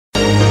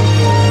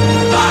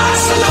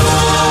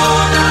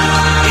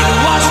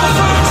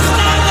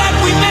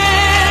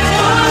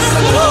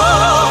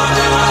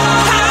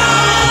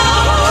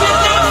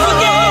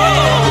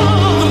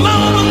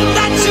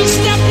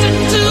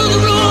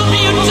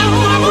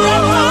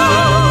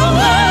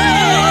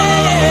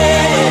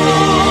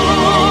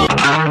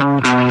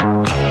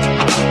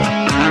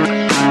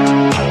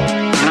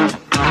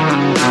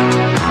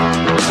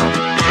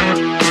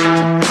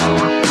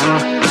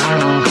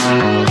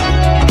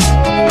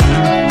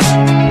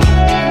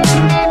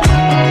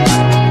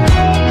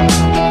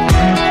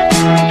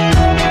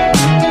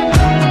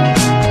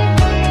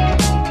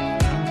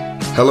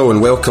Hello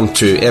and welcome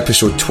to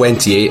episode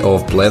 28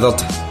 of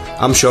Blethered.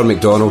 I'm Sean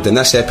McDonald and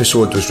this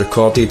episode was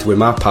recorded with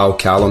my pal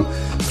Callum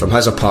from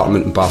his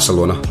apartment in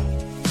Barcelona.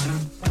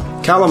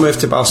 Callum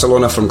moved to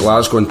Barcelona from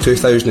Glasgow in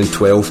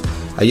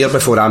 2012, a year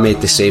before I made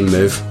the same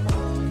move.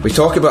 We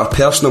talk about our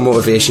personal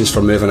motivations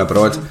for moving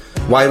abroad,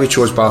 why we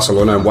chose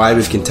Barcelona and why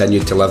we've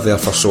continued to live there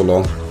for so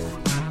long.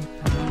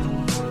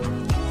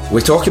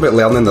 We talk about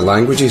learning the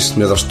languages.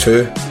 Now there's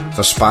two,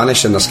 there's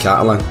Spanish and there's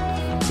Catalan.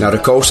 Now I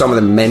recall some of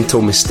the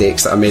mental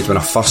mistakes that I made when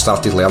I first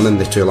started learning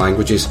the two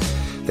languages.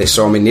 They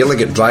saw me nearly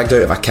get dragged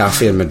out of a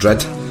cafe in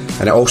Madrid,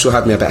 and it also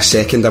had me about a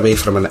second away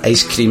from an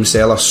ice cream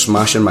seller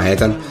smashing my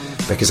head in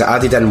because I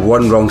added in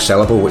one wrong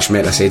syllable which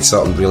meant I said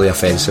something really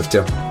offensive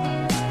to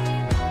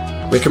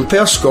her. We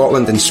compare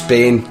Scotland and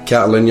Spain,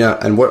 Catalonia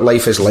and what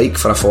life is like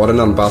for a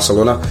foreigner in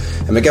Barcelona,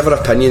 and we give our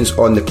opinions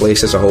on the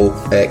place as a whole,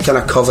 kind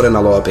of covering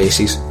a lot of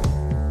bases.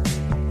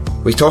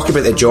 We talk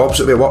about the jobs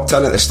that we worked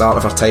in at the start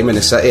of our time in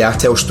the city. I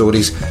tell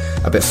stories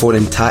about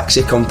phoning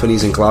taxi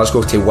companies in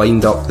Glasgow to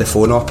wind up the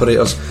phone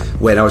operators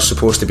when I was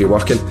supposed to be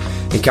working.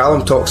 And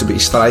Callum talks about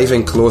his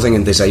thriving clothing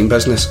and design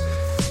business.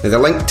 Now the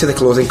link to the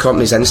clothing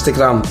company's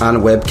Instagram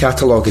and web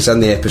catalogue is in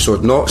the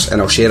episode notes, and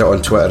I'll share it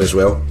on Twitter as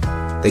well.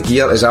 The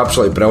gear is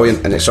absolutely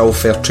brilliant and it's all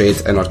fair trade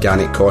and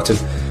organic cotton.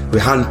 We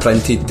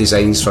hand-printed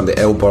designs from the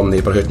Elburn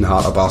neighbourhood in the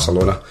heart of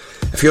Barcelona.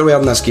 If you're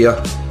wearing this gear,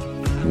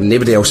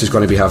 nobody else is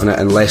going to be having it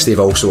unless they've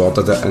also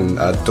ordered it, and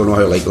I don't know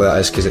how likely that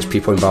is because it's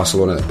people in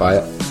Barcelona that buy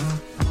it.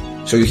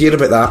 So you hear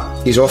about that.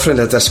 He's offering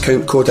a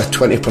discount code of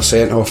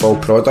 20% off all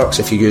products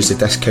if you use the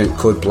discount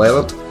code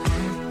Blethered.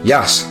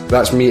 Yes,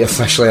 that's me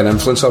officially an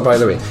influencer, by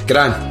the way.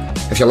 Gran,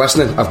 if you're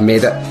listening, I've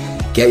made it.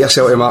 Get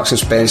yourself to Marks and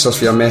Spencer's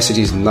for your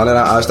messages. None of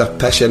that Asda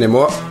pish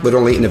anymore. We're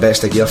only eating the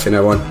best of gear from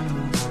now on.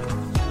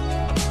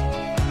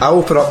 I'll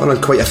open up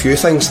on quite a few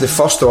things. The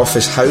first off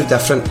is how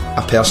different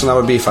a person I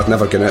would be if I'd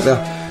never gone out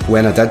there.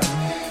 When I did,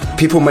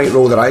 people might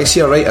roll their eyes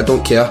here, right? I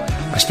don't care.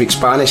 I speak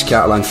Spanish,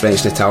 Catalan,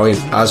 French and Italian.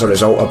 As a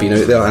result, I've been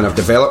out there and I've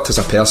developed as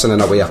a person in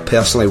a way I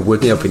personally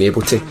wouldn't have been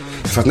able to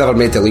if I'd never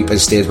made the leap and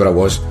stayed where I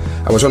was.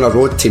 I was on a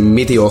road to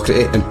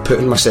mediocrity, and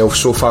putting myself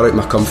so far out of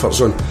my comfort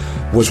zone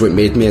was what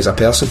made me as a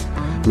person.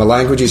 My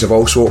languages have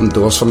also opened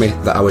doors for me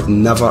that I would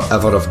never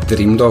ever have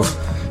dreamed of,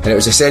 and it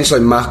was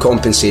essentially my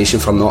compensation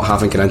for not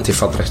having gone into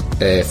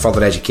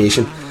further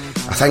education.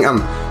 I think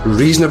I'm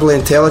reasonably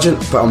intelligent,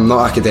 but I'm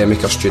not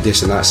academic or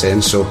studious in that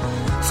sense, so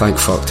thank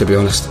fuck, to be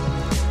honest.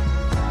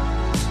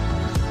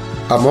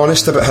 I'm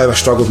honest about how I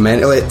struggled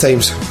mentally at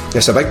times.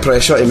 It's a big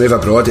pressure to move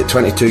abroad at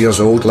 22 years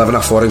old, live in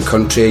a foreign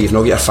country. You've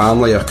not got your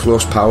family or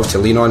close pals to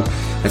lean on.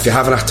 If you're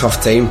having a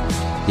tough time,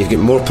 you've got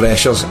more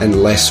pressures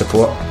and less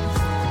support.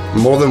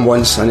 More than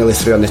once I nearly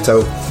threw in the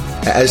towel.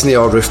 It isn't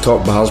all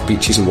rooftop bars,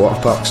 beaches and water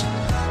parks,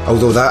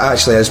 although that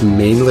actually is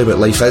mainly what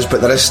life is,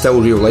 but there is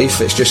still real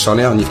life. It's just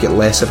sunnier and you've got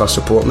less of a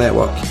support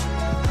network.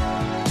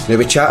 Now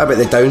we chat about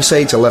the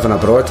downsides of living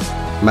abroad,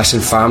 missing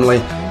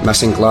family,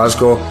 missing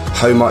Glasgow,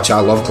 how much I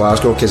love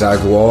Glasgow because I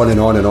go on and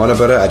on and on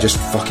about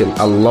it.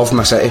 I love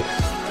my city,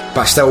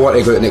 but I still want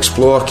to go out and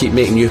explore, keep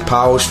making new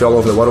pals from all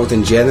over the world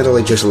and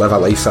generally just live a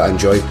life that I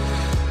enjoy.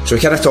 So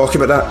we kind of talk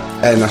about that,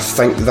 and I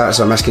think that's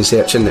a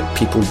misconception that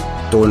people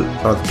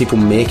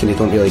make and they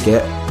don't really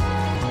get.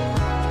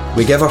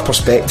 We give our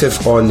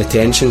perspective on the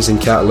tensions in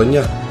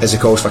Catalonia as the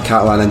calls for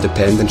Catalan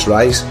independence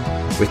rise.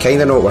 We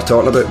kind of know what we're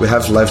talking about. We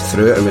have lived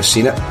through it and we've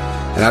seen it,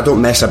 and I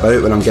don't mess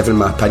about when I'm giving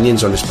my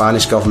opinions on the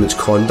Spanish government's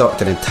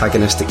conduct and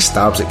antagonistic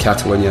stabs at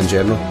Catalonia in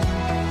general.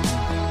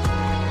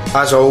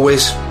 As I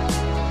always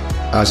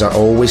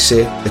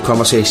say, the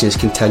conversation is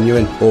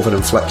continuing over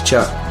in Flick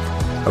Chat.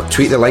 I'll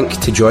tweet the link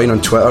to join on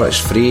Twitter. It's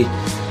free.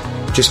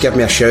 Just give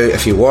me a shout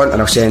if you want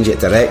and I'll send you it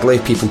directly.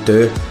 People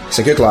do. It's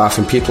a good laugh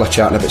and people are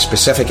chatting about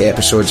specific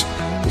episodes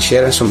and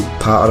sharing some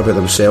patter about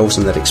themselves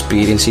and their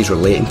experiences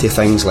relating to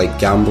things like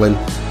gambling,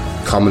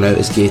 coming out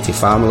as gay to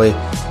family,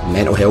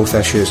 mental health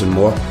issues and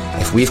more.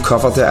 If we've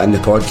covered it in the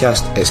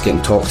podcast, it's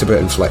getting talked about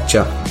in Flick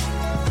Chat.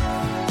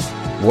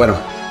 Bueno,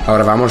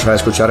 ahora vamos a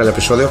escuchar el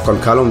episodio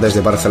con Callum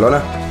desde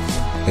Barcelona.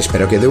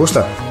 Espero que te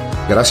guste.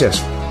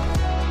 Gracias.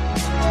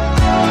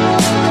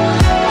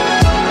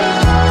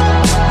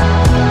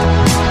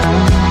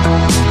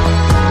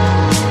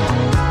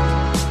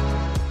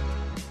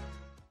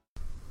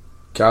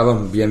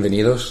 Callum,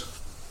 bienvenidos.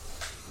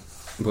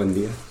 Buen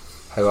día.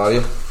 How are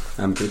you?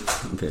 I'm good.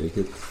 I'm very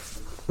good.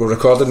 We're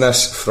recording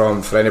this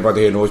for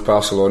anybody who knows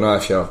Barcelona,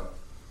 if you're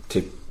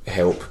to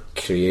help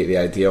create the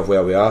idea of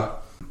where we are.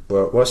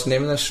 What's the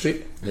name of this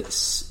street?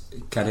 It's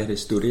Carrer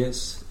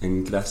Asturias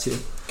in Gracia.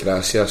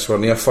 Gracias. We're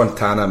near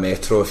Fontana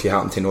Metro, if you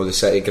happen to know the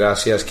city.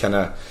 Gracia is kind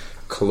of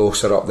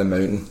closer up the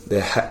mountain.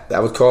 I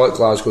would call it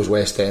Glasgow's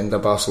West End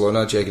of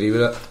Barcelona. Do you agree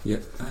with it? Yeah,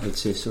 I'd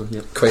say so,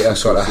 yeah. Quite a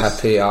sort of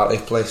hippie, arty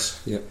place.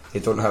 Yeah. You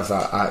don't have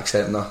that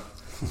accent there.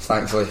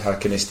 Thankfully, how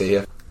can I stay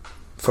here?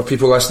 For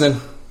people listening,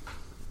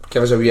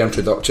 give us a wee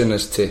introduction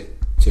as to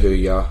who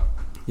you are.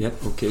 Yeah,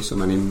 okay, so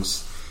my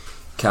name's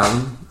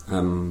Callum.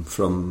 I'm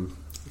from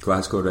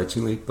Glasgow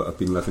originally, but I've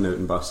been living out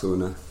in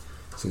Barcelona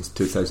since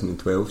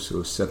 2012,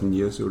 so 7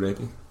 years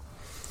already.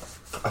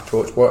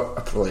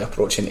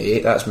 approaching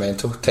 8. That's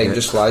mental. Time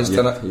just flies,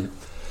 doesn't it? Yeah.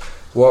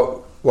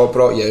 What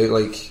brought you out?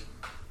 Like,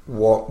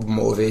 what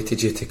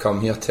motivated you to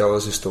come here? Tell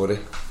us the story.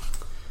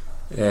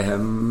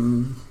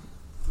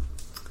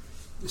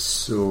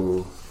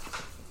 So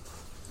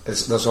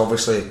there's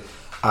obviously,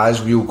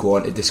 as we'll go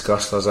on to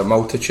discuss, there's a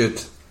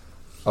multitude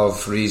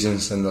of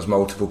reasons and there's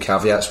multiple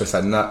caveats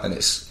within that, and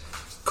it's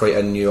quite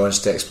a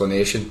nuanced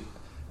explanation.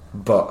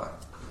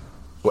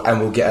 And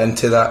we'll get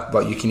into that,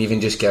 but you can even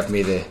just give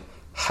me the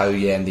how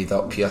you ended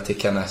up here to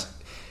kind of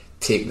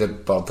take the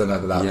burden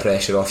of that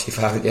pressure off you,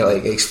 haven't you?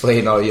 Like,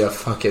 explain all your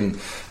fucking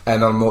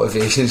inner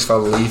motivations for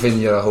leaving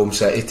your home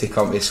city to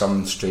come to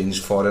some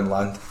strange foreign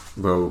land.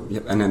 Well,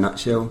 in a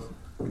nutshell,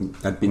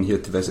 I'd been here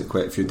to visit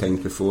quite a few times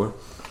before,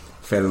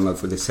 fell in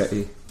love with the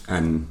city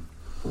and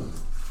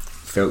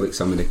felt like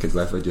somewhere I could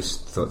live. I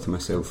just thought to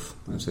myself,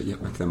 I was like,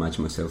 I can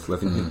imagine myself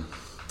living here,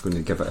 going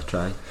to give it a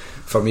try.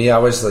 For me, I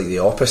was like the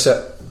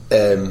opposite.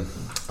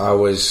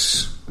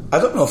 I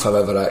don't know if I've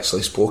ever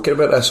actually spoken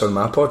about this on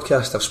my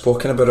podcast. I've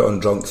spoken about it on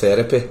Drunk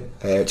Therapy,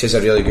 which is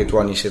a really good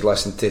one. You should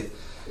listen to.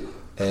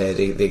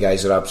 The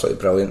guys are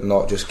absolutely brilliant,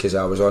 not just because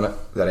I was on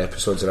it. Their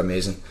episodes are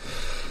amazing.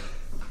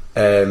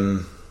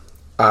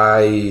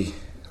 I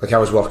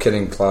was working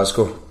in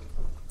Glasgow.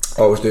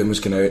 All I was doing was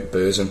going out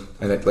boozing,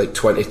 and at like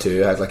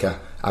 22 I had like a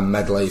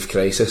midlife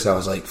crisis. I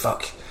was like,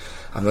 fuck,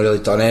 I've not really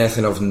done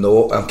anything of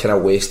note. I'm kind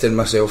of wasting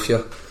myself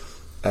here.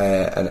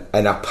 And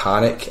in a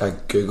panic I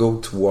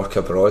googled work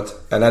abroad,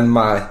 and in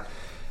my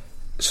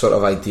sort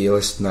of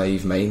idealist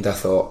naive mind I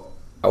thought,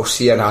 I'll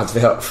see an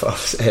advert for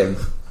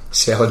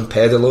selling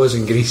pedalos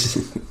in Greece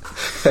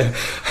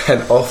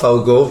and off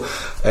I'll go.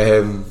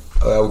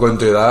 I'll go and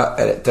do that,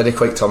 and it didn't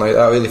quite turn out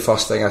that way. The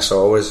first thing I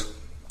saw was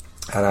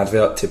an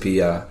advert to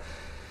be an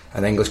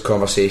English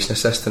conversation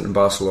assistant in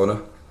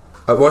Barcelona.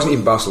 It wasn't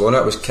even Barcelona,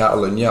 it was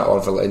Catalonia or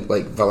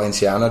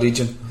Valenciana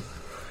region.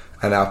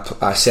 And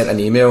I sent an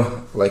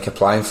email like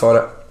applying for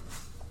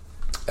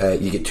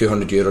it. You get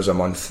 €200 a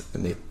month,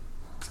 and they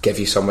give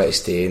you somewhere to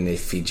stay and they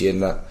feed you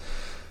and that,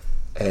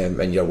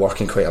 and you're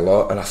working quite a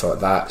lot. And I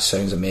thought, that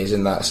sounds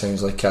amazing. That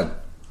sounds like a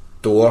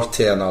door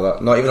to another,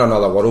 not even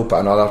another world,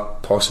 but another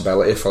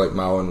possibility for like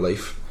my own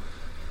life.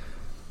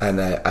 And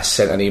I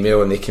sent an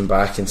email and they came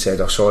back and said,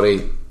 oh sorry,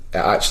 it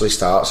actually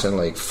starts in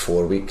like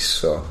 4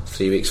 weeks or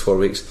 3 weeks, 4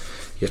 weeks,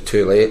 you're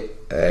too late,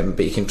 but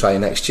you can try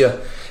next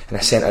year. And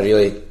I sent a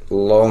really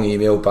long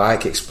email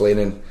back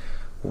explaining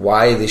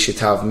why they should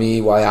have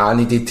me, why I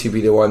needed to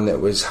be the one that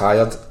was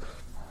hired.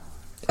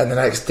 And the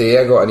next day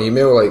I got an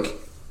email like,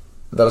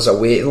 there's a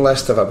waiting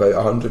list of about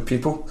 100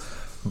 people,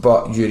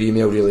 but your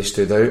email really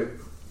stood out.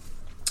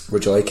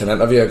 Would you like an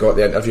interview? I got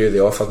the interview, they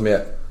offered me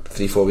it.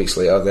 3-4 weeks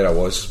later, there I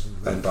was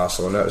in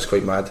Barcelona. It was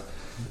quite mad.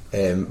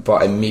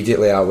 But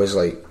immediately I was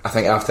like, I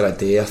think after a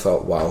day I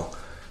thought, wow,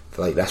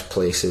 like this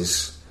place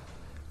is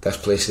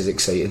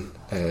exciting.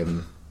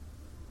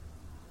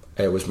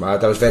 It was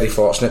mad. I was very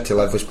fortunate to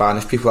live with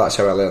Spanish people. That's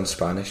how I learned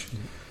Spanish.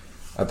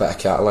 A bit of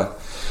Catalan.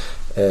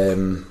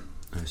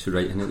 So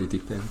right in at the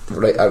deep end.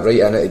 Right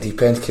in at the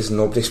deep end, because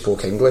nobody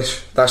spoke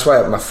English. That's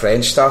why my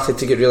French started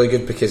to get really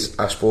good, because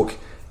I spoke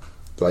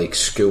like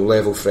school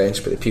level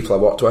French, but the people I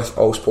worked with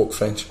all spoke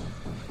French,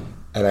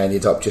 and I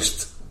ended up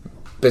just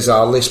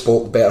bizarrely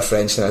spoke better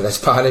French than I did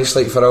Spanish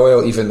like for a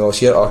while, even though I was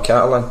here, or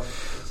Catalan.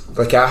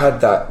 Like I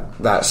had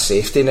that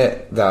safety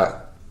net,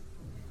 that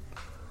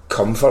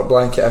comfort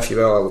blanket, if you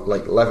will,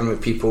 like living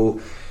with people,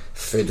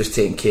 food was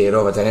taken care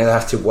of. I didn't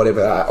have to worry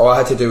about that. All I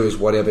had to do was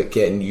worry about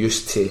getting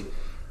used to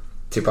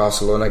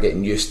Barcelona,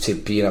 getting used to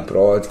being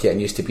abroad, getting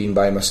used to being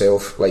by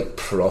myself, like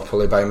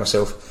properly by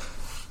myself.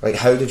 Like,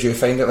 how did you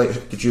find it?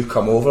 Like, did you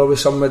come over with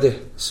somebody?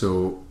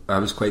 So I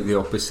was quite the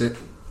opposite.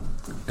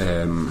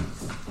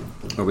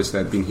 Obviously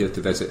I'd been here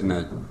to visit and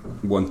I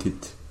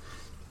wanted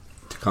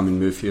to come and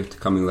move here, to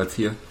come and live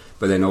here,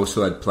 but then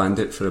also I'd planned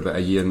it for about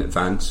a year in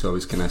advance, so I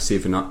was kind of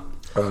saving up.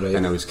 Oh, right.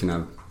 And I was kind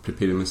of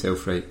preparing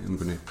myself, right, I'm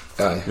going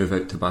to move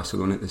out to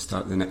Barcelona at the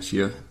start of the next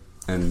year,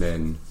 and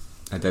then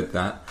I did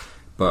that.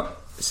 But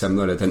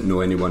similar, I didn't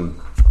know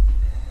anyone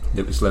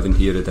that was living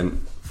here. I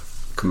didn't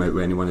come out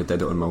with anyone. I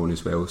did it on my own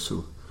as well,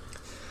 so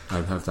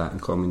I have that in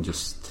common,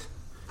 just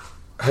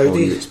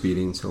new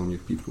experience, all new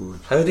people.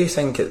 How do you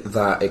think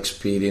that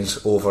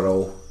experience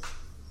overall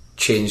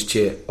changed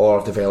you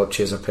or developed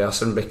you as a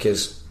person?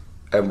 Because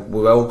we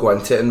will go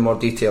into it in more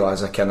detail,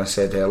 as I kind of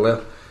said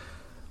earlier,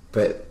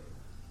 but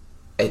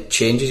it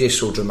changes you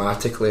so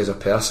dramatically as a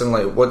person.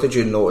 Like, what did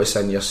you notice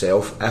in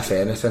yourself, if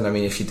anything? I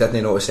mean, if you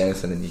didn't notice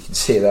anything, then you can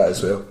say that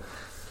as well.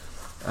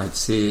 I'd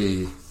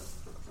say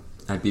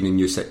I've been in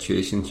new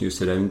situations, new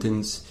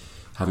surroundings,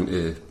 having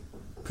to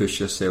push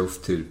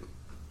yourself to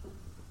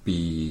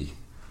be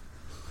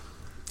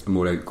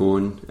more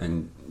outgoing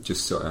and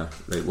just sort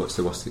of, right, what's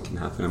the worst that can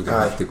happen? I'm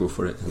going to have to go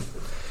for it. And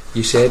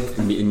you said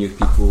meeting new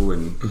people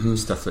and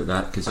stuff like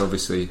that, because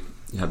obviously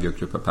you have your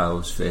group of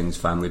pals, friends,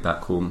 family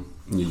back home,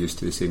 and you're used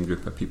to the same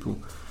group of people.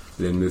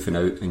 Then moving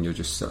out and you're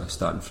just sort of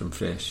starting from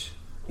fresh.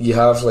 You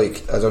have,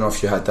 like, I don't know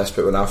if you had this,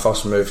 but when I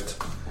first moved,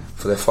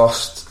 for the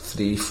first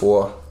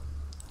 3-4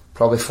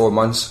 probably 4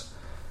 months,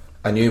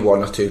 I knew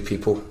one or two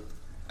people,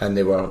 and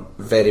they were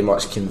very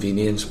much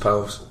convenience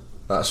pals.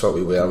 That's what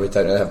we were. We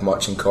didn't really have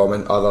much in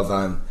common other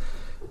than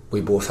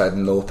we both had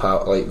no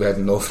we had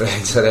no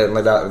friends or anything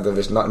like that. There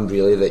was nothing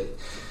really that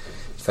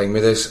thing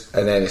with us.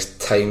 And then as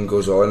time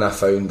goes on, I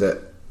found that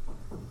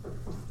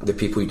the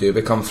people you do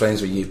become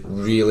friends with, you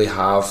really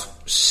have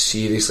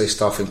seriously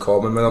stuff in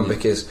common with them,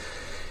 because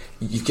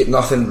you get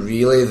nothing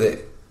really that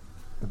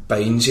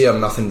binds you or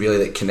nothing really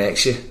that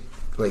connects you.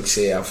 Like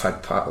say I've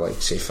had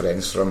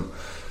friends from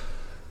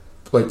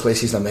like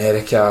places in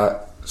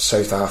America,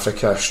 South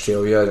Africa,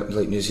 Australia,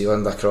 like New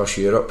Zealand, across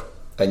Europe,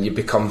 and you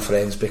become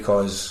friends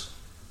because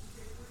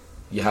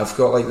you have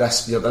got like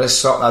this. There is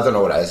something, I don't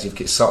know what it is. You've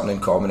got something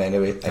in common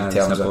anyway. In terms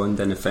it's a of bond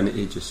and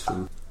affinity just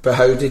from. But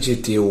how did you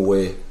deal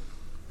with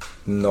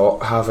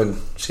not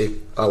having, say,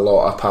 a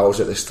lot of pals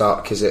at the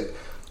start? Because it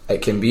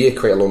can be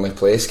quite a lonely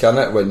place, can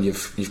it? When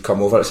you've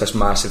come over, it's this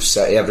massive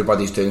city,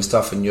 everybody's doing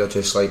stuff, and you're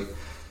just like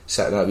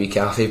sitting at a wee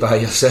cafe by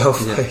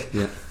yourself.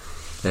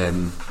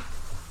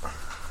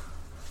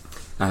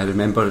 I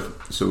remember,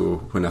 so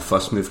when I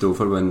first moved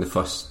over, when the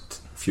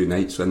first few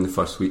nights, when the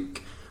first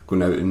week,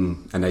 going out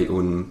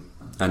on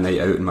a night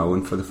out on my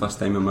own for the first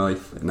time in my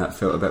life, and that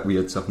felt a bit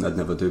weird, something I'd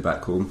never do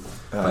back home.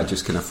 But I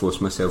just kind of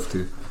forced myself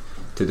to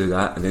do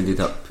that, and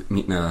ended up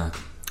meeting a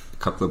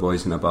couple of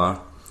boys in a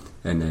bar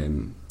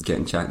and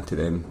getting chatting to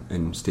them,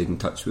 and stayed in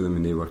touch with them,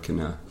 and they were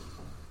kind of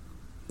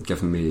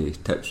giving me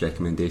tips,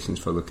 recommendations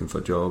for looking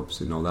for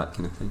jobs and all that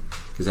kind of thing.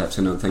 Because that's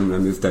another thing, when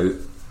I moved out,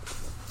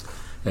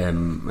 I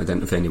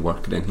didn't have any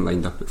work or anything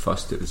lined up at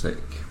first. It was like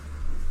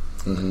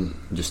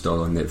just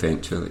all on the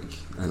adventure, like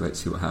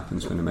let's see what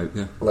happens when I'm out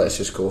there, let's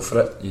just go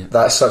for it.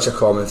 That's such a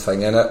common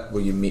thing, in it,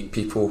 where you meet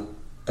people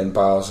in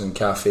bars and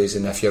cafes,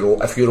 and if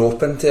you're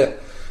open to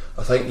it,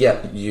 I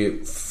think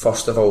you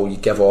first of all, you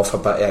give off a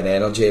bit of an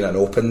energy and an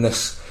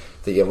openness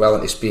that you're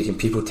willing to speak, and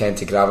people tend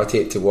to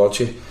gravitate towards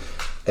you.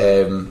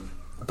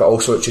 But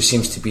also it just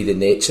seems to be the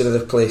nature of the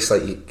place.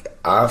 Like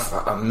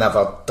I've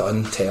never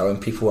done telling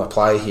people,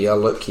 apply here,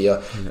 look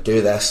here,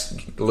 do this,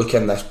 look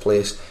in this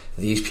place,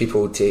 these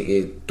people will take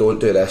you, don't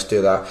do this,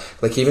 do that.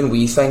 Like even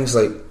wee things,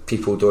 like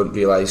people don't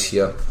realise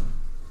here,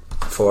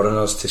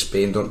 foreigners to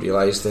Spain don't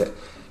realise that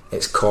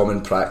it's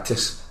common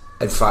practice.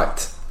 In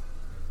fact,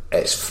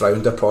 it's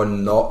frowned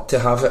upon not to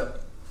have it,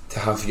 to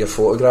have your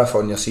photograph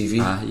on your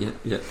CV.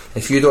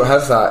 If you don't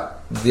have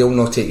that, they'll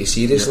not take you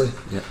seriously.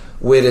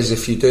 Whereas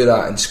if you do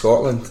that in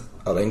Scotland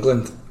or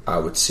England, I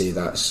would say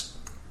that's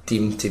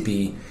deemed to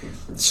be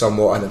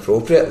somewhat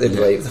inappropriate. They'd be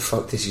like, the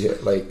fuck did you,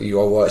 like, you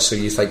all what, so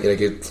you think you're a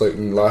good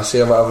looking lassie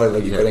or whatever,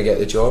 like you're going to get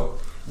the job?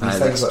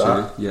 Things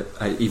like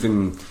that.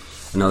 Even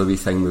another wee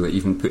thing with, like,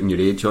 even putting your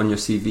age on your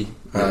CV.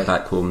 Like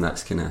back home,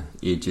 that's kind of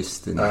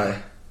ageist, and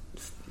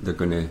they're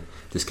going to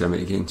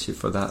discriminate against you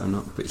for that or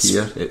not. But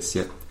here, it's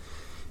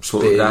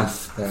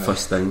photograph,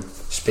 first thing.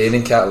 Spain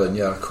and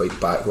Catalonia are quite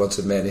backwards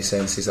in many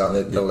senses,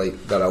 aren't they?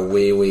 They're a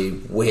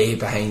way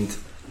behind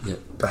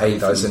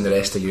us and the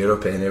rest of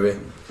Europe anyway.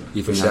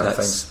 Even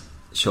that's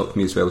shocked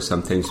me as well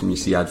sometimes when you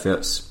see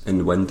adverts in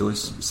the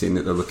windows saying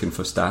that they're looking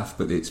for staff,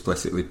 but they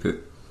explicitly put,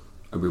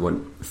 we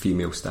want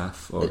female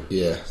staff,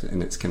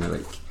 and it's kind of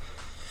like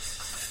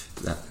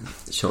that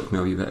shocked me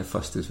a wee bit at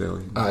first as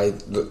well.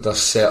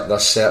 There's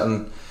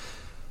certain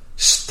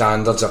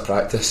standards of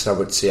practice, I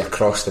would say,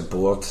 across the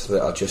board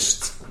that are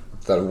just,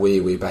 they're way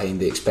behind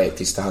the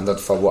expected standard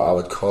for what I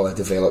would call a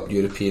developed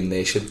European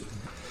nation.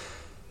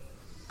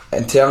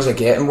 In terms of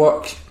getting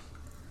work,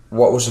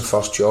 what was the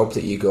first job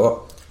that you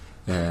got?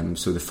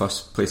 So the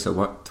first place I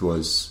worked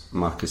was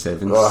Marcus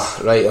Evans.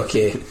 Oh, right,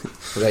 okay.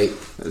 Right.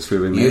 That's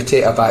where we met. You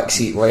take a back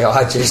seat while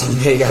I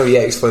just make a wee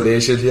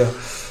explanation here.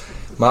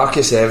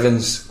 Marcus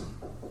Evans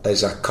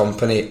is a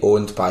company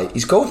owned by,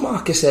 he's called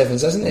Marcus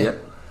Evans, isn't he?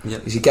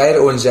 Yep. He's a guy that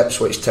owns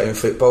Ipswich Town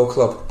Football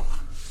Club,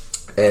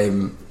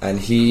 and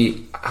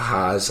he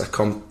has a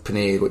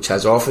company which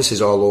has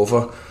offices all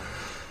over,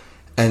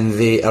 and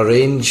they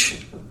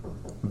arrange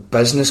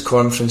business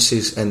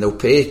conferences, and they'll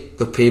pay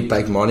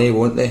big money,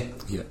 won't they?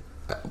 Yeah.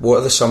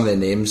 What are some of the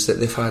names that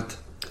they've had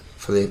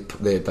for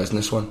the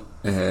business one?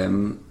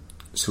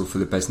 So for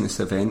the business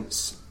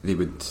events, they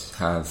would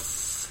have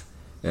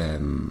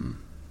the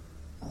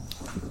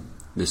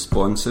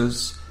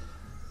sponsors,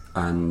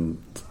 and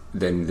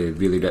then the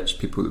really rich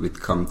people that would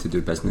come to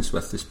do business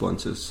with the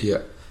sponsors.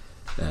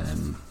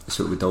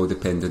 So it would all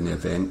depend on the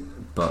event,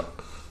 but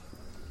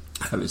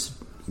it was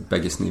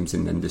biggest names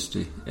in the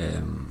industry.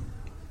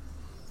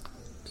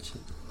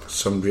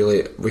 Some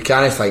really, we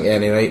can't think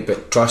any, right?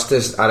 But trust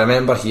us, I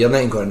remember hearing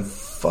it and going,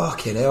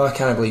 fucking hell, I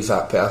can't believe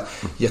that. But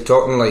you're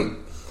talking like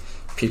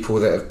people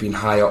that have been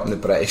high up in the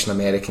British and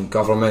American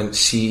government,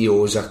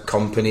 CEOs of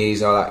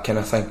companies, all that kind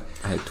of thing.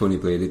 Tony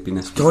Blair had been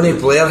a speaker. Tony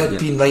Blair had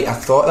been, right, I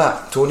thought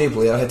that. Tony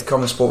Blair had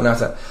come and spoken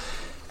at it.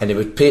 And they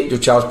would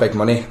charge big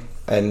money.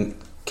 And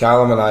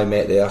Callum and I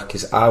met there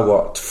because I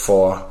worked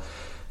for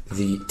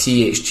the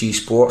THG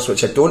Sports,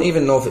 which I don't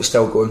even know if it's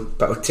still going,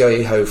 but I'll tell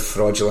you how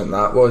fraudulent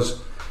that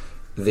was.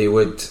 they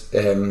would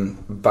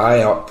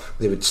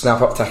they would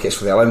snap up tickets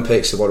for the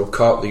Olympics, the World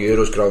Cup, the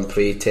Euros, Grand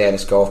Prix,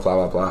 tennis, golf, blah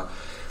blah blah,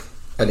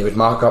 and they would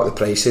mark up the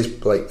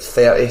prices like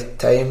 30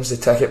 times the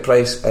ticket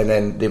price, and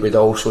then they would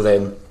also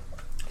then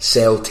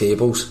sell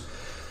tables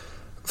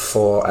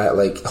for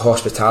like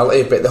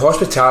hospitality, but the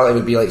hospitality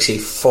would be like say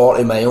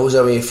 40 miles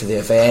away from the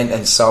event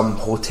in some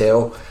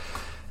hotel.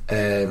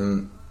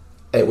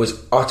 It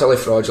was utterly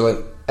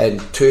fraudulent. In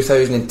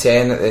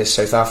 2010 at the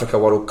South Africa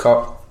World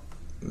Cup,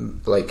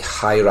 like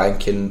high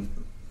ranking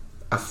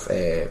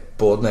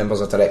board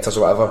members or directors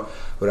or whatever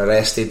were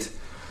arrested.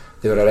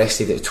 They were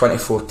arrested at the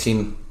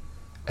 2014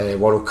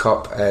 World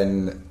Cup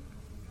in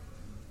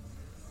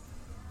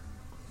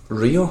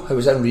Rio. It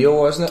was in Rio,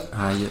 wasn't it?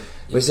 Yeah.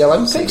 Was the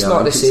Olympics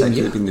not the same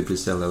year? It been the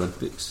Brazil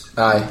Olympics.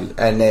 Aye,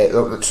 and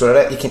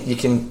so you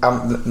can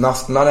none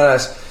of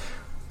this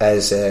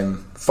is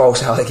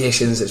false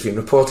allegations. It's been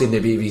reported in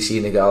the BBC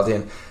and the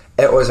Guardian.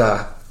 It was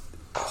a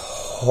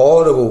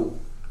horrible.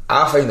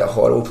 I find it a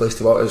horrible place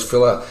to work. It was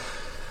full of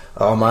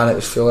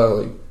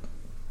like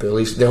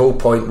bullies. The whole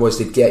point was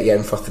they'd get you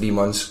in for 3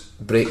 months,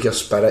 break your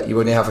spirit. You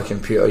wouldn't have a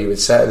computer. You would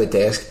sit at the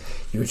desk.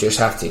 You would just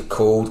have to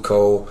cold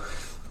call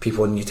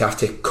people, and you'd have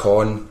to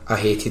con. I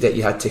hated it.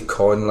 You had to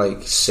con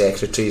like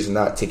secretaries and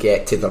that to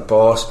get to their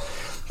boss,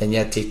 and you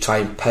had to try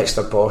and pitch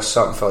their boss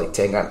something for like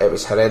 10 grand. It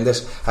was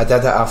horrendous. I did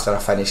it after I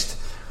finished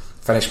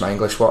my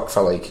English work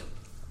for like,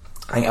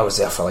 I think I was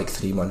there for like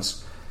 3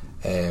 months.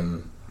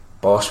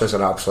 Boss was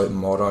an absolute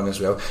moron as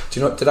well. Do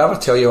you know? Did I ever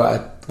tell you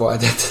what I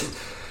did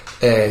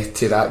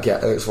to that guy?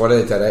 It was one of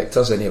the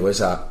directors, and he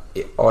was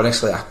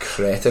honestly a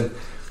cretin.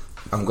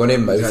 I'm going to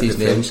mouth his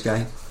name. French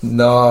guy?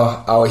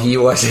 No, he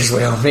was as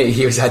well, mate.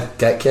 He was a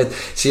dickhead.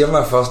 See, on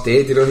my first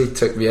day, you know, he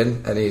took me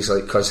in, and he's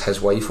like, because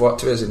his wife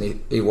worked with us,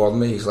 and he warned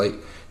me. He's like,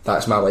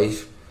 "That's my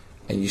wife,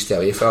 and you stay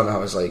away from her." And I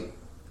was like,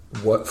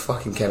 "What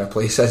fucking kind of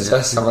place is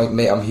this?" I'm like,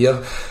 "Mate, I'm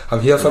here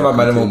for my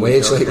minimum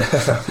wage." Like,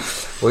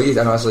 and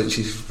I was like,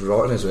 "She's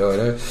rotten as well." You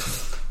know,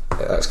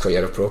 that's quite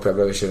inappropriate. I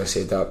probably shouldn't have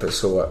said that, but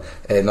so what?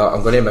 No,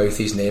 I'm going to mouth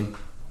his name.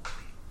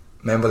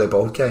 Remember the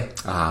bald guy?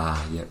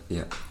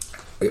 Yeah.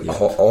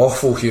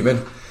 Awful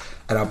human.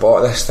 And I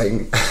bought this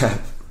thing,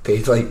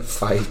 paid like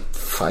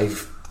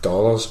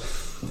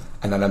 $5,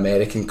 and an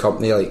American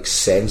company like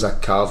sends a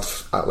card,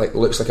 like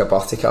looks like a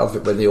birthday card,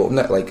 but when they open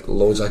it, like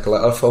loads of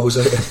glitter falls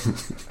out.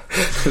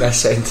 And I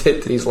sent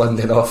it to his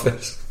London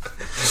office,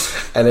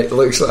 and it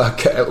looks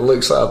like a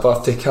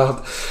birthday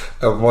card.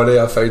 And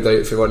I found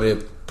out from one of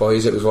the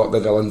boys that was working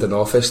in the London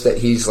office that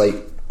he's like,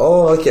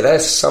 "Oh, look at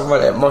this!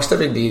 It must have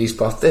been near his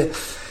birthday.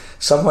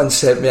 Someone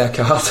sent me a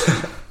card."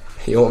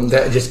 He opened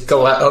it and just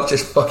glitter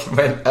just fucking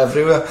went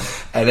everywhere,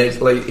 and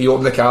it's like he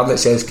opened the card and it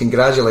says,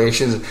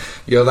 "Congratulations,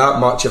 you're that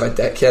much of a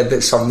dickhead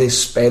that somebody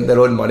spent their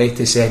own money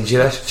to send you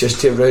this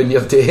just to ruin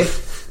your day."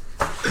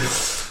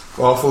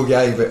 Awful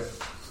guy. But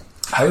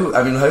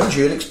how's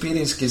your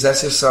experience? Because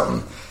this is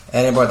something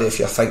anybody, if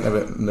you're thinking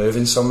about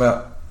moving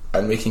somewhere,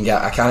 and we can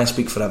get, I can't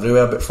speak for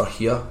everywhere, but for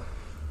here,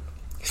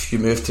 if you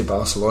move to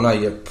Barcelona,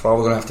 you're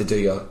probably going to have to do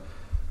your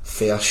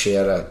fair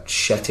share of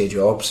shitty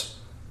jobs.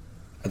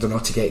 I don't know,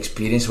 to get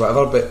experience,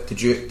 whatever. But did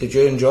you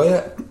enjoy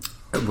it?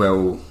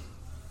 Well,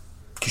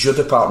 because your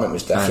department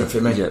was different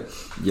for me.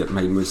 Yeah,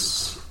 mine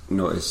was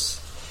not as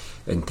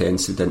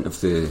intense. It didn't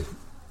have the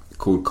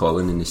cold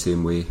calling in the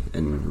same way,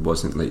 and it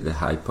wasn't like the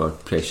hyper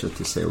pressure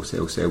to sell.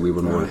 We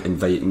were more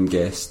inviting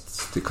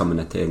guests to come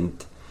and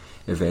attend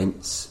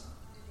events.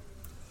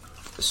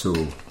 So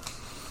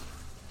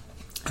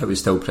it was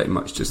still pretty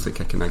much just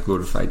like a kind of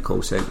glorified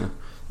call centre.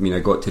 I mean, I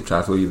got to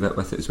travel a wee bit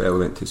with it as well. I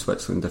went to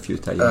Switzerland a few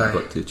times,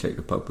 got to Czech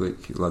Republic,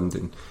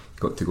 London,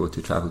 got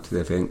to travel to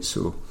the events,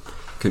 so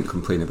couldn't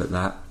complain about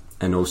that.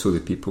 And also the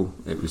people,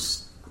 it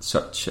was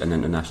such an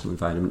international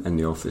environment in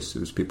the office.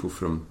 There was people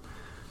from...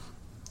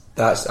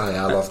 I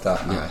love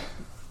that. Yeah.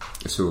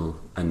 So,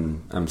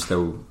 and I'm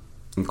still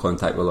in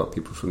contact with a lot of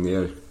people from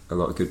there, a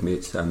lot of good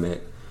mates that I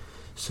met.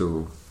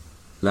 So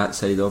that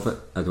side of it,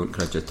 I don't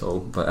grudge at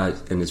all.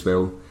 And as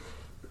well,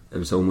 it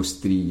was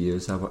almost 3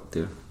 years I worked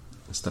there.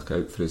 I stuck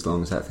out for as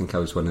long as that. I think I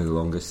was one of the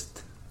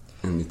longest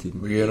in the team.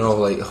 Were you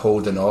like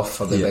holding off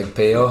for the big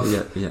payoff?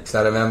 Yeah. Because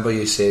I remember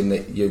you saying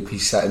that you'd be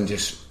sitting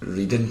just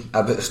reading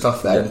about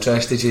stuff that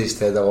interested you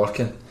instead of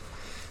working.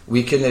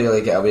 We couldn't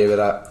really get away with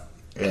that.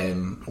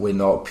 We're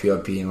not pure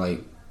being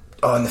like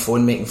on the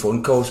phone making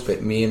phone calls,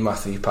 but me and my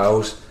 3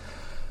 pals,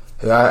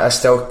 who I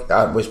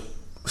was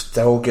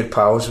still good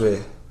pals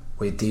with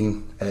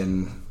Dean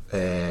and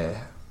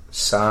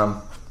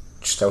Sam.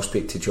 Still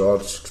speak to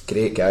George,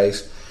 great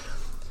guys.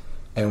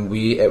 And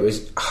it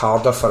was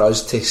harder for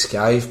us to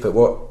skive, but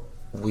what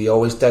we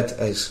always did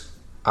is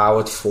I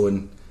would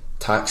phone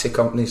taxi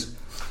companies.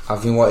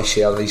 I've been wanting to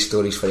share these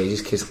stories for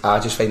ages because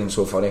I just find them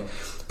so funny.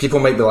 People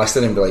might be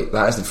listening and be like,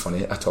 "That isn't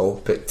funny at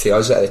all," but to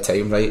us at the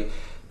time, right,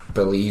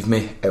 believe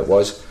me, it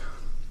was.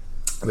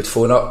 I would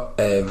phone up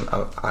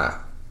a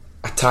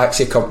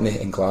taxi company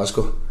in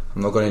Glasgow.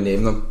 I'm not going to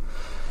name them,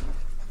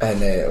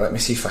 and let me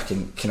see if I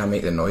can I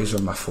make the noise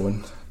on my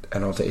phone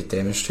in order to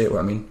demonstrate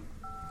what I mean.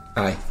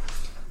 Aye.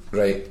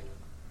 Right.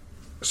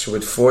 So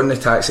we'd phone the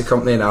taxi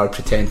company and I would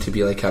pretend to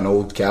be like an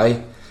old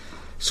guy.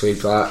 So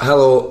he'd be like,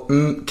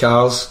 hello,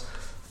 cars.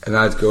 And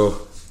I'd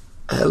go,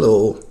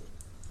 hello,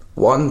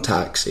 one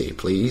taxi,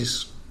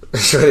 please.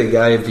 So the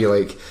guy would be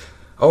like,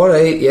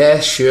 alright, yeah,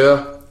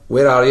 sure,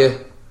 where are you?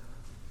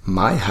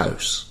 My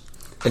house.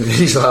 And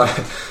he's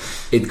like,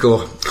 he'd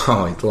go,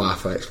 oh, he'd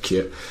laugh, that's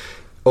cute.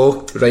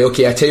 Oh, right,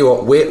 okay, I tell you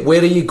what,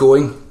 where are you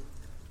going?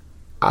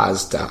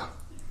 Asda.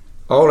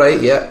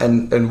 Alright, yeah,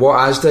 and what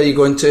Asda are you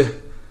going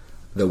to?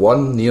 The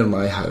one near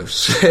my house.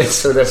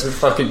 So this would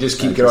fucking just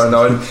keep going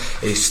on.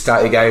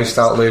 The guy would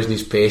start losing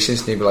his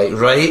patience and he'd be like,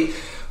 right,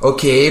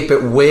 okay,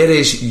 but where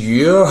is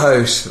your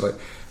house? Like,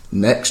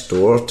 next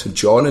door to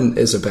John and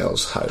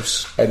Isabel's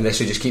house. And this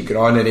would just keep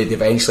going on, and he'd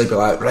eventually be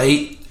like,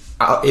 right,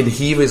 and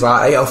he was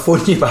like, right, I'll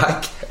phone you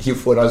back. He'll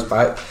phone us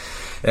back.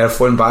 And I'd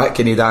phone back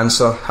and he'd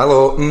answer,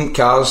 hello,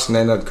 cars. And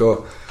then I'd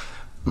go,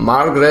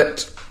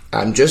 Margaret,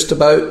 I'm just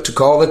about to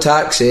call the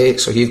taxi.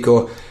 So he'd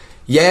go,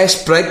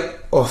 yes, Brig.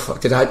 Oh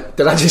fuck, did I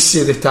just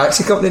say the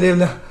taxi company name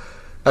there?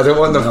 I don't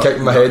want them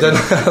kicking my head in.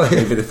 Like,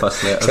 maybe the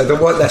first letter. So I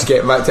don't want this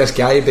getting back to this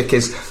guy,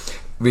 because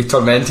we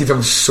tormented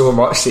him so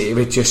much that he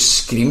would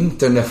just scream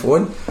down the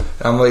phone.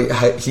 I'm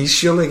like, he's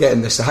surely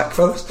getting the sack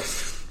for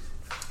this.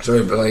 So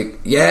he'd be like,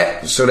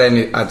 yeah. So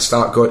then I'd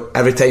start going,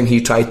 every time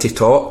he tried to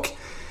talk,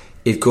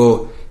 he'd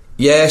go,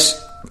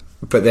 yes,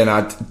 but then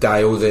I would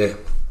dial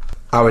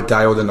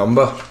the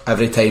number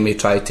every time he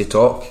tried to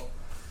talk.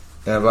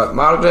 And I'm like,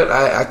 Margaret,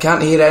 I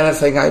can't hear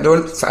anything. I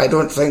don't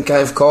think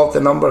I've called the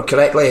number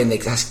correctly. And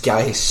this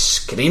guy is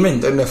screaming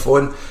down the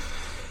phone.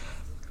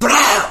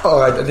 Oh,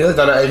 I nearly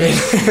done it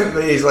again.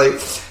 But he's like,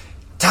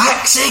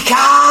 taxi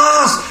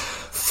cars!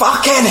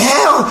 Fucking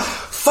hell!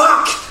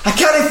 Fuck! I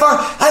can't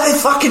fuck every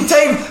fucking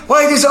time.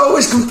 Why does it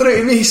always come through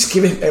to me?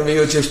 Screaming, and we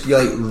would just be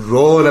like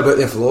rolling about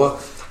the floor.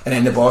 And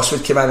then the boss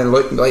would come in and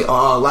look and be like,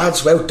 oh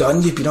lads, well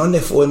done, you've been on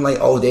the phone like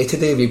all day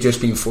today. We've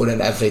just been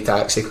phoning every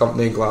taxi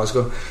company in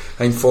Glasgow.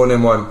 I'm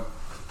phoning one.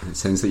 It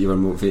sounds like you were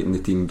motivating the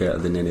team better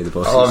than any of the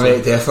bosses. Oh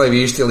mate, definitely. We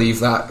used to leave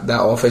that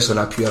office on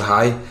a pure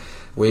high.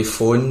 We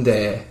phoned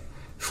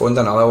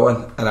another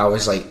one, and I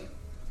was like,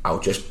 I'll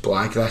just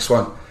blag this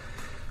one.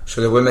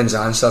 So the woman's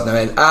answered, and I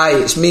went, aye,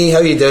 it's me,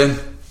 how you doing?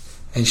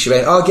 And she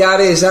went, oh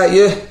Gary, is that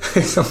you?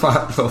 So I'm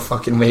like, no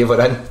fucking way,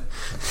 we're in.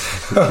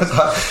 I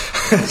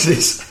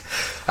was like,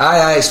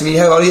 aye, it's me,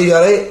 how are you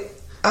alright?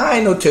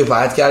 Aye, not too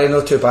bad, Gary,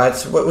 not too bad.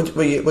 What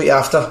you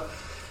after?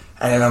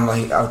 And then I'm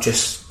like, I'll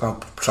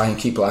try and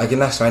keep blagging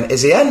this. I went,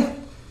 is he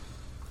in?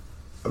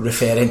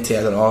 Referring to,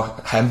 I don't know,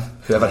 him,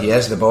 whoever he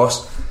is, the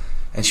boss.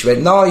 And she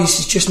went, no,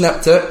 he's just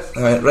nipped out.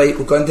 I went, right,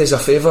 we'll go and do us a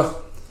favour.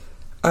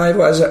 Aye,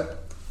 what is it?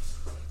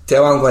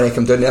 Tell him I'm going to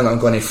come down there and I'm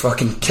going to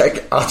fucking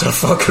kick utter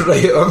fucking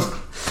right at him.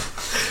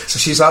 So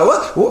she's like,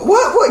 what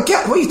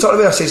are you talking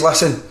about? I says,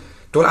 listen,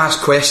 don't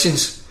ask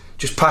questions.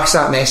 Just pass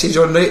that message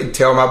on, right, and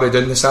tell him I'll be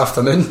doing this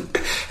afternoon.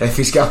 And if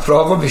he's got a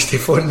problem, he's to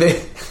phone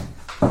me.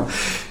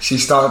 She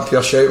started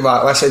pure shouting,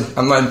 like, listen,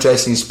 I'm not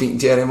interested in speaking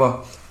to you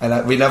anymore.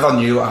 And we never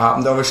knew what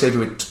happened. Obviously, we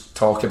would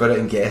talk about it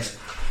and guess.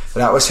 But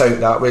that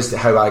was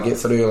how I get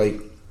through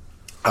like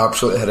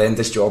absolutely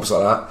horrendous jobs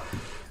like that,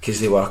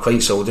 because they were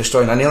quite soul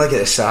destroying. I nearly get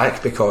the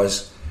sack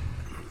because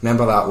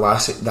remember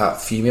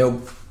that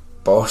female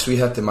boss we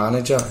had, the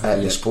manager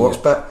at the sports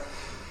bit.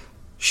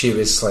 She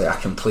was like a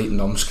complete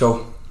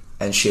numbskull,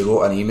 and she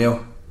wrote an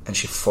email and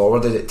she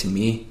forwarded it to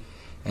me,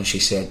 and she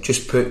said,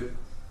 just put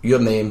your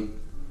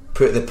name,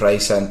 put the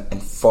price in,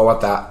 and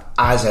forward that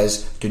as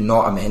is. Do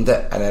not amend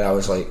it. And then I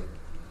was like,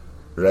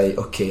 right,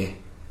 okay.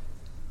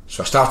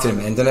 So I started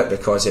amending it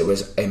because it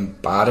was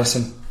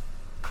embarrassing.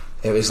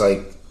 It was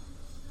like,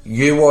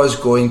 you was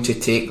going to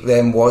take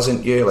them,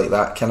 wasn't you? Like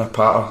that kind of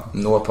pattern.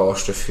 No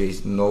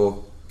apostrophes,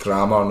 no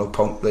grammar,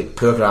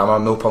 poor grammar,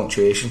 no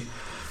punctuation.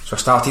 So I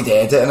started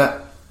editing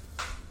it,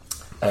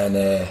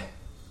 and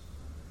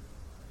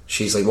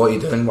she's like, what are you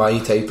doing? Why are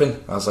you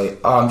typing? I was like,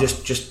 oh, I'm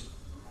just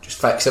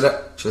fixing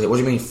it. She's like, what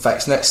do you mean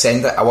fixing it?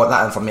 Send it. I want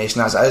that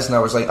information as it is. And I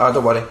was like, oh,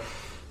 don't worry,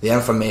 the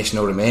information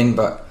will remain,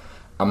 but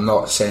I'm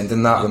not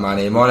sending that with my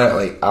name on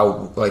it.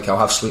 I'll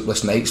have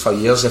sleepless nights for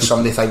years if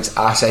somebody thinks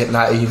I sent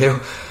that email,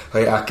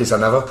 because I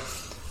never.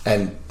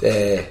 And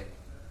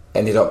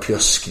ended up pure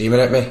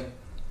screaming at me,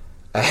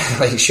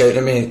 like shouting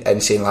at me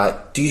and saying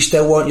like, do you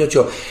still want your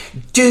job?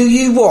 Do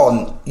you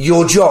want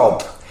your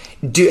job?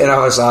 And I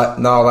was like,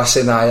 no,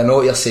 listen, I know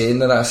what you're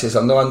saying. And I says,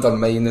 I'm not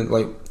undermining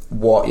like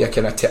what you're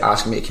kind of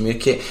asking me to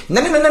communicate.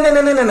 No.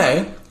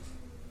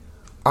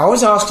 I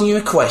was asking you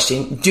a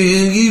question. Do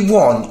you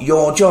want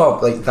your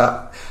job? Like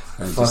that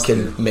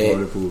fucking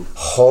mate,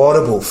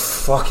 horrible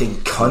fucking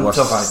cunt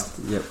of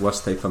a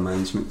worst type of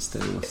management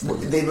style.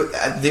 What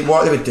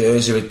they would do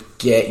is they would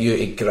get you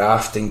to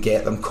graft and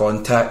get them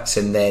contacts,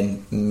 and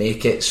then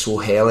make it so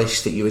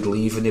hellish that you would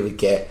leave, and they would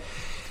get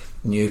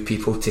new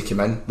people to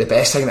come in. The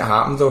best thing that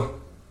happened though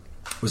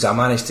was I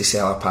managed to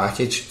sell a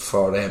package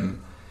for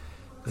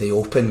the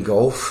Open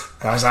Golf.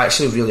 And I was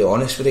actually really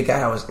honest with the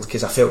guy,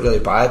 because I felt really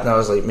bad, and I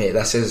was like, mate,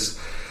 this is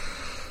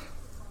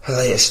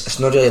like, it's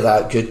not really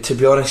that good, to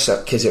be honest,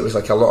 because it was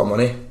like a lot of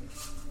money.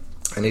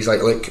 and he's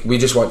like, look, we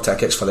just want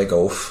tickets for the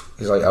golf.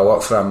 He's like,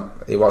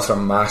 he works for a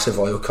massive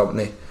oil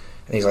company,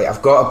 and he's like,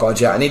 I've got a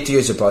budget, I need to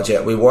use the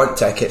budget, we want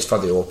tickets for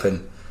the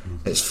Open,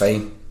 it's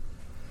fine.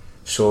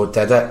 So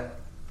did it.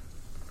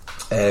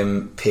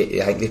 I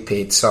think they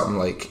paid something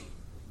like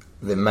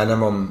the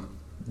minimum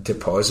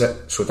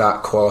deposit, so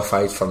that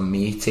qualified for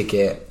me to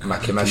get my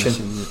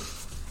commission.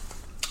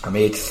 I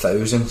made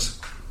thousands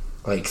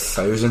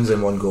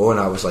in one go, and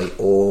I was like,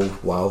 oh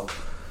wow.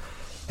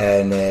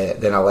 And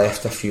then I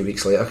left a few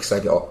weeks later because I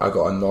got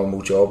a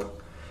normal job,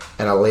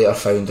 and I later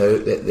found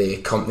out that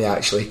the company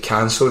actually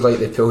cancelled, like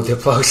they pulled the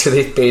plug, so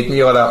they paid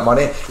me all that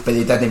money but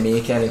they didn't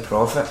make any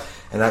profit,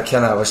 and that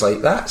kind of, I was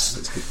like,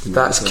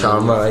 that's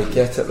karma, I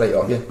get it right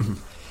up you.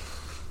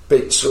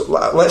 But so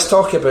let's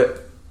talk about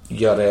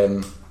your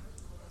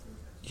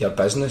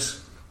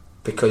business,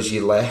 because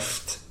you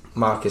left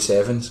Marcus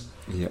Evans,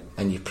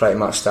 and you pretty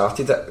much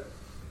started it.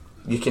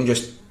 You can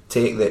just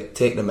take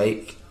the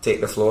mic, take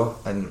the floor,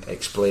 and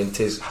explain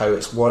to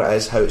us what it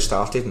is, how it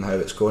started, and how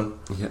it's going.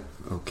 Yeah.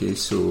 Okay.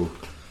 So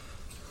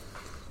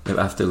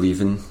after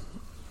leaving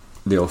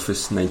the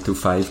office 9 to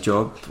 5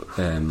 job,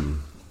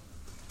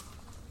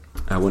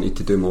 I wanted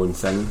to do my own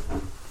thing,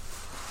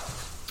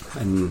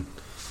 and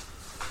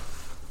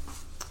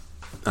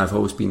I've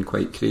always been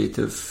quite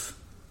creative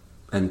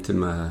into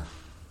my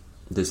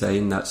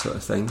design, that sort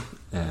of thing,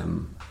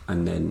 and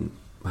then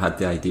I had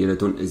the idea. I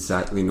don't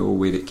exactly know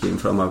where it came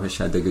from. I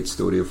wish I had a good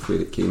story of where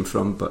it came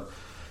from, but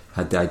I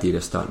had the idea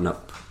of starting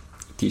up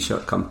a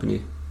t-shirt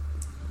company,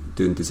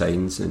 doing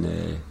designs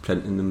and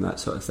printing them, that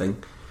sort of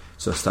thing.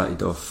 So I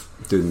started off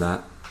doing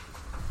that,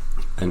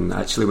 and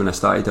actually when I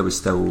started I was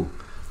still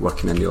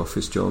working in the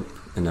office job,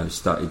 and I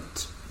started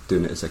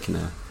doing it as a kind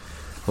of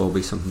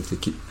hobby, something to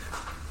keep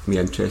me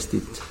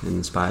interested and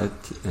inspired.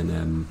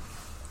 And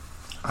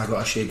I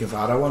got a Che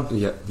Guevara one.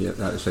 Yeah,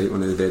 that was right,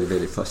 one of the very,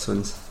 very first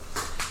ones.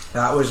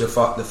 That was the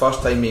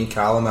first time me and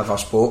Callum ever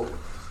spoke.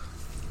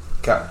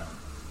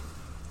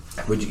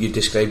 Would you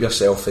describe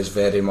yourself as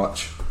very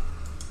much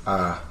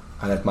an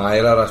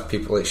admirer of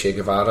people like Che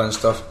Guevara and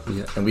stuff?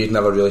 Yeah. And we'd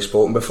never really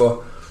spoken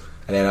before.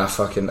 And then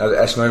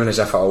it's not even as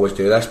if I always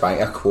do this,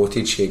 but I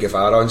quoted Che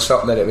Guevara on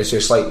something, and it was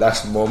just like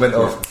this moment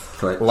of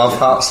love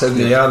hearts in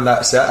the air, and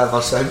that's it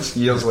ever since,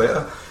 years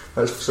later.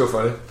 That's so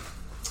funny.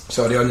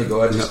 Sorry, on you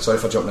go. Sorry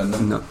for jumping in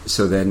there. No.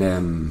 So then,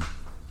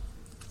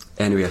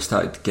 anyway, I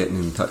started getting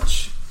in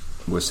touch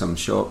with some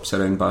shops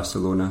around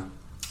Barcelona,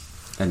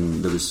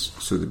 and there was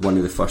one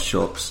of the first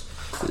shops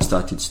that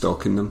started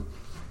stocking them.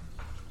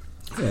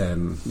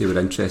 They were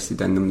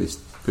interested in them. They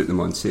put them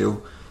on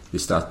sale. They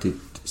started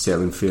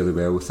selling fairly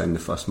well within the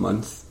first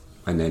month,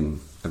 and then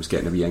I was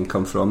getting a wee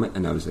income from it,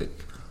 and I was like,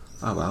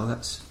 oh wow,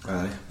 that's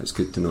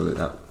good to know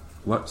that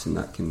works, and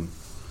I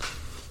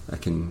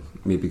can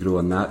maybe grow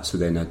on that. So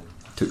then I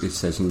took the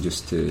decision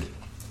just to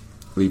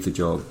leave the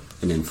job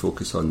and then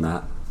focus on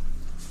that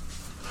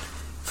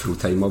full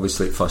time.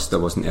 Obviously at first I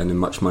wasn't earning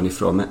much money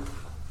from it,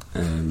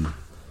 and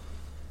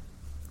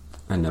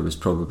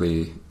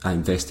I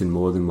invested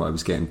more than what I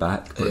was getting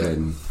back, but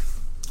then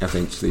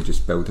eventually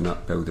just building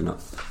up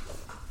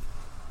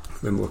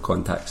with more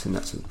contacts,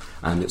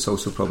 and it's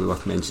also probably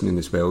worth mentioning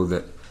as well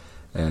that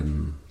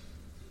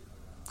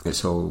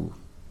it's all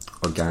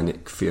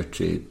organic, fair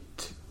trade,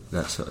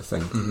 that sort of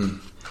thing. Mm-hmm.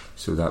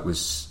 So that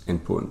was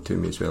important to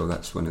me as well.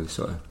 That's one of the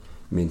sort of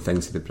main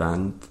things of the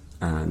brand,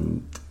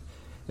 and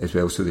as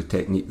well, so the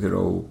technique, they're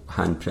all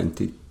hand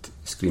printed,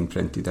 screen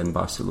printed in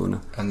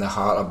Barcelona, in the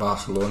heart of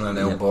Barcelona, in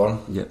El Born.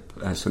 Yep.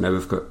 So now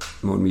we've got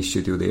my own wee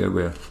studio there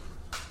where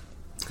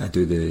I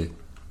do the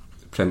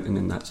printing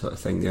and that sort of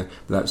thing there.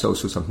 But that's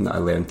also something that I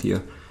learned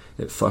here.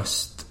 At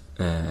first,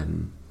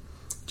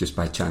 just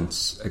by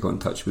chance, I got in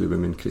touch with a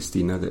woman,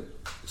 Christina,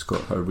 that's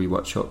got her wee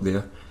workshop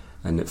there,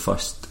 and at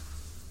first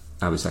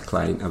I was a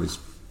client. I was,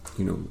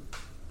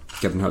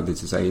 giving her the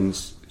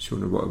designs,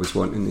 showing her what I was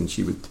wanting, and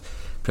she would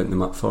print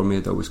them up for me.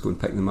 I'd always go and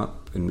pick them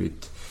up, and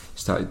we'd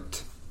started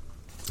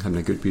having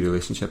a good wee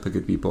relationship, a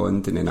good wee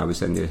bond, and then I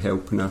was in there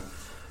helping her,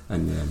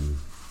 and then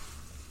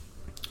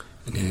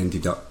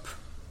ended up,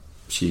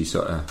 she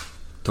sort of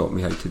taught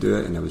me how to do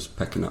it, and I was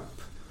picking up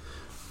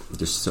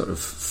just sort of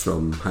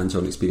from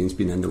hands-on experience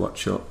being in the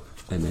workshop,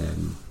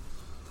 and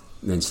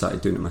then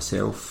started doing it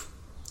myself,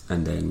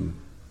 and then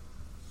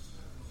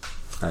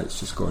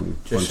it's just gone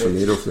from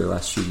there over the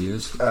last few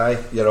years.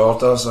 Aye, your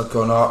orders are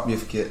going up,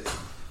 you've got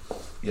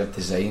your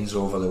designs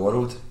over the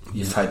world.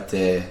 You've had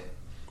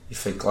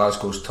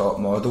Glasgow's top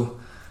model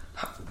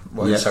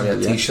some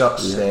of your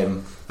t-shirts.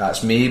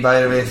 That's me,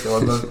 by the way, if you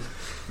wonder.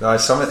 No,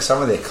 some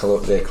of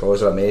the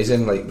clothes are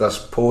amazing. Like, there's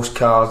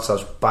postcards,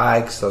 there's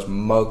bags, there's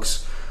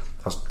mugs,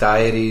 there's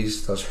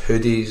diaries, there's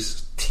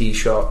hoodies,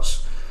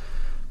 t-shirts,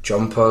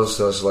 jumpers.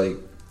 There's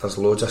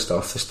loads of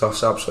stuff. The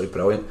stuff's absolutely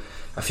brilliant.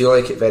 I feel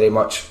like it very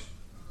much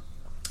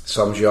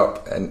sums you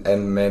up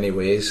in many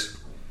ways.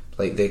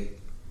 Like the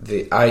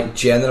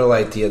general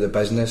idea of the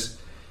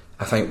business,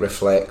 I think,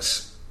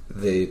 reflects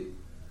the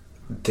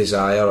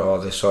desire or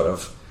the sort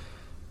of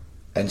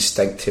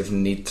instinctive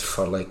need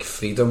for like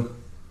freedom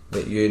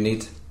that you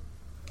need.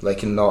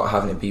 like, and not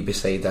having to be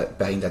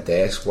behind a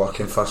desk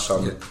working for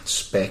some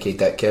specky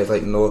dickhead.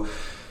 Like,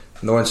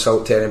 no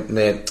insult to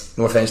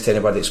no offence to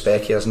anybody that's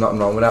specky, there's nothing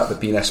wrong with that,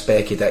 but being a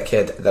specky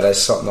dickhead, there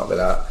is something up with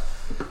that.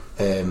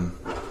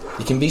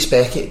 You can be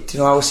specky, do you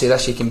know, I always say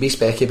this, you can be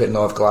specky but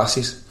not have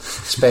glasses.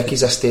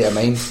 Specky's a state of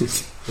mind.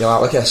 You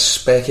know, like a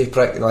specky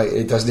prick, like,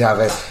 he doesn't have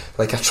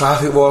a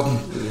traffic warden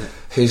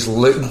who's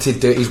looking to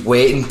do, he's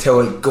waiting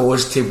till it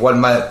goes to 1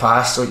 minute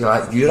past, so you're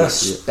like, you're a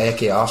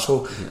specky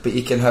arsehole, but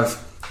you can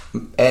have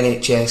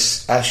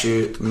NHS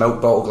issue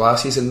milk bottle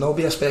glasses and not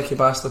be a specky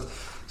bastard.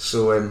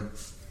 So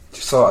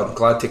just thought I'm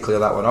glad to clear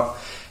that one up.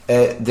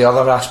 The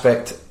other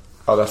aspect,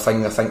 other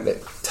thing I think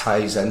that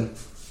ties in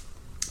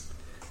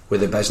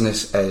with the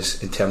business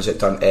is in terms of it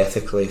done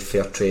ethically,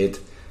 fair trade,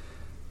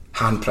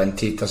 hand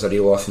printed, there's a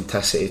real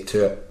authenticity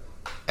to it,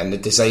 and the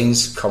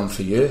designs come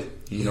for you.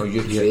 You know,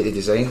 you create the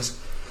designs.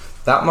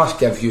 That must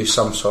give you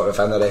some sort of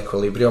inner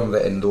equilibrium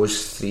that in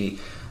those three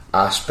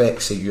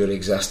aspects of your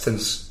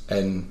existence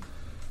in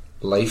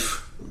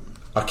life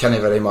are kind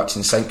of very much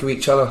in sync with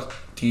each other.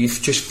 Do you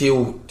just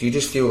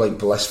feel like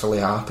blissfully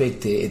happy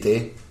day to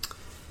day?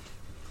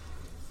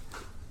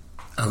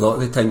 A lot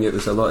of the time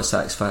there's a lot of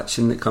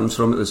satisfaction that comes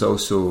from it. There's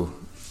also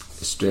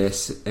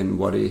stress and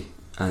worry,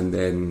 and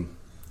then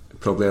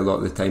probably a lot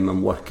of the time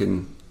I'm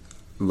working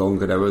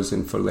longer hours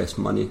and for less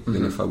money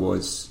than if I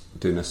was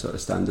doing a sort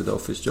of standard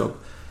office job.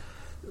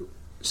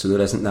 So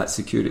there isn't that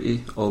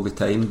security all the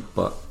time,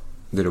 but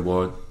the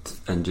reward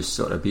and just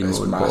sort of being my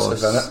own boss,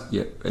 isn't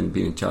it? And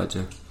being in charge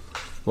of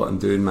what I'm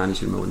doing,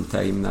 managing my own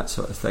time, that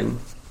sort of thing.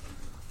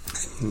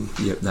 And,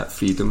 that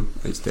freedom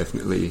is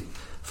definitely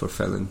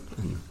fulfilling.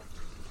 And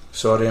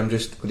sorry,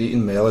 we're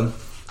eating melon.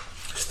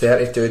 It's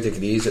 32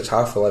 degrees, it's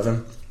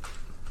 11:30.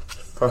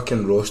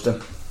 Fucking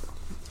roasting.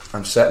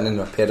 I'm sitting in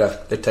a pair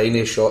of the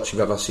tiniest shorts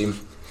you've ever seen,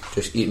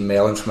 just eating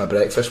melon for my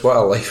breakfast. What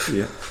a life.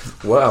 Yeah.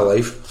 What a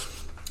life.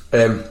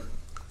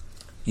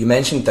 You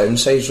mentioned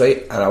downsides,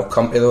 right? And I'll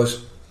come to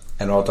those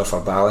in order for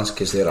balance,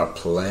 because there are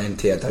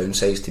plenty of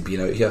downsides to being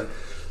out here.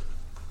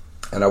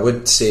 And I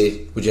would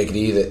say, would you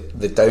agree that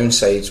the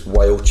downsides,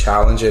 while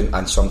challenging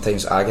and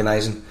sometimes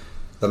agonising,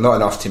 they're not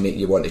enough to make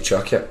you want to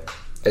chuck it?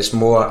 It's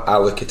more, I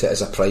look at it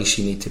as a price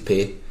you need to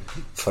pay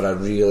for a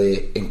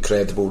really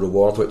incredible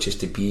reward, which is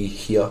to be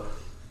here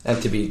and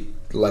to be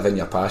living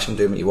your passion,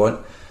 doing what you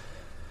want.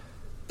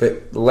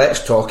 But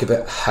let's talk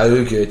about how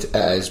good it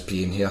is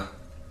being here.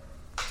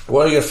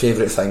 What are your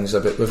favourite things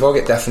about? We've all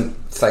got different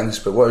things,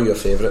 but what are your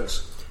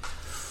favourites?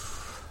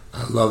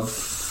 I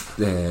love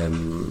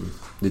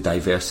the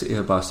diversity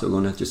of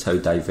Barcelona, just how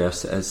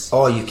diverse it is.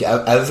 Oh, you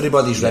get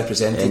everybody's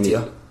represented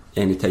here.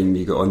 Anytime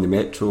you get on the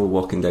metro,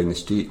 walking down the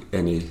street,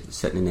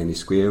 sitting in any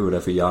square,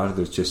 wherever you are,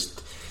 there's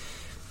just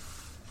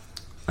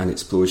an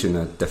explosion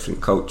of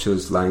different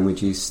cultures,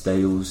 languages,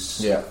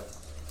 styles,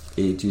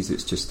 ages.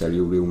 It's just a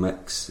real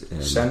mix.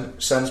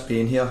 Since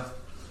being here,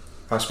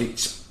 I speak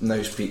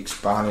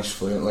Spanish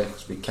fluently,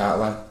 speak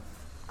Catalan,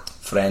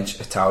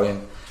 French,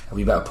 Italian, a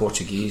wee bit of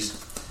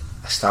Portuguese.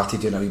 I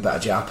started doing a wee bit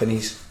of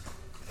Japanese,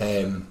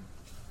 and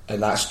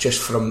that's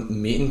just from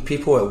meeting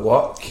people at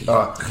work.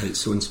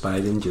 It's so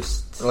inspiring.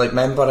 Just like,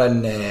 remember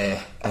in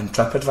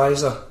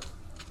TripAdvisor,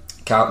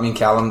 me and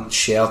Callum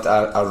shared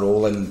a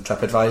role in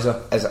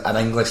TripAdvisor as an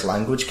English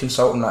language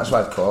consultant. That's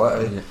what I'd call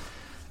it.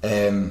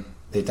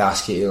 They'd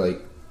ask you to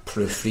like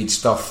proofread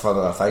stuff for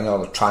their thing,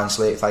 or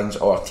translate things,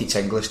 or teach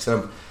English to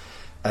them.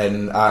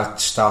 And I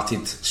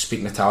started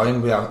speaking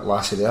Italian with a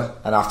lassie there,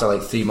 and after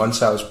like 3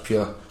 months I was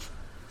pure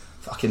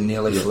fucking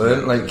nearly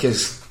fluent, like,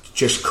 because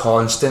just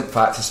constant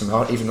practice and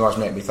hard, even though I was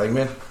meant to be thinking,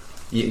 man,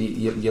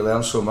 you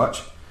learn so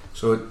much.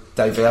 So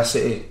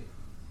diversity,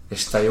 the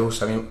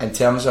styles. I mean, in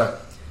terms of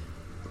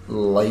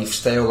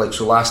lifestyle, like,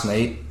 so last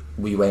night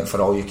we went for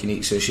all you can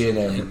eat sushi, and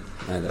then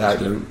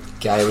that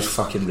guy was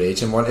fucking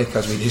raging, wasn't he,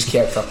 because we just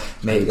kept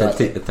mate, don't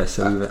take the piss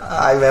out of it.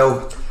 I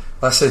will.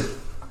 Listen,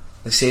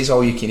 it says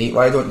all you can eat,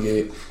 why don't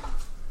you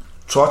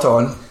trot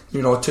on,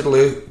 you know,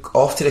 toodaloo,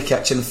 off to the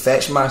kitchen,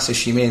 fetch my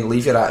sashimi and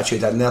leave your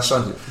attitude in there,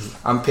 son.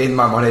 I'm paying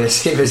my money the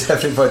same as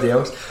everybody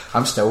else.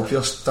 I'm still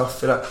pure stuff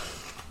for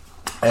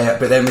it.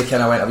 But then we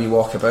kind of went a wee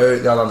walk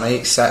about the other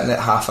night, sitting at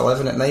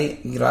 11:30 at night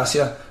in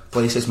Gracia,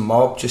 places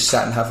mob, just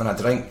sitting having a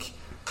drink.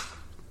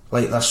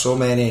 Like, there's so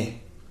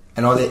many,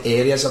 and all the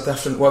areas are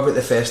different. What about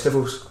the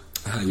festivals?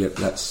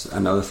 That's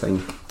another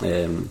thing.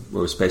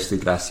 Well, especially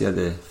Gracia,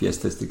 the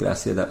Fiestas de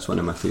Gracia, that's one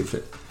of my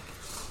favourite.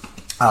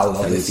 I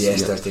love the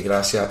Fiestas de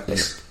Gracia.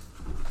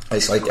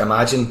 It's like,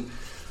 imagine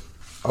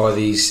all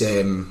these,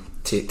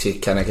 to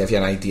kind of give you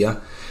an idea,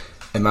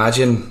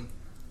 imagine,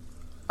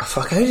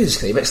 how do you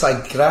describe it? It's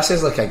like,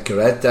 Gracia's like a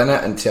grid,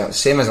 innit? And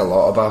same as a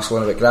lot of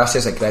Barcelona, but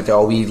Gracia's a grid of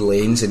all wee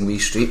lanes and wee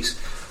streets,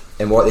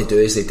 and what they do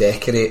is they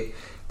decorate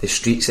the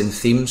streets in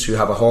themes. You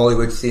have a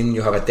Hollywood theme,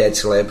 you have a Dead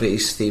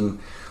Celebrities theme,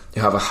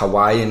 you have a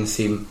Hawaiian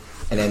theme,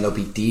 and then there'll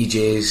be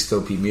DJs,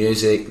 there'll be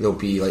music, there'll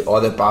be like,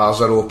 all the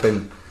bars are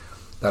open.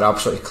 They're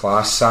absolutely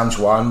class. San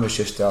Juan was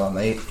just the other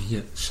night.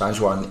 San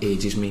Juan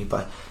ages me,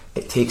 but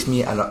it takes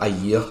me a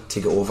year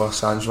to get over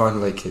San Juan,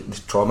 like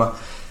the trauma.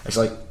 It's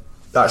like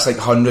that's like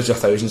hundreds of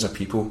thousands of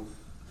people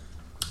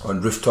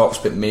on rooftops,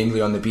 but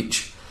mainly on the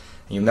beach.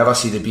 And you'll never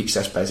see the beach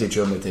this busy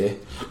during the day.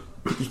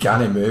 You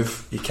cannot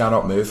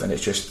move, and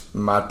it's just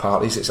mad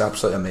parties. It's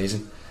absolutely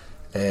amazing.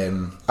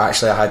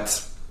 Actually, I had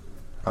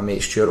my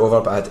mate Stuart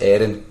over, but I had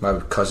Erin, my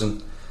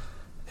cousin,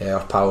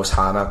 our pals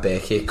Hannah,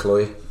 Becky,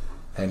 Chloe,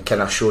 and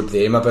kind of showed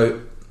them about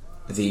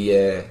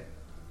the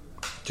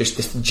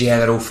just the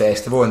general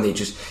festival, and they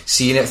just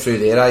seeing it through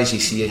their eyes. You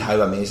see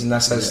how amazing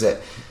this is.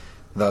 That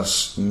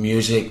there's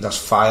music, there's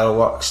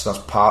fireworks, there's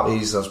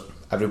parties, there's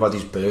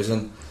everybody's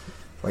boozing.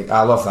 Like,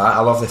 I love that. I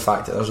love the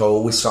fact that there's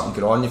always something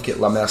going on. You've got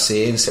La Merced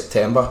in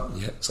September.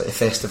 It's like the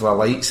Festival of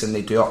Lights, and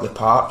they do up the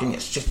park, and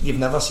it's just, you've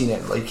never seen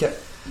it like it.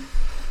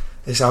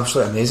 It's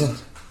absolutely amazing.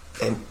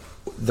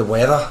 The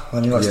weather,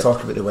 let's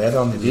talk about the weather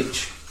on the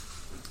beach.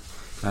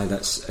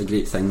 That's a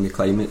great thing, the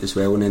climate as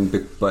well. And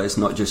then, but it's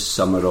not just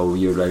summer all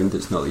year round.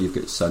 It's not like you've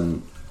got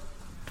sun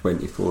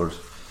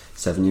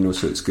 24/7,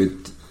 so it's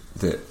good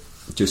that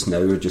just now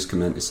we're just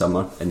coming into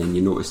summer, and then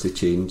you notice the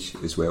change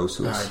as well.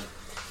 So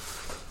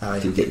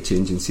you get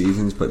changing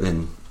seasons, but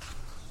then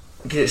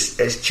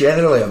it's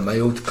generally a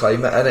mild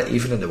climate in it,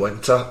 even in the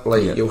winter.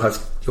 Like you'll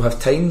have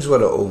times where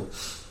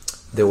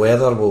the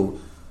weather will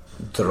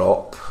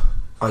drop,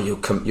 or you'll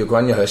go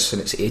in your house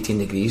and it's 18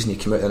 degrees, and you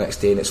come out the next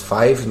day and it's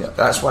 5, and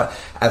that's why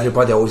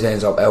everybody always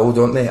ends up ill,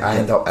 don't they? I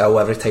end up ill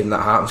every time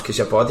that happens, because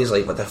your body's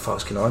like, what the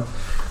fuck's going on?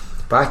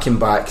 But I came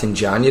back in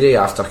January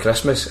after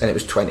Christmas and it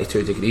was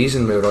 22 degrees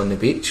and we were on the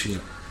beach.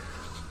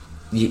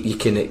 You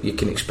can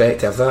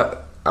expect to have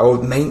that. I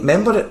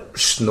remember it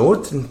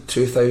snowed in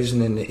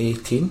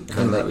 2018.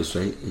 And that was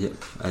right. Yeah,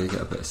 I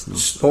got a bit of snow.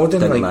 Snowed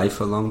in, didn't lie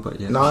for long, but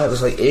yeah. No, it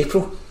was like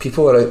April.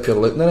 People were out here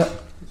looking at it.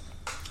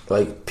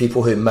 Like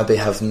people who maybe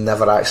have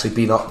never actually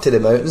been up to the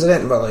mountains and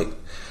it, and were like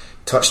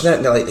touching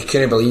it, and they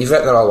couldn't believe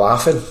it. They're all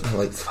laughing. I'm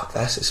like, fuck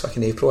this! It's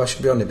fucking April. I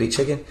should be on the beach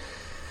again.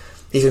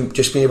 Even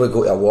just being able to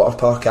go to a water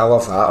park, I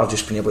love that. Or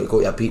just being able to go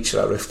to a beach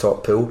or a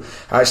rooftop pool.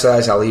 Actually,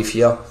 as I leave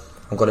here,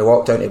 I'm going to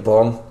walk down to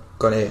Bomb.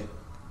 Going to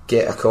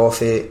get a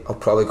coffee. I'll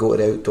probably go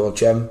to the outdoor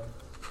gym.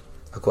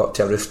 I'll go up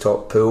to a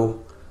rooftop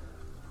pool,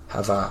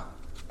 have a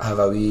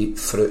wee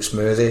fruit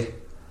smoothie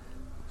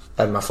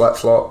in my flip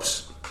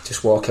flops,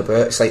 just walk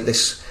about. It's like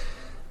this,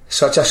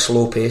 such a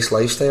slow paced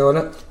lifestyle on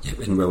it. Yeah,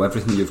 and well,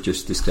 everything you've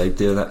just described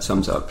there, that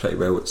sums it up pretty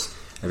well. It's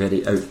a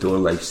very outdoor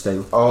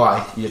lifestyle. Oh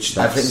aye,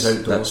 everything's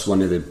outdoors. That's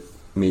one of the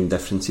main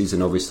differences,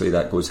 and obviously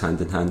that goes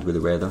hand in hand with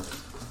the weather.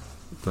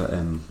 But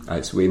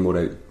it's way more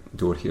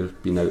outdoor here,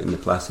 being out in the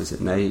places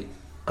at night.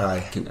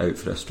 Aye. Getting out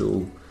for a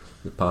stroll,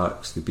 the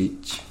parks, the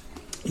beach.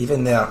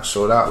 Even there,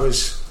 so that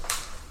was...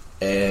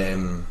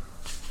 and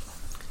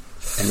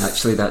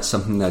actually that's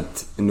something I'd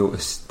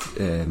noticed,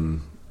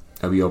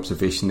 a wee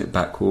observation, that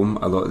back home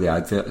a lot of the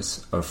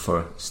adverts are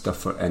for stuff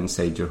for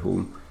inside your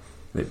home.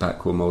 Like back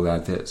home all the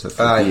adverts are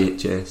for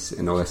VHS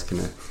and all this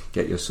kind of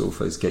get your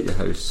sofas, get your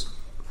house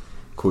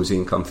cosy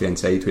and comfy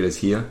inside, whereas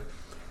here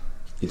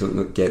you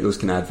don't get those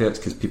kind of adverts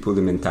because people,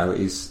 the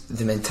mentality's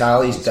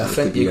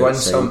different. You go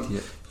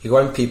in you go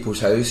in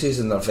people's houses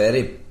and they're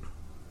very,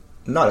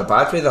 not in a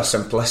bad way, they're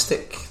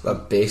simplistic, they're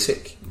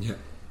basic. Yeah.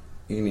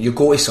 You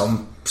go to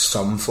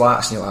some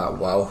flats and you're like,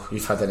 wow,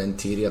 you've had an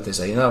interior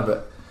designer,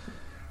 but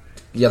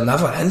you're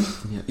never in.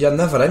 You're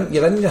never in.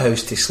 You're in your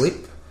house to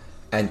sleep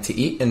and to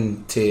eat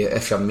and to,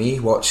 if you're me,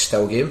 watch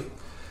still game.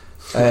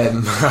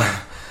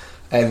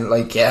 And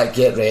like get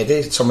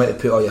ready, somewhere to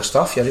put all your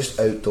stuff. You're just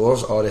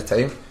outdoors all the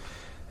time.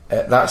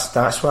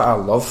 That's what I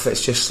love.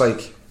 It's just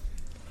like,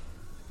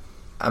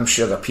 I'm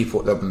sure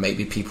there might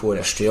be people in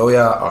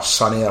Australia or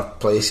sunnier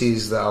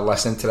places that are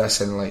listening to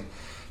this and like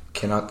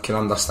can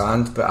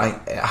understand,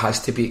 but it has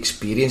to be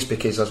experienced,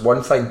 because there's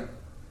one thing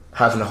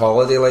having a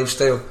holiday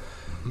lifestyle,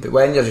 but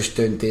when you're just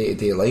doing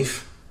day-to-day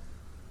life,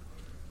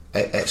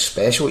 it's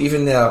special.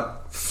 Even there,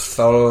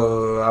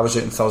 I was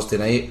out on Thursday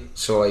night,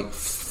 so like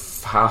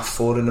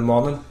 4:30 in the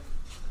morning,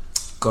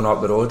 going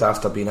up the road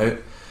after being out,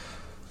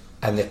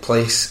 and the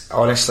place,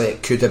 honestly,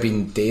 it could have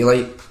been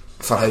daylight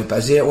for how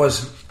busy it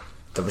was.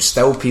 There was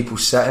still people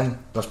sitting,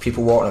 there's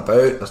people walking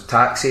about, there's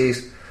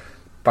taxis,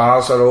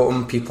 bars are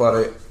open, people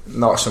are out,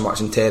 not so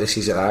much in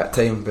terraces at that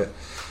time, but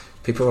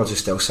people are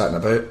just still sitting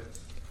about.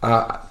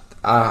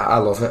 I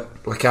love it.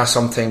 Like, I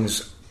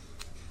sometimes,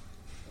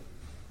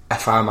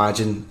 if I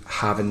imagine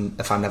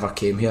if I never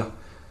came here,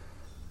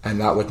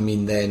 and that would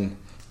mean then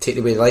take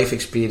away life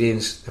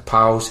experience, the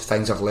pals, the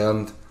things I've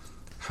learned,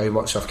 how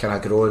much I've kind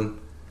of grown,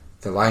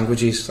 the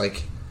languages,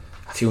 like,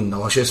 I feel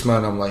nauseous,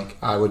 man. I'm like,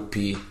 I would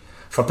be,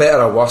 for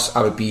better or worse,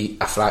 I would be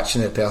a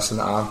fraction of the person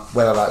that I am,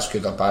 whether that's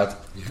good or bad.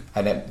 Yeah.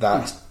 And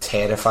that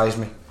terrifies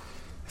me.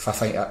 If I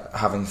think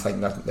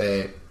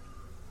that,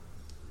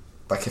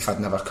 like, if I'd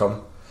never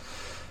come.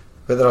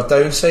 But there are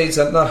downsides,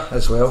 isn't there,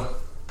 as well?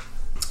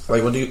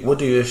 Like, what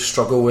do you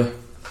struggle with,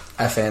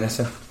 if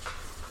anything?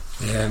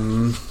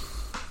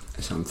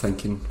 So I'm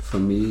thinking, for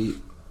me,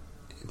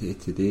 day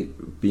to day,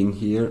 being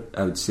here,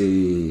 I would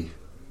say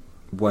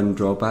one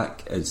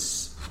drawback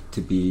is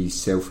to be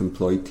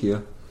self-employed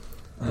here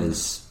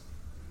is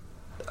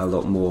a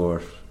lot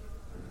more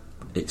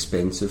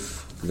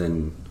expensive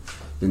than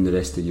the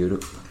rest of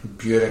Europe.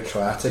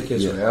 Bureaucratic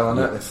as well,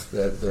 isn't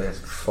it? The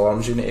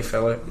forms you need to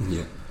fill out.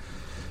 Yeah.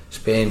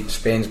 Spain's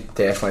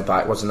definitely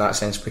backwards in that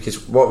sense,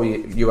 because what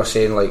you were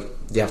saying, like,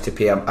 you have to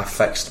pay a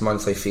fixed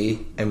monthly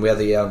fee, and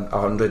whether you earn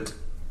 €100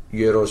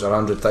 or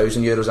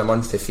 €100,000 a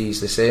month, the fee's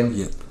the same.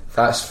 Yeah.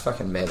 That's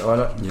fucking mental,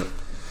 isn't it? Yeah.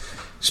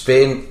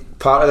 Spain,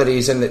 part of the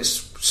reason that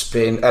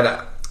Spain, and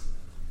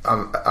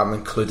I'm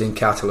including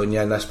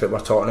Catalonia in this, but we're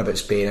talking about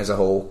Spain as a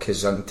whole,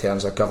 because in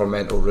terms of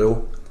governmental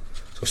rule,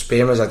 so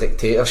Spain was a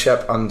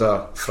dictatorship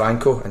under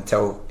Franco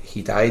until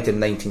he died in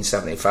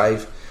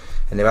 1975,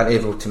 and they weren't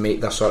able to make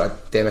their sort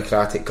of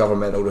democratic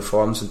governmental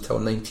reforms until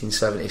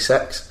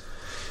 1976.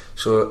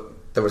 So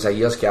there was a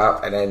year's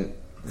gap, and then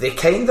they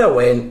kind of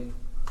went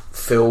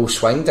full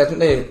swing, didn't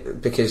they?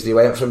 Because they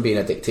went from being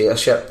a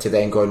dictatorship to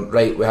then going,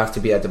 right, we have to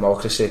be a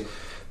democracy,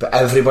 but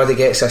everybody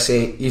gets a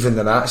say, even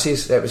the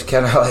Nazis. It was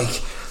kind of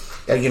like,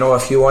 you know,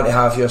 if you want to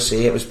have your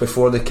say, it was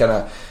before they kind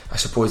of, I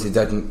suppose they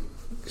didn't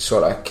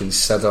sort of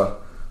consider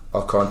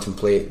or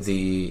contemplate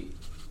the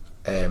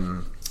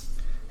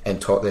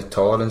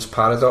tolerance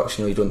paradox.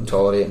 You know, you don't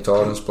tolerate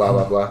intolerance, blah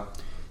blah blah.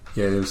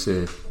 Yeah, there was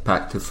a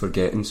pact of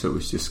forgetting, so it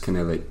was just kind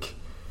of like,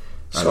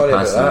 sorry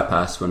about that. In the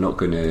past, we're not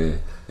going to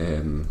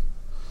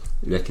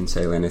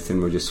reconcile anything,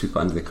 we'll just sweep it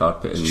under the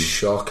carpet and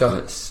shocker.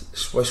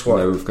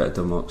 Now we've got a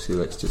democracy,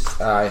 let's just...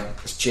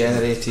 It's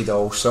generated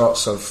all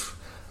sorts of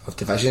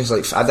divisions.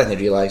 Like, I didn't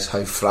realise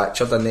how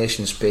fractured a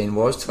nation Spain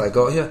was till I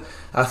got here.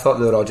 I thought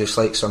they were all just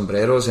like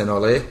sombreros in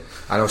LA.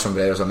 I know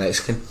sombreros are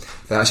Mexican.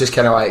 That's just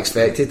kind of what I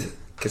expected,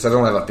 because I'd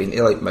only ever been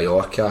to like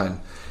Mallorca and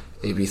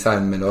Ibiza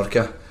and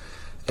Menorca,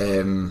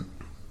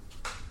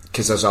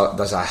 because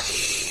there's a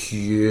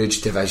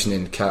huge division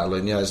in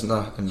Catalonia, isn't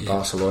there, in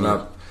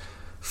Barcelona.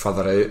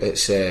 Further out,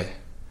 it's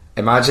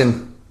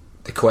imagine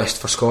the quest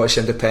for Scottish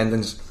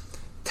independence,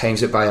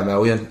 times it by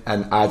 1,000,000,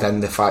 and add in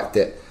the fact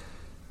that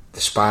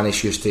the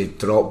Spanish used to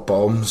drop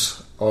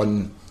bombs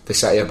on the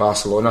city of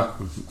Barcelona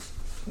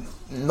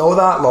not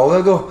that long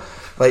ago.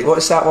 Like,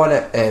 what's that one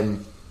at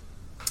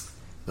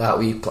that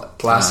wee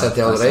Plaza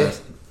del Rey,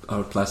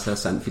 or Plaza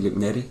Sant Philip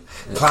Neri?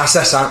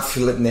 Plaza Sant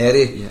Philip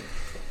Neri.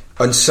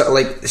 On something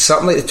like the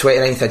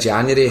 29th of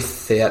January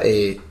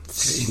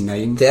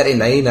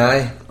 39,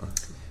 aye.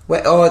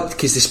 Well,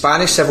 because the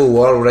Spanish Civil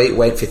War, right,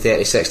 went from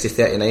 36 to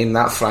 39.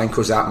 That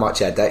Franco's that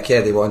much of a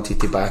dickhead. They wanted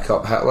to back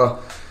up Hitler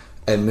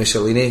and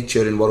Mussolini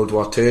during World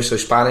War II. So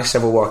Spanish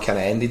Civil War kind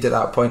of ended at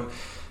that point.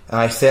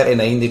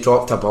 39, they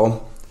dropped a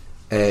bomb.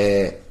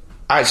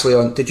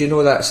 Actually, did you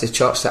know that's the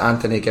church that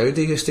Anthony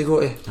Gaudi used to go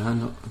to?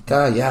 No.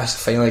 Yes,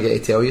 finally get to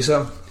tell you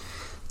something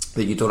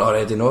that you don't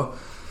already know.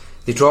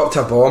 They dropped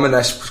a bomb in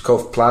this, it's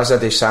called Plaza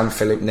de San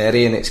Philip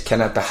Neri, and it's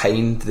kind of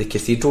behind the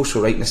cathedral,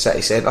 so right in the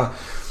city centre.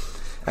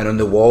 And on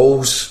the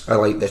walls, are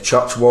like the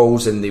church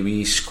walls and the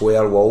wee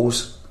square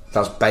walls,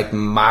 there's big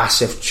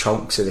massive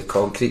chunks of the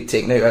concrete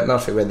taken out in there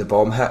for when the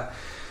bomb hit.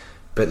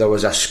 But there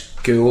was a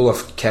school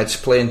of kids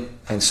playing,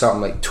 and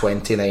something like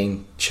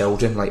 29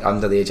 children, like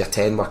under the age of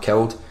 10, were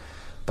killed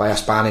by a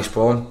Spanish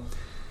bomb.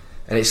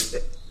 And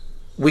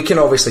we can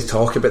obviously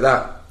talk about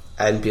that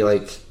and be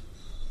like,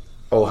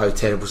 oh, how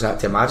terrible is that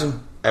to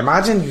imagine?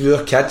 Imagine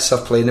your kids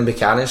are playing in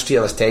Buchanan Street,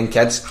 there's 10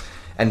 kids,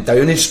 and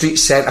Downing Street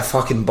sent a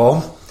fucking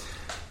bomb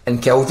and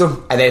killed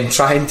them, and then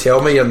try and tell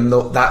me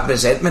that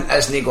resentment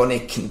isn't going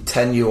to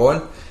continue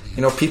on.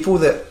 You know,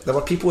 there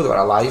were people that were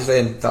alive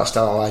then that are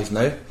still alive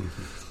now.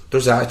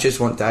 Those attitudes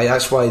won't die.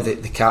 That's why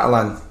the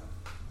Catalan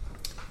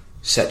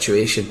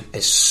situation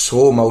is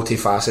so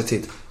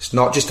multifaceted. It's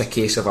not just a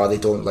case of they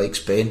don't like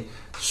Spain.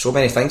 So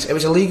many things. It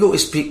was illegal to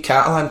speak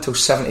Catalan until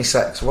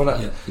 76,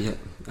 wasn't it? Yeah,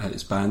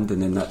 it's banned,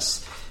 and then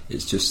it's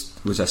just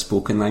was a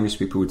spoken language.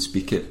 People would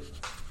speak it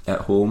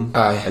at home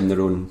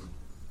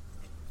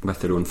with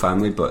their own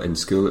family, but in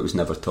school it was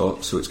never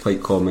taught. So it's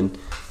quite common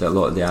that a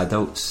lot of the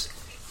adults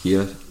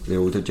here, the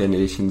older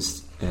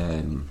generations,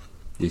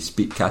 they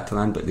speak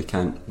Catalan, but they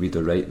can't read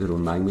or write their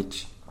own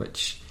language,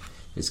 which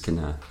is kind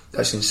of...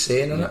 That's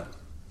insane, isn't it?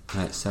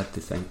 It's sad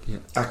to think, yeah.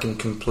 I can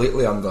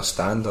completely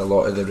understand a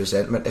lot of the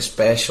resentment,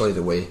 especially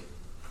the way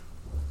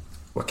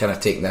we're kind of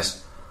taking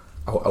this.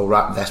 I'll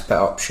wrap this bit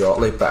up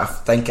shortly, but I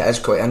think it is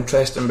quite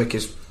interesting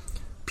because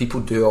people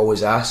do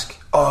always ask,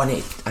 I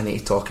need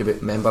to talk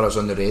about members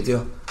on the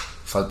radio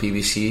for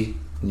BBC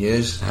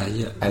News,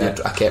 and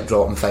I kept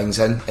dropping things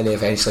in, and they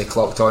eventually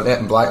clocked onto it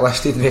and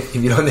blacklisted me if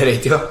you're on the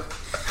radio.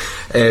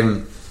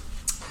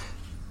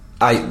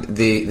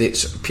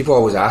 People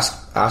always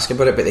ask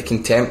about it, but the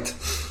contempt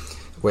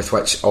with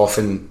which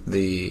often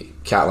the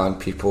Catalan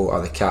people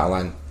or the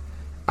Catalan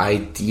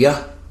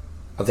idea,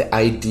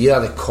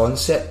 the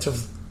concept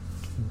of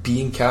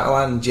being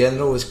Catalan in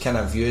general is kind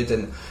of viewed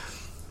in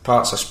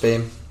parts of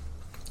Spain.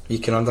 You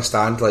can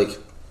understand, like,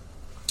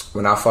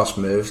 when I first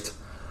moved,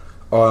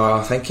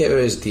 I think it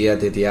was Dia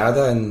de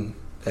Diada in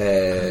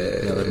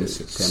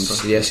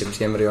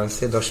September 11,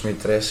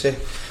 2013.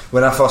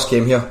 When I first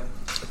came here,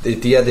 the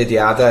Dia de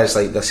Diada is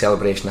like the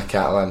celebration of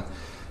Catalan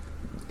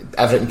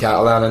everything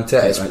Catalan into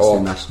it. It's the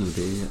National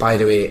Day. Yeah. By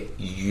the way,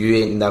 you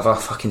ain't never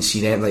fucking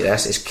seen anything like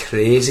this. It's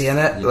crazy,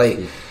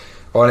 innit?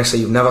 Honestly,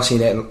 you've never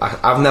seen it.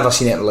 I've never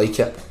seen anything like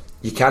it.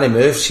 You can't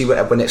move. See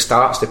when it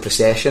starts, the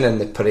procession and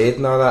the parade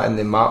and all that, and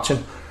the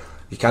marching.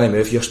 You can't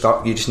move. You're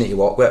stuck. You just need to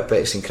walk with it. But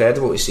it's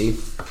incredible to see.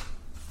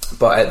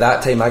 But at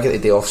that time, I get the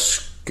day off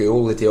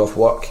school, the day off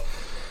work,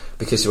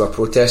 because they were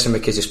protesting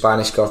because the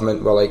Spanish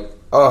government were like,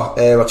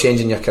 we're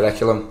changing your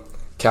curriculum.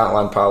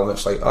 Catalan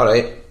Parliament's like,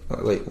 alright,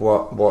 like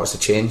what's the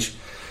change?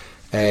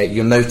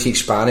 You'll now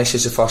teach Spanish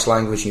as the first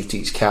language, you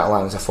teach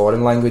Catalan as a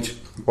foreign language.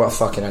 What a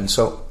fucking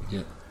insult.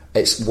 Yeah.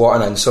 It's what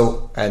an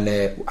insult, and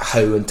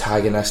how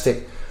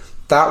antagonistic.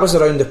 That was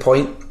around the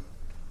point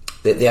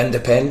that the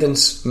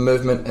independence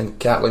movement in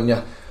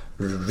Catalonia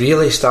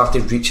really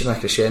started reaching a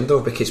crescendo,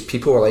 because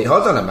people were like,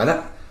 hold on a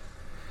minute,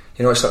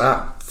 you know, it's like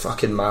that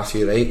fucking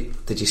Matthew Wright,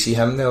 did you see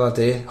him the other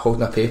day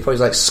holding a paper? He's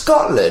like,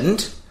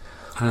 Scotland?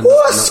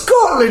 What's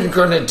Scotland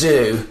gonna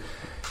do?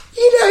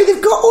 You know,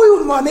 they've got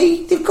oil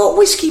money, they've got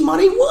whiskey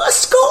money,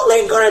 what's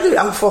Scotland gonna do?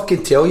 I'll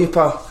fucking tell you,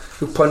 pal,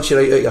 we'll punch you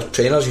right out your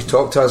trainers, you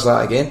talk to us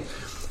that again.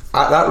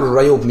 That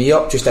riled me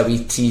up, just a wee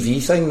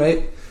TV thing,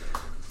 right?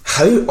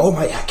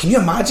 Can you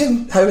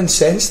imagine how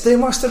incensed they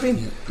must have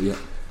been? Yeah.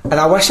 And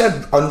I wish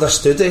I'd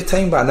understood at the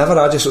time, but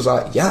I just was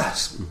like,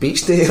 yes,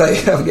 beach day,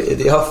 like, I'm getting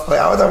the day off. Like,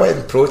 I would have went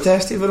and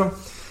protested with them,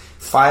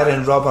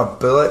 firing rubber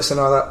bullets and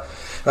all that.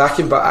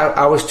 But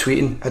I was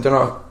tweeting, I don't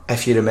know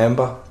if you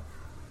remember,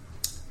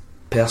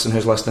 person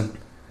who's listening,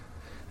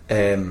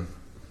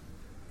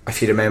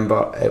 if you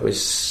remember, it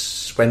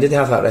was, when did they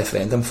have that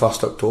referendum?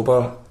 1st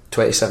October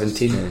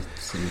 2017. Yeah,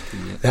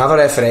 17, yeah. They have a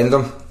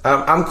referendum.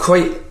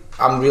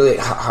 I'm really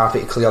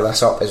happy to clear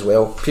this up as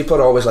well. People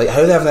are always like,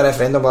 how are they having a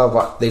referendum?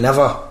 But they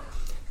never.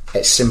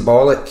 It's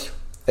symbolic.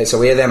 It's a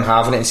way of them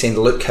having it and saying,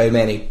 look how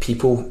many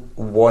people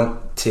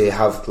want to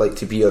have, like,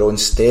 to be your own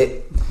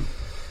state.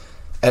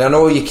 And I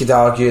know you could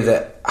argue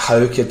that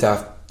how could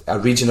a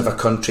region of a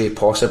country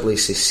possibly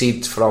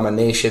secede from a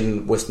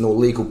nation with no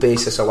legal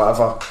basis or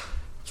whatever.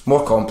 It's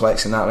more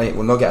complex than that, right?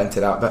 We'll not get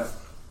into that bit.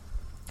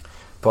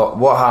 But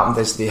what happened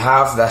is they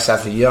have this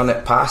every year and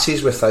it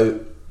passes without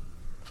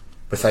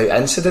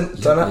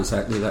incident, doesn't it?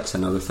 Exactly, that's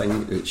another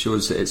thing. It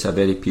shows that it's a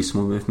very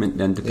peaceful movement,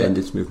 the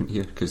independence movement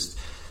here, because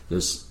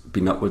there's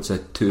been upwards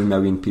of 2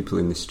 million people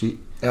in the street.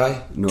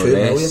 Aye, no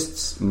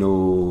arrests,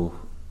 no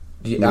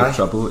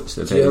trouble. It's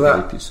a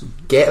very peaceful.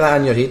 Get that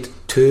in your head.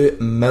 2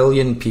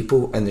 million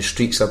people in the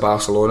streets of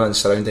Barcelona and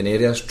surrounding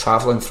areas,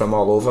 travelling from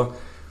all over.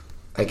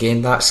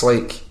 Again, that's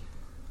like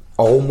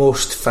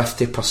almost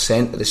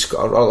 50% of the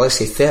or let's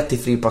say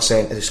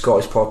 33% of the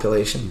Scottish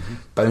population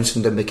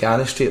bouncing down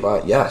Buchanan Street.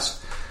 Like,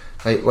 yes.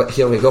 Like,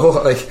 here we go,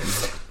 like,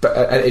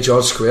 but into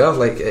George Square,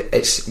 like,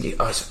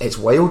 it's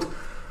wild.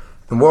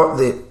 And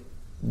what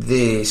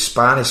the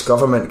Spanish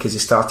government, because they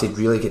started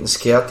really getting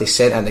scared, they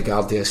sent in the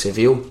Guardia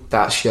Civil.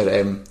 That's your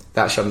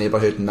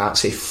neighbourhood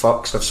Nazi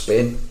fucks of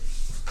Spain,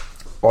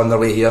 on their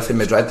way here from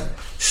Madrid,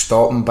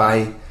 stopping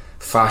by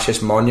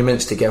fascist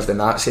monuments to give the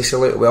Nazi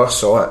salute. We all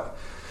saw it.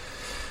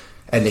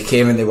 And they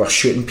came and they were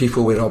shooting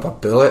people with rubber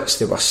bullets.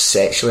 They were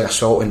sexually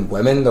assaulting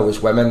women. There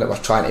was women that were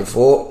trying to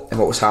vote. And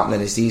what was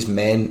happening is these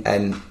men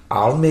in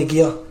army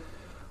gear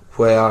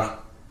were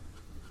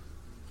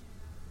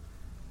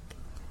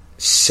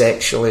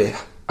sexually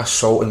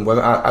assaulting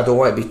women. I don't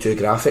want to be too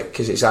graphic,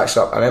 because it's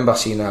actually, I remember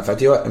seeing a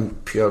video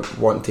and pure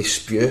wanting to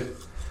spew.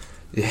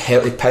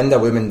 They pinned a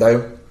woman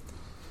down,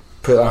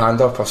 put her hand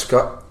up her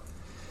skirt.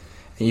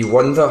 And you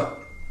wonder,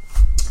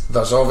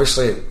 there's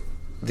obviously,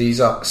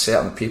 these are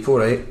certain people,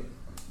 right?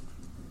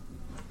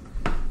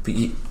 But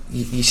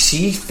you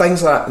see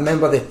things like that.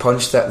 Remember they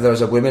punched it, there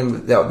was a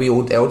woman, that wee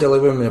old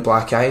elderly woman with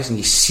black eyes, and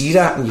you see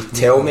that and you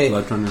tell me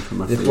blood running from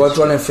her the face. Blood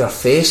running from her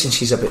face, and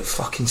she's about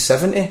fucking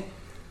 70.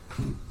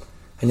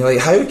 And you're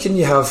like, how can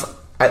you have...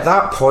 At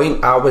that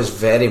point I was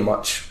very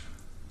much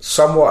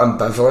somewhat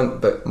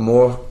ambivalent, but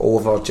more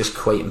over just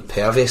quite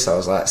impervious. I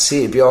was like,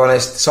 see, to be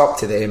honest, it's up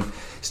to them,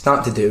 it's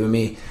nothing to do with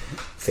me.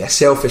 From a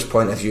selfish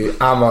point of view,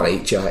 I'm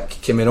alright, Jack.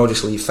 Can we not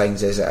just leave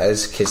things as it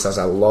is? Because there's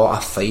a lot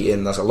of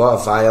fighting, there's a lot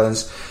of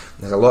violence,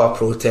 there's a lot of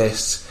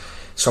protests.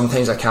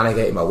 Sometimes I can't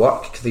get to my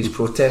work for these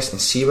protests.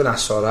 And see, when I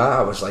saw that,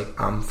 I was like,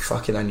 I'm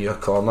fucking in your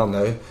corner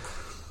now.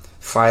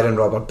 Firing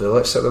rubber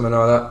bullets at them and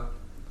all that.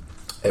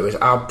 It was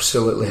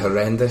absolutely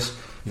horrendous.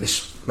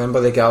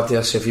 Remember the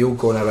Guardia Civil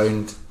going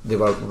around? They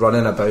were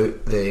running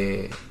about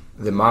the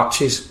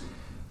marches,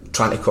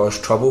 trying to cause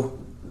trouble,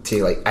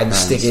 to like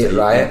instigate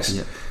riots.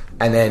 Yeah.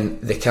 And then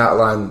the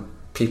Catalan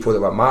people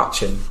that were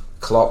marching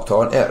clocked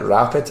onto it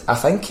rapid. I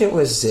think it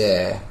was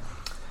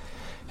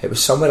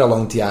somewhere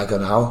along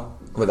Diagonal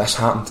where this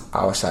happened.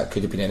 I was like, it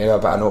could have been anywhere,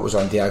 but I know it was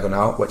on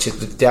Diagonal, which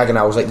is,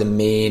 Diagonal was like the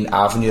main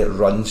avenue that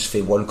runs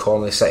from one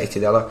corner of the city to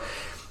the other.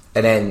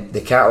 And then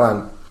the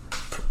Catalan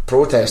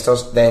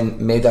protesters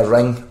then made a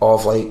ring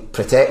of like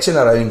protection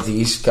around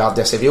these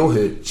Guardia Civil,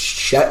 who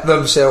shit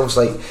themselves.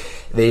 Like,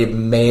 they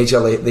boys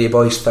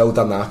filled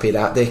their nappy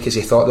that day because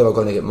they thought they were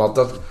going to get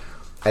murdered.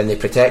 And they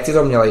protected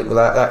them. You're like, well,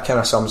 that kind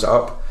of sums it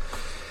up.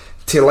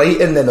 to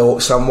lighten the note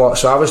somewhat,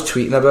 so I was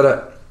tweeting about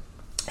it,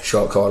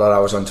 short caller, I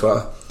was on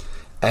Twitter,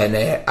 and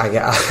I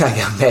get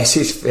a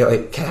message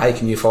like, hi,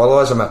 can you follow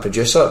us? I'm a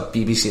producer at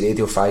BBC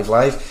Radio 5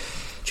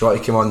 Live, do you want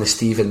to come on the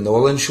Stephen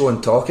Nolan show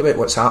and talk about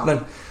what's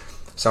happening?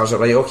 So I was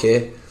like, right,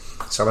 okay.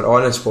 So I went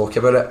on and spoke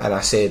about it, and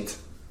I said,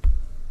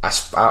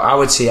 I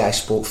would say I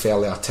spoke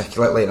fairly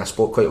articulately, and I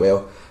spoke quite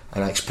well,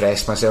 and I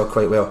expressed myself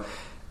quite well,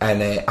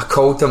 and I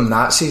called them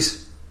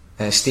Nazis.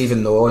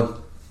 Stephen Nolan,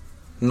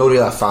 not really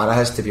a fan of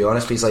his, to be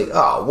honest, but he's like,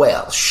 oh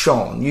well,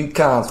 Sean, you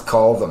can't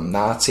call them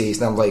Nazis.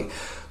 And I'm like,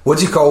 what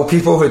do you call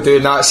people who do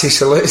Nazi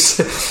salutes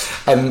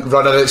and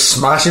run about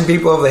smashing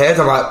people over the head?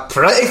 I'm like,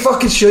 pretty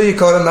fucking sure you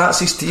call them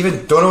Nazis,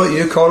 Stephen. Don't know what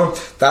you call them.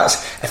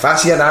 That's, if I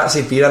see a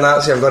Nazi be a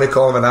Nazi, I'm going to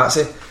call him a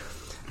Nazi.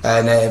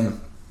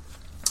 And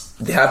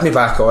they had me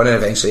back on, and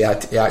eventually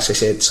he actually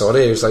said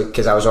sorry. He was like,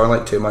 because I was on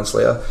like 2 months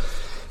later,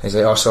 he's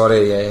like, oh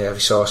sorry, I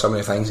saw some of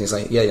the things. And he's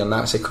like, yeah, your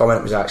Nazi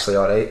comment was actually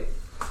alright.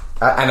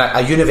 And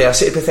a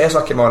university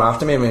professor came on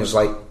after me and was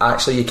like,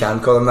 actually you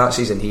can call them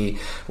Nazis, and he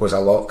was a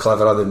lot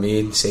cleverer than me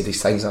and said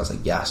these things, and I was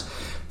like, yes.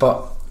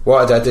 But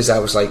what I did is I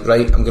was like,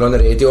 right, I'm going on the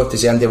radio,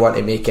 does anybody want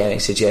to make any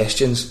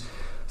suggestions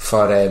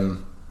for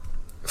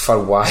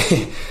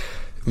why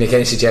make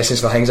any suggestions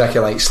for things I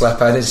can like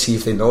slip in and see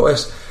if they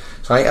notice?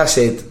 So I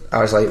think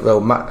I was like,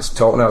 well, I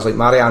was like,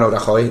 Mariano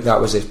Rajoy, that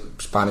was the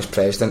Spanish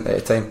president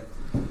at the time.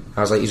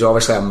 I was like, he's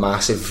obviously a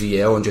massive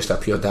VL and just a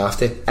pure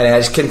dafty. And then I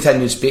just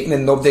continued speaking,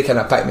 and nobody kind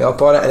of picked me up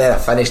on it. And then I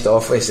finished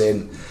off with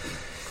saying,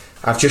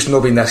 I've just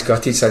not been this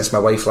gutted since my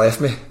wife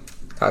left me.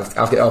 I've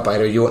got, oh, by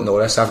the way, you won't know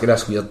this, I've got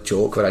this weird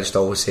joke where I just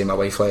always say my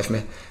wife left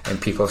me, and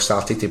people have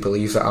started to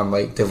believe that I'm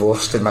like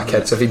divorced and my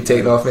kids have been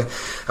taken off me.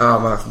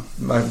 Oh,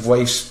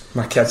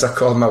 my kids are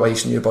calling my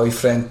wife's new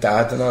boyfriend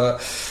Dad and all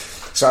that.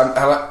 So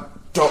I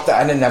dropped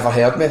it in and never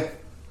heard me.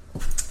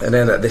 And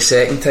then at the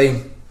second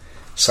time,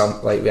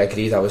 we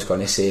agreed I was going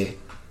to say,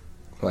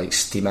 like,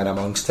 steam in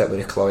amongst it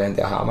with a claw and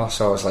a hammer.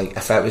 So I was like,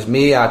 if it was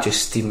me, I'd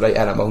just steam right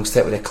in amongst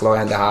it with a claw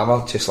and a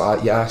hammer, just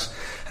like, yes.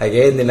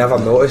 Again, they never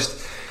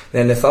noticed. And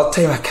then the third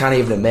time, I can't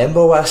even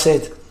remember what I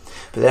said.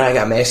 But then I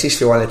got a message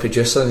from one of the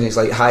producers, and he's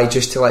like, hi,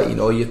 just to let you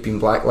know, you've been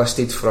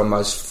blacklisted from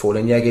us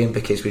phoning you again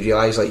because we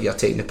realise like you're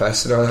taking the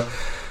piss and all that.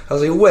 I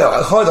was like,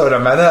 well, hold on a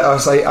minute. I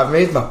was like, I've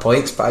made my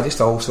points, but I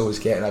just also was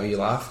getting a wee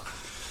laugh.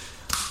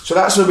 So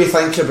that's what we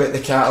think about the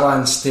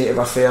Catalan state of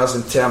affairs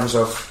in terms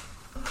of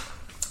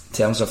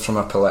from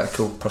a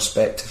political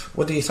perspective.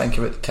 What do you think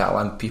about the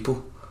Catalan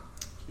people?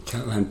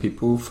 Catalan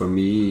people, for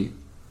me,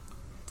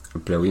 are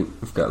brilliant.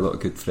 I've got a lot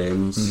of good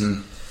friends,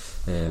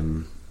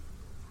 and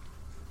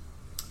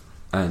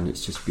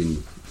it's just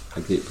been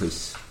a great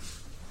place.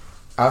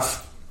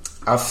 I've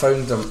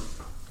found them.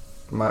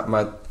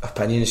 My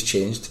opinion has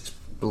changed. It's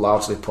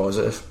largely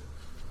positive.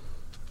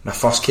 When I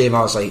first came,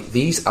 I was like,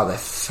 these are the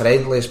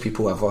friendliest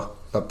people ever.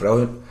 They're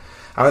brilliant.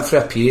 I went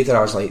through a period where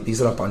I was like,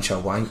 these are a bunch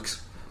of wanks.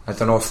 I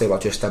don't know if they were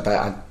just a bit,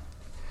 I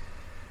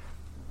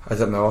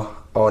don't know,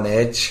 on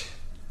edge.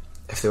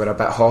 If they were a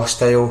bit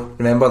hostile.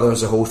 Remember, there was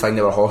the whole thing,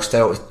 they were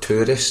hostile to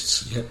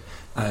tourists. Yeah,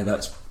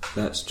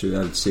 that's true.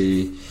 I would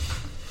say.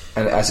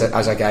 And as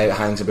a guy that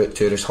hangs about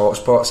tourist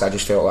hotspots, I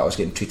just felt like I was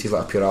getting treated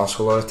like a pure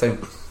arsehole all the time.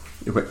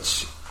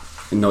 Which,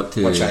 not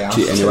to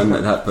treat anyone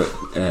like that, but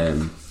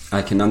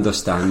I can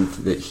understand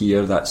that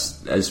here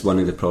is one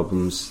of the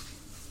problems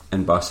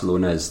in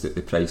Barcelona, is that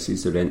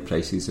the rent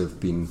prices have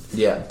been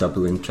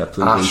doubling,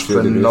 tripling,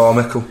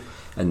 astronomical,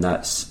 and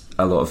that's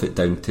a lot of it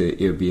down to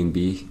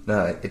Airbnb.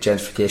 The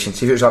gentrification.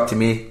 See, if it was up to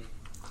me,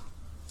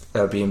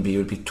 Airbnb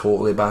would be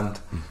totally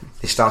banned.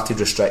 They started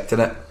restricting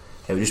it,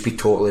 it would just be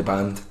totally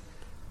banned.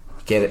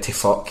 Get it to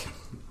fuck.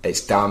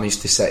 It's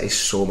damaged the city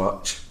so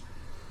much,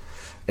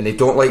 and they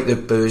don't like the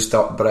boozed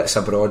up Brits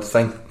abroad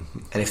thing.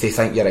 And if they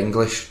think you're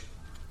English,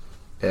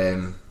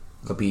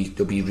 they'll be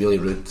really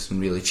rude and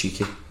really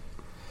cheeky.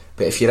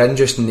 But if you're in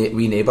just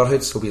wee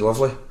neighbourhoods, they'll be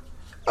lovely.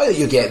 Oh,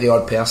 you get the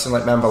odd person.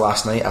 Like, remember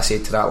last night I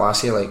said to that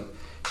lassie, like,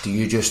 do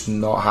you just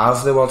not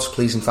have the words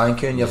please and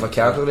thank you in your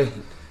vocabulary?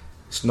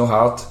 It's no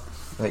hard.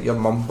 Like, your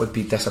mum would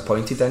be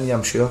disappointed in you,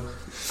 I'm sure.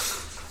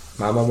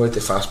 My mum would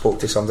if I spoke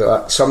to somebody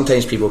like that.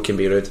 Sometimes people can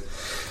be rude.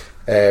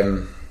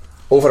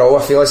 Overall,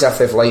 I feel as if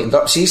they've lightened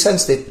up. See,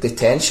 since the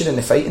tension and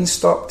the fighting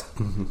stopped.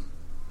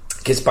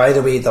 Because, by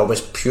the way, there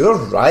was pure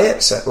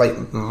riots,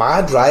 like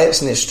mad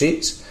riots in the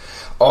streets.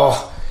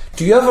 Oh,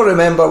 do you ever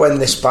remember when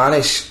the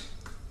Spanish,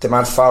 the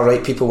mad far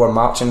right people were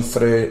marching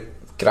through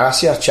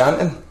Gracia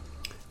chanting?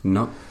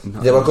 No.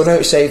 They were going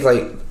outside,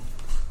 like,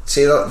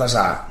 say that there's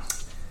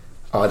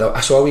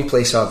I saw a wee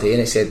place all day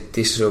and it said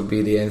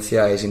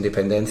disobediencia es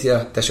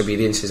independencia,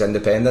 disobedience is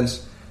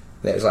independence.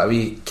 And it was like a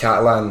wee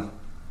Catalan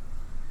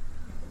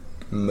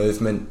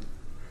movement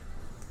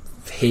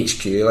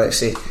HQ, let's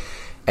say.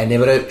 And they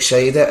were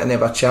outside it and they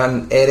were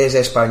chanting, eres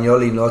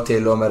español y no te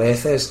lo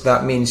mereces.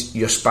 That means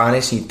you're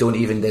Spanish and you don't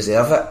even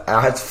deserve it.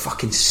 I had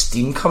fucking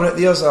steam coming out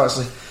the ears. I was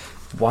like,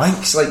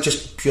 wanks, like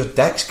just pure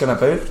dicks going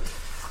about.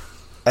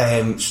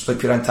 Just like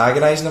pure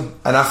antagonising them.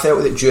 And I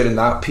felt that during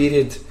that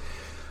period,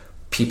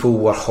 people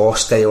were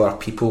hostile, or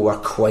people were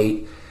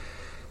quite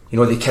you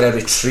know, they kind of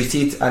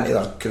retreated into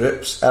their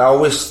groups. And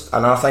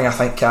another thing, I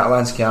think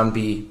Catalans can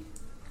be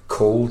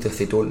cold if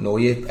they don't know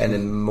you, and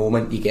in the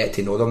moment you get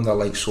to know them, they're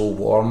like so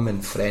warm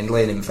and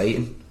friendly and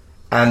inviting,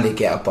 and they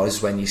get a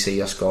buzz when you say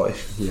you're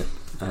Scottish. Yeah,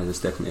 there's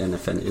definitely an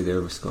affinity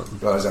there with Scotland.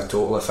 There's a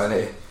total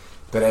affinity,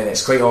 but then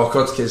it's quite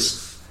awkward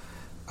because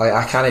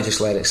I can't just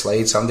let it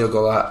slide. Somebody will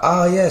go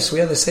like, yes,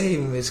 we're the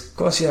same, it's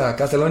Scotia,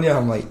 Catalonia.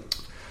 I'm like,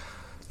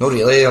 not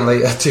really. I'm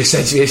like, our two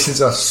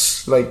situations are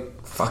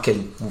like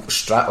fucking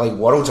like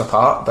worlds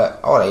apart,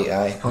 but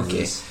alright,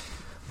 okay,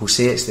 we'll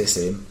say it's the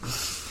same.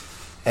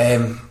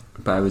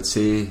 But I would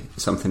say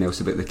something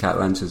else about the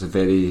Catalans, there's a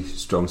very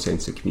strong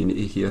sense of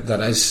community here.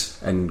 There is.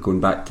 And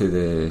going back to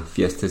the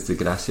Fiestas de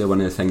Gracia,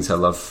 one of the things I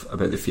love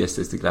about the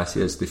Fiestas de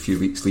Gracia is the few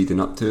weeks leading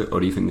up to it,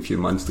 or even the few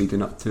months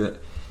leading up to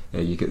it.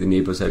 You get the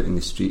neighbours out in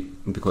the street,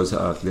 and because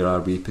there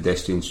are wee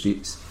pedestrian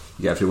streets,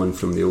 you get everyone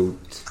from the old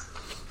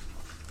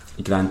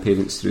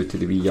grandparents through to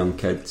the wee young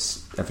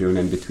kids. Everyone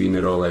in between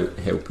are all out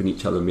helping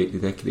each other make the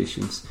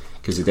decorations,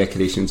 because the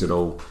decorations are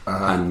all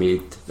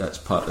handmade. That's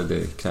part of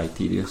the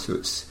criteria. So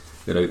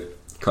they're out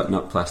cutting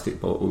up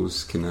plastic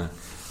bottles, kind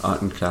of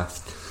art and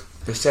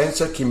craft. The sense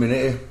of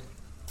community.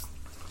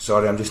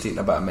 Sorry, I'm just eating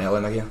a bit of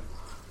melon again.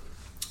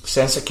 The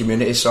sense of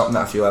community is something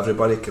that I feel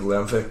everybody could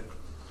learn from. Do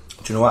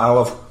you know what I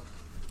love?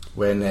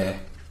 When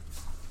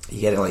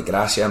you get it like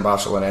Gracia and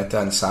Barceloneta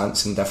and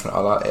Sants and different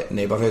other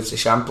neighbourhoods, the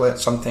Champlain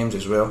sometimes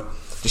as well. Do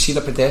you see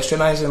the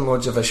pedestrianising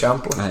loads of the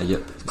Champlain?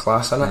 Yep.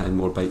 Class in it. And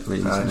more bike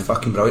lanes.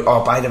 Fucking brilliant.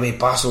 Oh, by the way,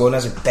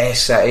 Barcelona's the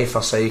best city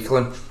for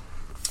cycling.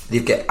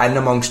 They've got in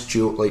amongst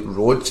dual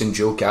roads and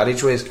dual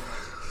carriageways.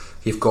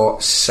 You've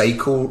got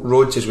cycle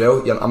roads as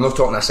well. I'm not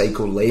talking a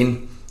cycle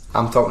lane,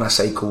 I'm talking a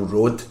cycle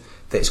road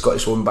that's got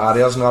its own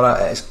barriers and all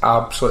that. It's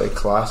absolutely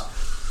class.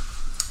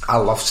 I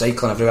love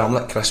cycling everywhere. I'm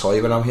like Chris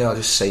Hoy when I'm here. I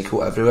just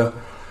cycle everywhere.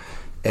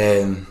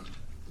 And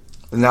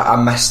I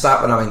miss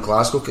that when I'm in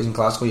Glasgow, because in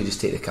Glasgow you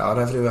just take the car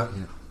everywhere.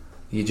 Yeah.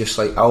 You just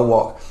like, I'll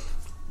walk.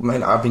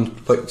 I've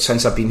been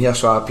since I've been here,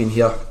 so I've been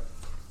here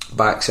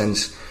back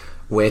since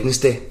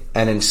Wednesday,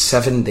 and in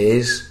 7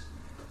 days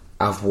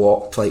I've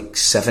walked like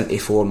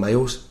 74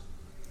 miles.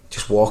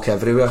 Just walk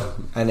everywhere,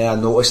 and then I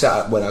notice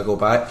it when I go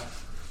back.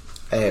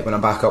 When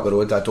I'm back up the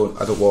road, I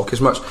don't walk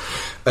as much.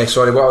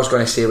 Sorry, what I was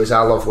going to say was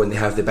I love when they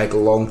have the big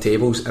long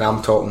tables, and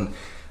I'm talking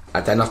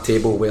a dinner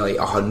table with like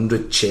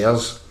 100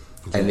 chairs,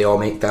 and they all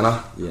make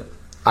dinner. Yeah.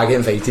 I get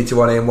invited to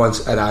one of them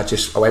once, and I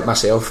went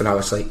myself, and I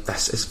was like,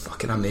 this is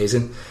fucking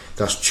amazing.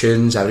 There's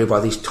tunes,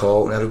 everybody's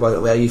talking, everybody,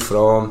 where are you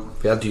from,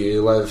 where do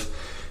you live?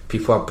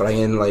 People are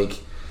bringing like,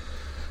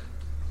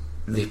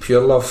 they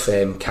pure love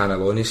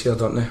cannellonis here,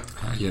 don't they?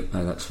 Yep,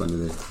 that's one of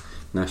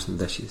the national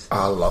dishes.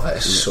 I love it,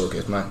 it's so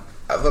good, man.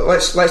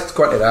 Let's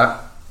go into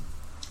that.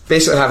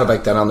 Basically have a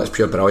big dinner that's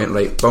pure brilliant,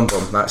 right, boom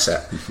boom, that's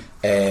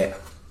it.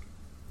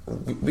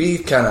 We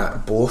kind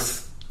of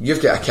both,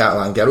 you've got a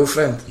Catalan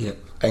girlfriend. Yep.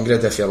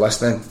 Ingrid, if you're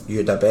listening,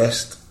 you're the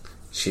best.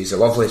 She's the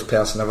loveliest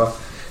person ever.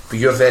 But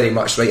you're very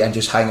much right in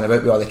just hanging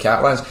about with all the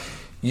Catalans.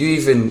 You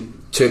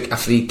even took a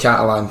free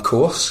Catalan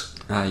course.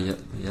 Yep.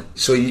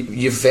 So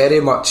you've very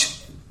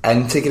much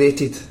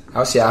integrated.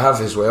 I'll say I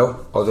have as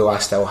well, although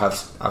I've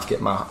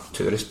got my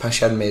tourist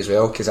push in me as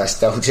well, because I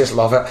still just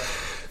love it.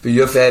 But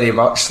you're very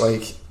much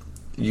like,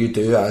 you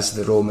do as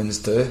the Romans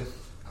do.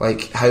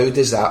 Like, how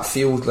does that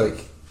feel?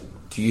 Like,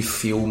 do you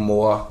feel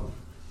more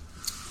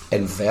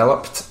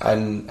enveloped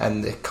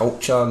in the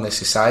culture and the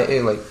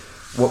society? Like,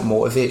 what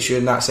motivates you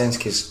in that sense?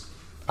 Because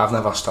I've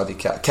never studied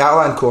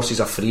Catalan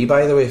courses are free,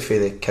 by the way, for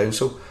the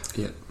council.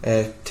 Yeah.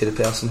 To the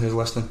person who's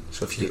listening.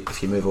 So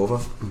if you move over.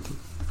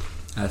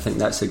 Mm-hmm. I think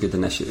that's a good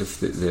initiative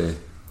that the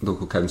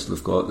local council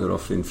have got. They're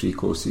offering free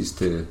courses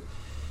to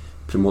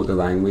promote the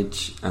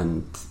language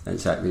and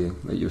exactly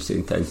like you were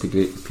saying, to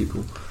integrate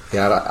people. I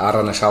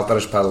ara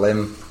nosaltres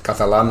parlem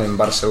català en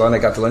Barcelona,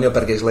 Catalunya,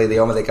 perquè és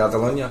l'idioma de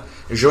Catalunya.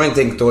 Jo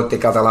entenc tot de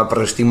català,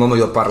 però estic molt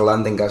millor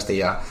parlant en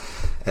castellà.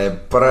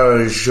 Però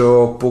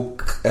jo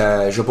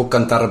puc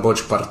cantar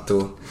boig per tu.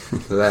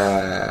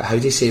 How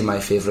do you say my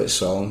favourite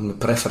song?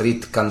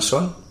 Preferit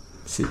cançon?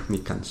 Sí, mi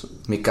cançon.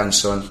 Mi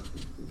cançon.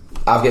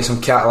 I've got some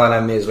Catalan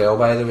in me as well,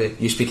 by the way.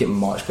 You speak it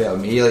much better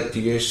than me. Like,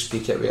 do you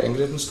speak it with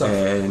Ingrid and stuff?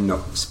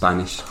 No,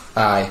 Spanish.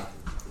 Aye.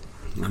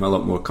 I'm a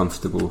lot more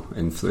comfortable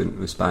and fluent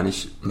with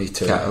Spanish. Me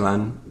too.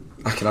 Catalan,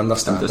 I can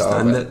understand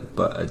it,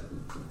 but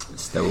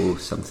it's still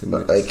something.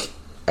 But like,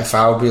 if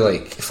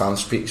I'm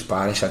speaking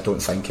Spanish, I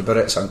don't think about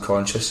it. It's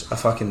unconscious. I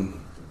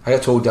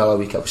got told the other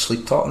week I was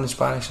sleep talking in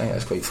Spanish. I think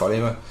that's quite funny,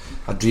 man.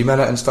 I dream in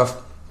it and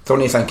stuff. Don't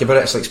need to think about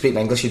it. It's like speaking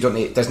English. You don't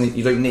need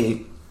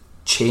to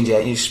change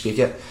it. You just speak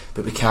it.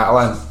 But with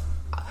Catalan,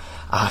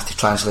 I have to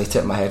translate it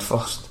in my head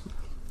first,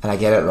 and I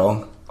get it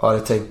wrong all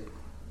the time.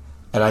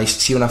 And I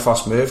see when you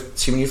first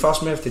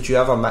moved, did you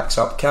ever mix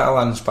up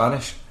Catalan and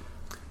Spanish?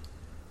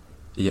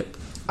 Yep.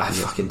 I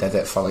fucking did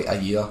it for like a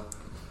year.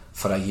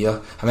 I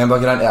remember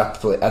going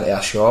into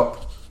a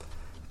shop,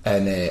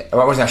 and it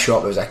wasn't a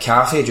shop, it was a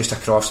cafe just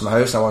across from my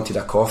house, and I wanted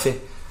a coffee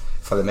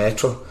for the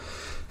metro,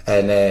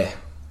 and they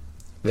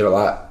were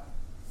like,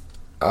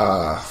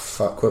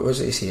 fuck, what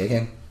was it you say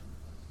again?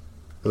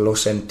 Lo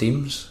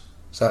sentimos.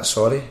 Is that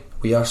sorry?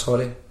 We are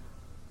sorry.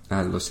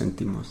 Lo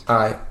sentimos.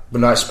 Aye,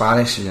 but not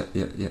Spanish. Yeah.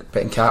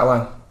 But in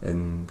Catalan.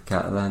 In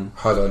Catalan.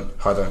 Hold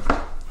on.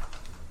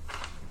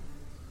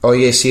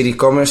 Oye Siri,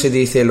 ¿cómo se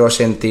dice lo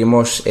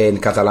sentimos en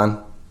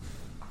catalán?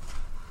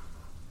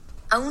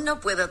 Aún no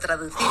puedo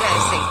traducir a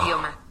ese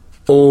idioma.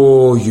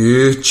 Oh,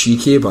 you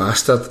cheeky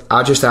bastard.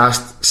 I just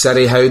asked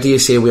Siri, how do you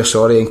say we're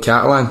sorry in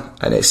Catalan?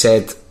 And it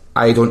said,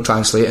 I don't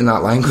translate in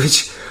that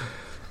language.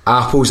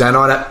 Apple's in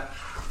on it,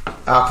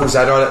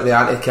 the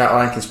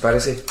anti-Catalan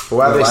conspiracy.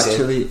 Well,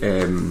 actually,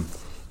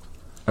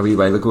 a wee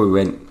while ago we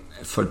went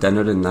for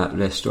dinner in that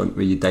restaurant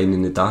where you dine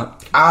in the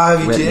dark.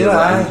 We did,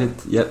 aye.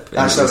 Yep,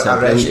 that's a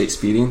great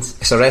experience.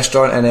 It's a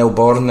restaurant in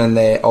Elborn, and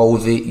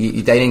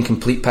you dine in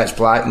complete pitch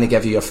black, and they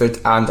give you your food,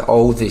 and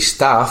all the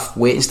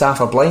waiting staff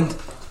are blind.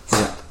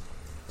 Yeah.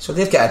 So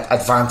they've got an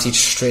advantage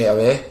straight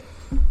away.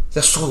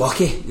 They're so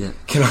lucky. Yeah.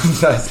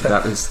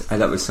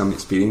 that was some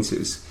experience. It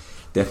was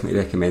definitely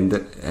recommend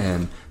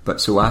it. But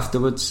so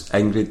afterwards,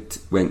 Ingrid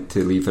went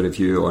to leave a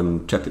review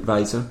on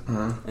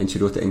TripAdvisor, and she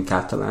wrote it in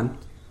Catalan.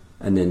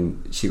 And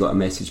then she got a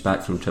message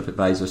back from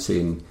TripAdvisor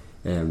saying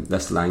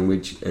this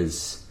language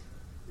is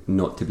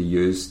not to be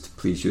used.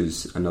 Please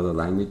use another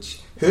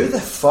language. Who the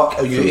fuck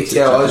are you to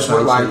tell us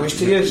what language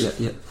to use?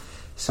 Yeah.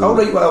 So I'll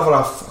write whatever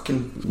I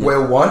fucking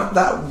want.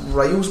 That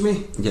riles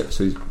me. Yeah,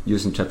 so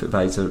using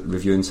TripAdvisor,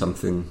 reviewing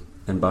something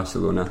in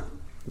Barcelona,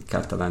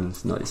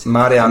 Catalan's not the same.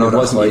 Mariano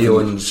Rajoy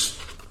owns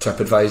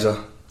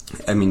TripAdvisor.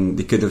 I mean,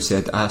 they could have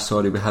said,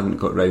 sorry, we haven't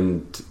got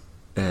round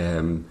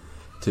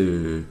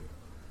to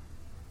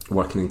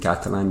working in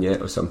Catalan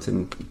yet or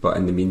something, but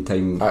in the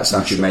meantime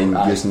would you mind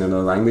using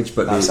another language?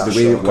 But the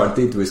way it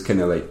worded was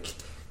kind of like,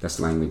 this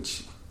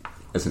language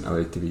isn't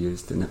allowed to be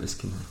used, and it was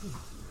kind of...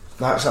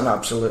 That's an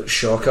absolute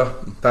shocker.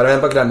 But I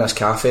remember going in this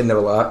cafe and they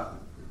were like,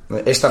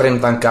 estarem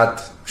tancad,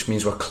 which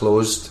means we're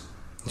closed.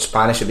 In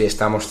Spanish it'd be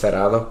estamos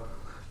cerrado.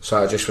 So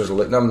I just was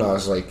looking at them and I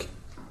was like,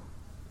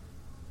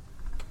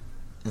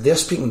 they're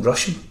speaking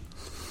Russian.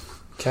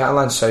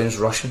 Catalan sounds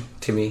Russian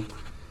to me.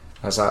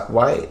 I was like,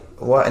 why?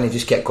 What? And he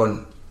just kept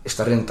going,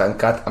 estarem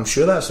tancad. I'm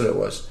sure that's what it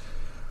was.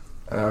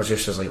 And I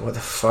was like, what the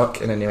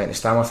fuck? And then he went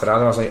estamos cerrado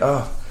and I was like,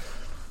 oh.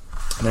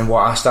 And then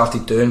what I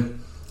started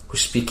doing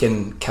was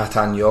speaking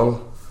Catalan,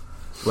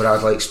 where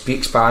I'd like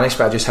speak Spanish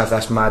but I just have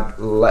this mad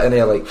litany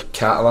of like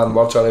Catalan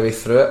words all the way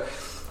through it,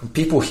 and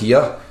people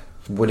here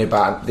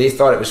they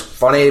thought it was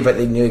funny but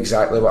they knew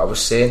exactly what I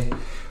was saying.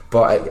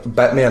 But it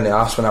bit me in the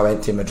arse when I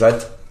went to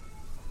Madrid.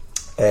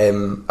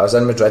 I was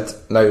in Madrid.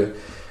 Now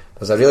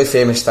there's a really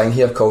famous thing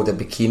here called a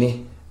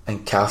bikini in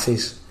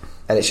cafes,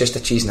 and it's just a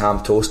cheese and ham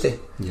toasty,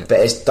 but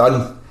it's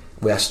done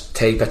with a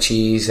type of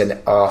cheese, and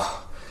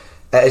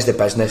it is the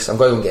business. I'm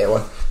going to get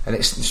one, and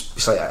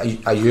it's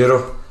like a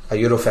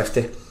euro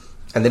 50.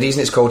 And the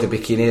reason it's called a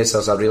bikini is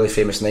there's a really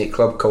famous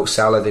nightclub called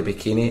Sala de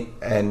Bikini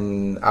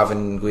in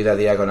Avenida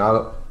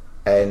Diagonal.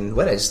 And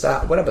where is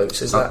that?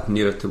 Whereabouts is that?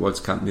 Nearer towards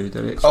Camp Nou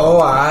direction.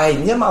 Oh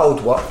aye, near my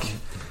old work.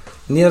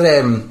 Near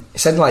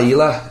it's in La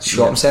Isla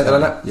shopping centre,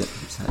 isn't it? Yeah,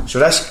 exactly. So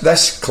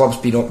this club's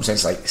been open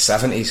since like the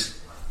 70s,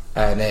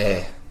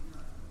 and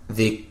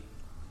they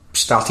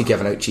started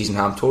giving out cheese and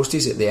ham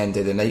toasties at the end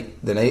of the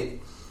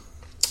night,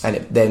 and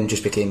it then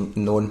just became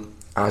known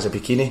as a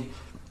bikini.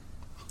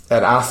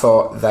 And I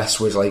thought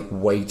this was like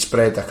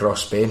widespread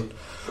across Spain.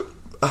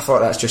 I thought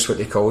that's just what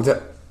they called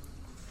it.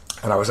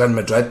 And I was in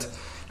Madrid,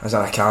 I was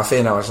in a cafe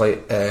and I was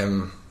like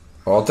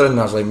ordering,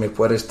 I was like, ¿me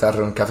puedes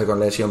dar un café con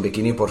leche y un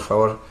bikini, por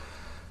favor?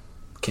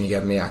 Can you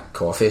give me a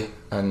coffee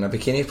and a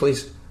bikini,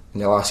 please?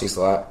 And the lassie's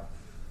like,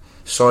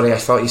 sorry, I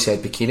thought you said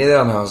bikini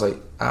there. And I was like,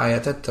 aye, I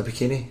did, a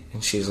bikini.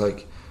 And she's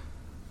like,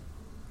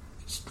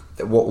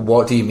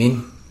 what do you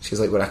mean? She's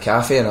like, we're a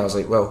cafe. And I was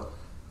like, well,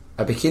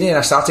 a bikini. And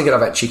I started to get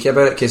a bit cheeky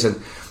about it, because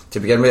to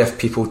begin with, if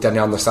people didn't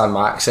understand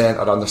my accent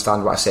or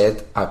understand what I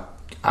said,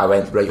 I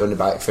went right on the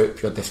back foot,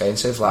 pure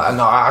defensive. Like,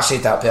 no, I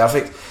said that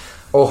perfect.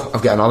 Oh,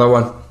 I've got another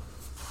one.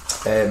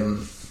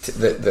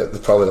 The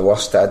probably the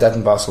worst that I did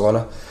in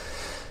Barcelona.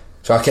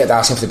 So I kept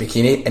asking for the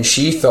bikini, and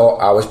she thought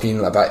I was being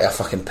a bit of a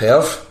fucking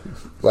perv,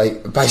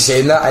 like, by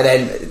saying that. And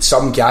then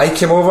some guy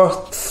came over,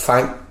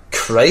 thank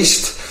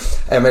Christ,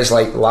 and was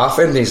like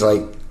laughing. And he's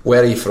like,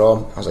 where are you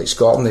from? I was like,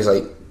 Scotland. He's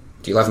like,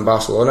 do you live in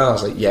Barcelona? I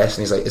was like, yes.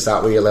 And he's like, is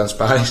that where you learn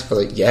Spanish? I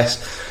was like,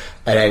 yes.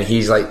 And then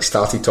he's like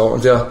started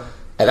talking to her.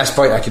 At this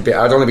point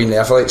I'd only been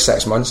there for like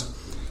 6 months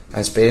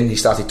in Spain. He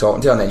started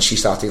talking to her, and then she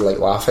started like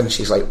laughing.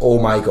 She's like, oh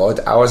my god,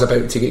 I was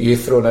about to get you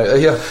thrown out of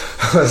here.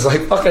 I was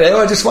like, fucking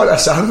hell, I just want a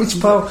sandwich,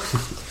 pal.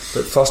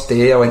 But first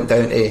day I went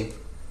down to,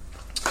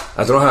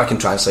 I don't know how I can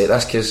translate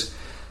this, because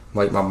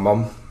like my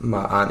mum,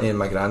 my auntie and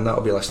my granddad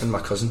will be listening, my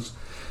cousins.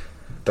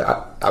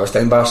 But I was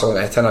down in Barcelona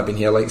and I'd been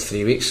here like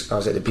 3 weeks. I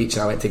was at the beach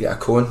and I went to get a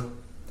cone,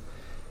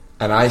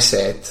 and I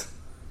said,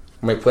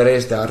 ¿me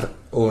puedes dar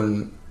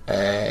un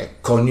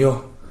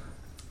coño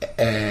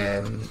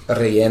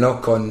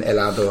relleno con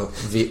helado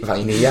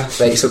vainilla?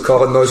 Right, so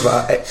Callum knows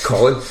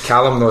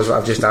Callum knows what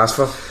I've just asked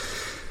for.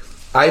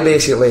 I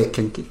basically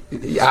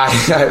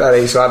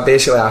right, so I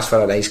basically asked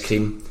for an ice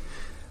cream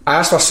I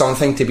asked for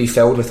something to be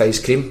filled with ice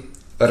cream,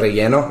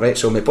 relleno, right?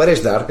 So, me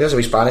puedes dar, here's a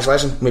wee Spanish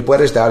lesson, me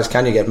puedes dar is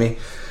can you give me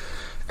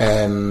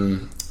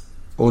un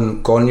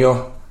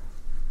coño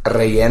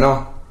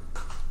relleno.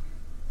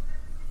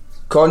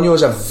 Coño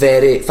is a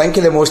very, think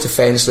of the most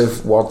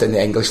offensive word in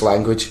the English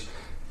language.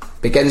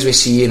 Begins with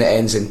C and it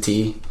ends in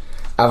T.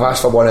 I've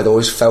asked for one of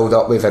those filled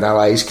up with vanilla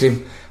ice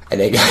cream, and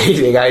the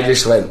guy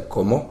just went,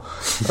 ¿Cómo?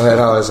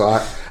 And I was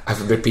like,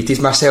 I've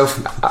repeated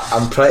myself.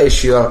 I'm pretty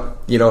sure,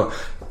 you know,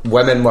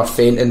 women were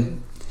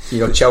fainting, you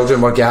know,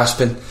 children were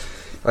gasping,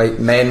 like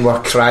men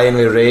were crying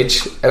with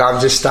rage, and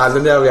I'm just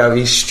standing there with a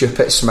wee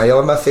stupid smile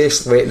on my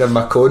face, waiting on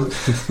my cone.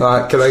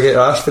 Like, can I get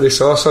raspberry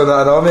sauce on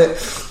that and all, mate?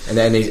 And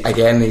then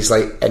he's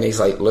like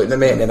looking at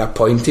me, and then I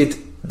pointed.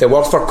 The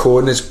word for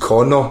cone is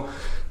cono,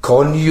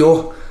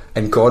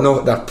 and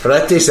cono. They're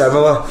pretty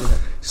similar.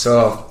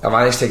 So I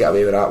managed to get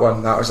away with that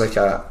one. That was like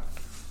a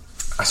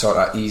sort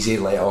of easy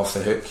let off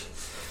the hook.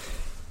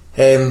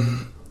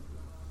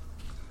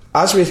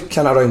 As we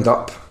kind of round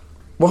up,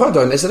 well, hold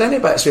on, is there any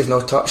bits we've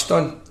not touched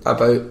on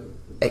about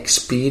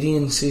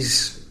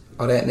experiences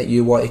or anything that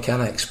you want to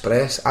kind of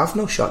express? I've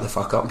not shut the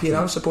fuck up here.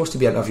 I'm supposed to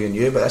be interviewing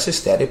you, but this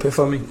is therapy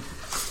for me.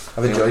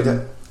 I've enjoyed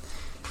it.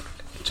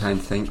 Try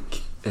and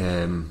think.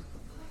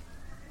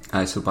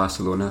 So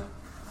Barcelona,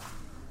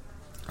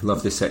 I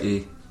love the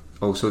city,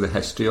 also the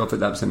history of it.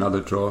 That was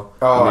another draw.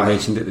 We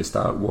mentioned at the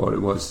start what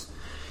it was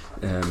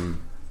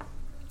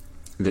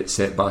that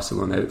set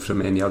Barcelona out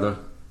from any other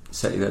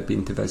city that I'd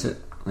been to visit.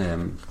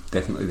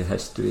 Definitely the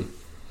history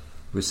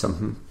was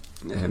something.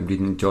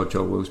 Reading George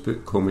Orwell's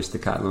book Homus to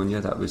Catalonia,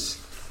 that was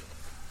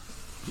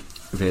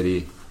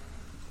very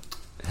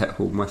hit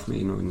home with me,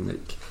 you know, and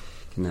like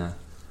kind of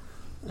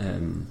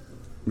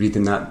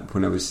reading that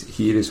when I was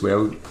here as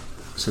well.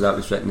 So that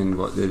was written in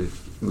the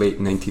late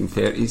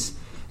 1930s,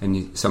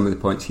 and some of the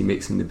points he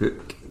makes in the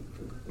book,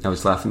 I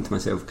was laughing to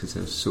myself because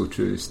they're so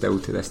true still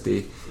to this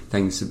day.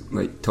 Things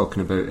like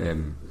talking about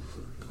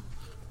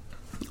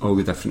all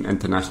the different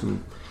international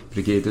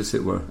brigaders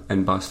that were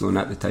in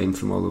Barcelona at the time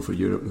from all over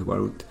Europe and the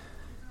world.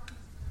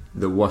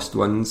 The worst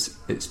ones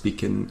at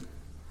speaking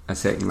a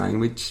second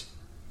language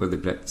were the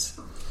Brits.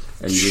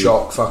 And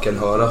shock fucking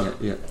horror.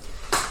 Yeah.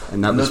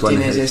 And that was one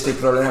tienes este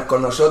problema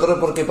con nosotros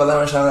porque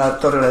podemos hablar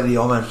todo el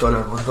idioma en todo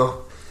el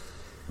mundo.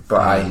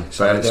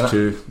 But it's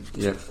true.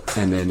 Yeah.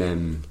 And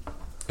then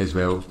as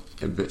well,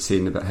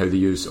 saying about how they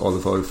use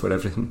olive oil for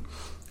everything.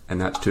 And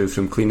that's true,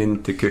 from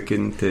cleaning to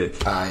cooking to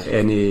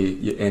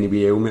any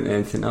wee ailment,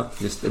 anything up.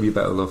 Just a wee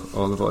bit of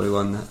olive oil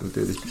on that will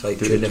do this. It's like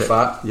chewing the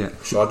fat,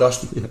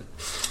 sawdust.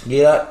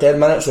 Yeah. That 10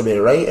 minutes will be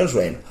right as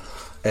rain.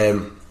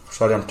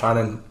 Sorry, I'm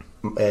tanning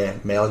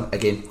melon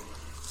again.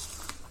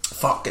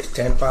 Fuck, it's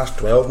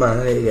 12:10, man.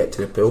 I need to get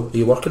to the pool. Are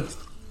you working?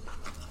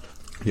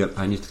 Yep,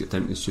 I need to get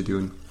down to the studio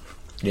and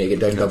you need to get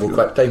down double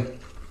quick time.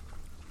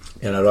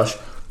 In a rush.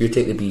 You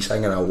take the bee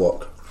sing and I'll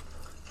walk.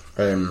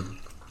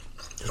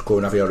 Just go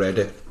whenever you're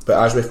ready. But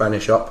as we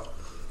finish up,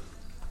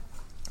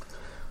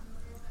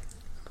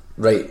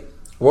 right,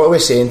 what are we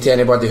saying to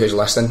anybody who's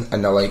listening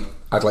and they're like,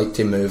 I'd like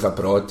to move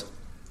abroad,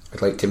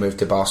 I'd like to move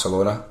to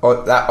Barcelona?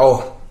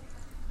 I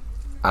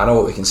know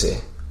what we can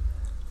say.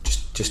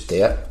 Just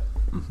do it.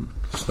 Mm-hmm.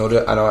 Just not do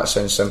it. I know it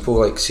sounds simple.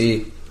 Like,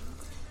 see,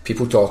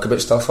 people talk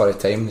about stuff all the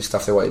time, the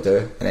stuff they want to do,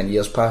 and then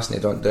years pass and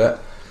they don't do it.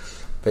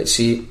 But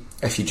see,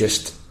 if you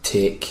just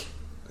take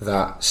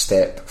that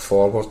step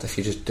forward, if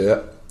you just do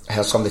it. I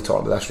heard somebody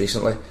talk about this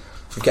recently.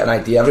 If you've got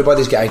an idea,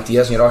 everybody's got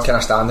ideas and you're all kind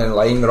of standing in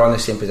line, we're all in the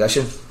same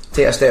position.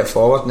 Take a step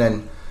forward and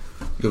then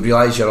you'll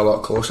realise you're a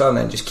lot closer, and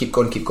then just keep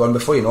going.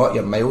 Before you know it,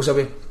 you're miles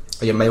away,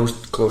 or you're miles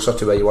closer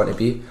to where you want to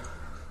be.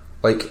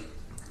 Like,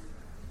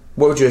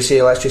 what would you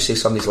say? Let's just say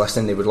somebody's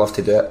listening, they would love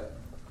to do it,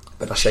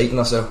 but they're shiting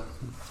themselves.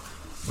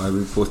 Well,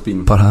 we've both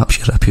been... Perhaps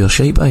you're a pure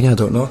shite bag, I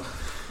don't know.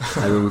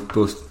 We've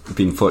both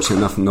been fortunate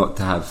enough not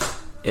to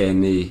have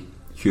any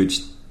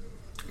huge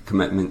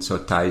commitments or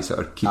ties that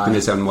are keeping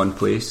us in one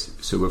place,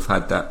 so we've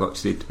had that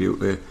luxury to be able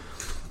to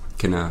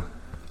kind of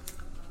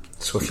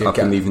up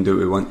and leave and do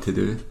what we want to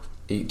do.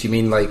 Do you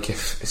mean like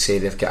if, say,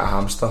 they've got a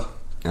hamster?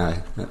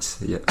 Aye,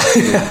 that's yeah.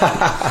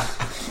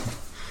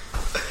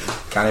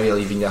 Can't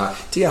really leave in your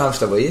do your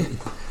hamster with you?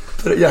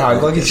 Put it in your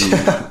hand luggage.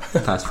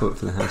 Passport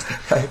for the hamster.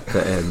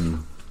 But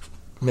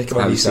make him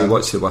I would say,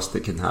 what's the worst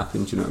that can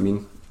happen? Do you know what I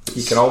mean?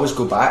 You can always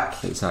go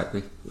back.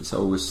 Exactly. It's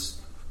always,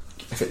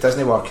 if it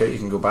doesn't work out, you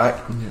can go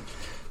back. Yeah.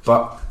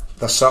 But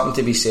there's something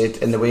to be said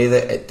in the way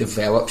that it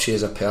develops you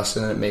as a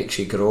person, and it makes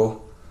you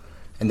grow,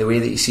 in the way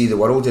that you see the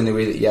world, in the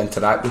way that you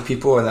interact with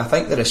people. And I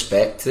think the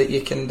respect that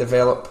you can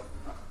develop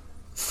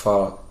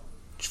for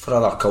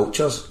other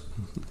cultures,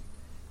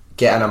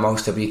 getting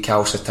amongst a wee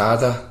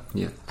calcetada.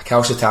 Yeah. A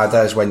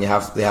calcetada is when they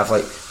have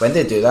like, when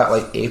they do that,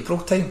 like April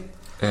time,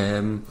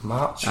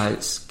 March.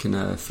 It's kind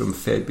of from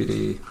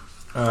February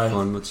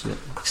onwards. Yeah.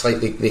 It's like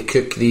they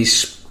cook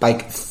these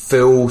big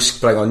full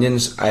spring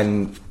onions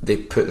and they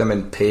put them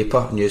in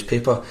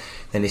newspaper,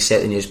 then they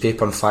set the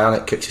newspaper on fire and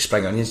it cooks the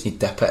spring onions, and you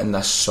dip it in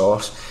this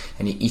sauce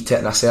and you eat it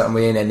in a certain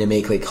way, and then they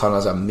make like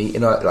hundreds of meat. You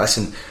know,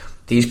 listen,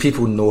 these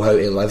people know how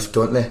to live,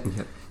 don't they?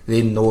 Yeah.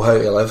 They know how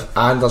to live,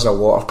 and there's a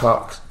water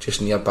park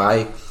just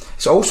nearby.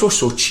 It's also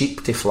so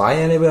cheap to fly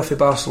anywhere from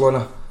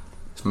Barcelona.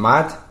 It's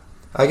mad.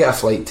 I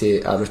get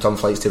a return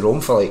flights to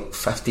Rome for like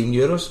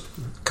 €15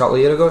 a couple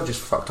of years ago.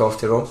 Just fucked off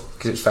to Rome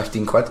because it's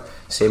 15 quid.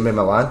 Same with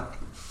Milan.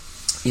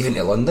 Even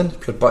to London,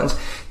 pure buttons.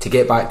 To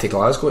get back to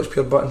Glasgow, it's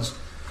pure buttons.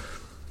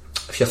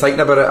 If you're thinking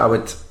about it,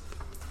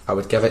 I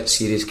would give it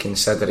serious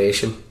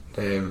consideration.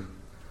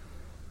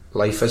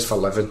 Life is for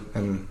living,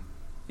 and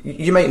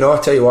you might know. I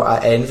tell you what,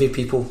 I envy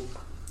people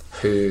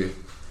who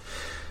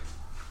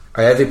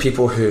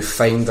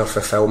find their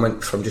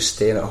fulfilment from just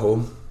staying at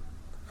home.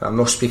 I'm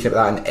not speaking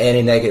about that in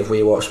any negative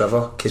way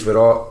whatsoever, because we're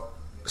all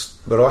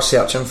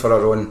searching for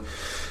our own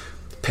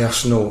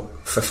personal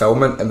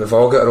fulfilment, and we've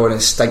all got our own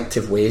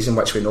instinctive ways in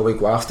which we know we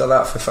go after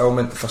that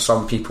fulfilment. For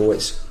some people,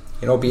 it's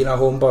being a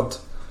homebird,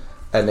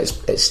 and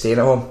it's staying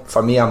at home.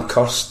 For me, I'm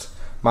cursed.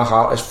 My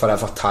heart is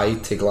forever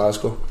tied to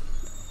Glasgow,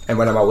 and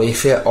when I'm away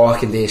from it, all I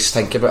can do is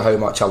think about how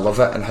much I love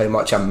it, and how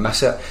much I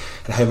miss it,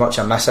 and how much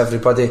I miss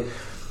everybody,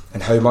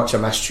 and how much I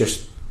miss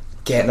just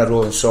getting a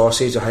rolling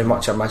sausage, or how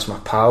much I miss my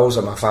pals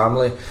or my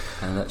family.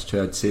 That's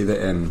true. I'd say that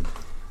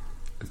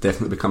I've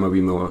definitely become a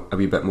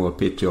wee bit more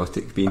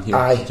patriotic being here.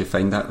 Aye. Did you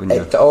find that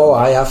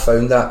I have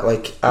found that.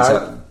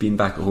 That being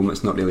back at home,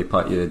 it's not really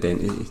part of your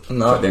identity.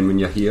 No. But then when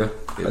you're here,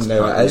 it's and now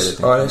part it of is,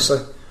 your identity. honestly.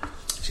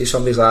 See,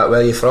 somebody's like, "Where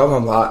are you from?"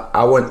 I'm like,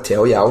 "I won't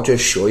tell you, I'll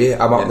just show you."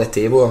 I'm up on the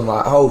table, I'm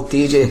like, "Oh,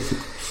 DJ,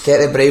 get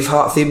the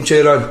Braveheart theme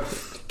tune on,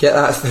 get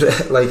that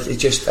through." Like,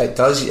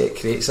 it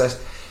creates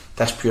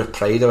this pure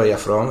pride of where you're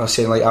from. I'm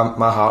saying, like,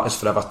 my heart is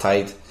forever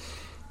tied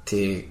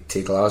to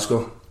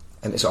Glasgow,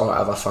 and it's all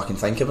I ever fucking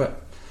think about.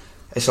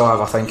 It's all I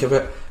ever think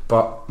about.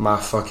 But my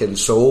fucking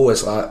soul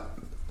is like,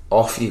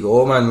 off you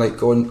go, man. Like,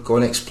 go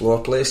and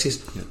explore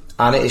places. Yeah.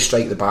 I need to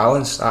strike the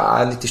balance.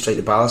 I need to strike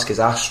the balance, because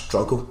I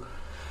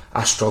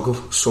struggle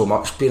so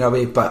much being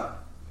away.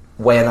 But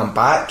when I'm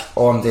back,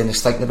 all I'm doing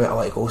is thinking about, I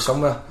want to go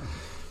somewhere.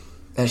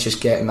 And it's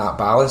just getting that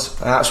balance.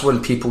 And that's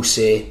when people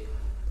say,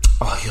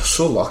 "Oh, you're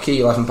so lucky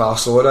you live in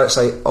Barcelona." It's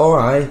like, oh,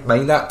 aye,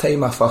 mind that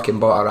time I fucking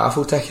bought a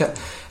raffle ticket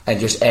and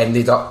just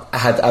ended up, I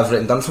had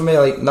everything done for me.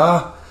 Like,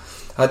 nah,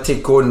 I had to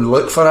go and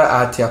look for it,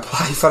 I had to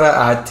apply for it,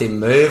 I had to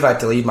move, I had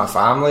to leave my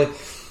family.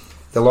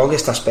 The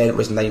longest I spent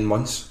was 9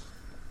 months.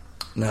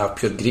 Now,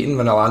 pure greeting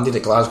when I landed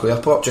at Glasgow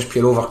airport, just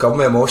pure overcome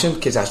with emotion,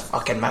 because I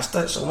fucking missed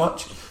it so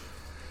much.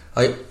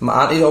 Like,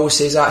 my auntie always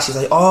says that. She's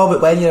like, "Oh,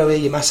 but when you're away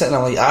you miss it." And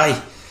I'm like,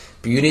 aye,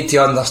 but you need to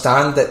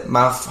understand that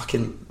my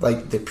fucking,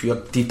 like, the pure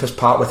deepest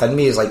part within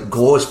me is like,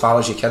 go as far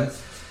as you can.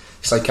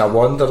 It's like a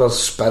wanderer's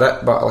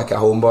spirit, but like a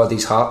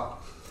homebody's heart.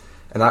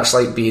 And that's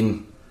like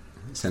being...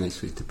 It's a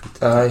nice way to put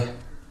it. Aye.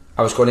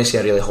 I was going to say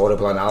a really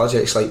horrible analogy.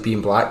 It's like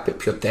being black but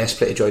pure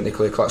desperate to join the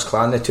Ku Klux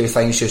Klan. The two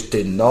things just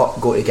do not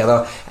go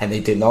together, and they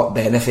do not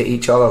benefit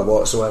each other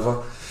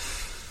whatsoever.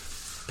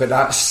 But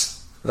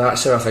that's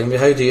how I think.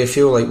 How do you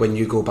feel like when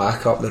you go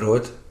back up the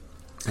road?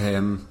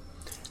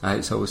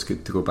 It's always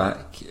good to go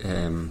back.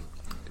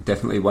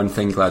 Definitely one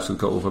thing Glasgow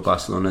got over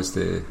Barcelona is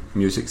the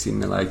music scene,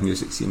 the live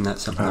music scene.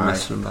 That's something I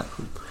miss from back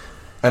home.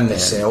 And the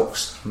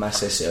Celts, miss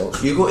the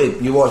Celts.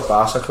 You watch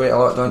Barca quite a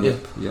lot, don't you?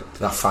 Yep.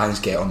 Their fans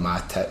get on my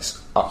tits,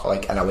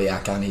 like in a way I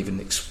can't even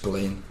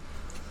explain.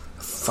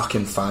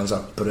 Fucking fans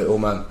are brutal,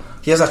 man.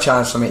 Here's a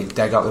chance for me to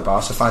dig up the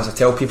Barca fans. I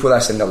tell people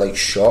this and they're like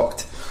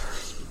shocked.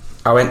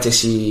 I went to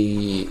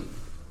see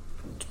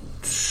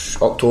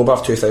October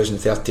of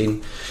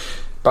 2013,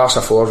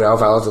 Barca 4, Real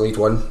Valladolid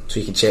 1, so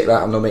you can check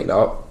that, I'm not making it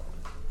up.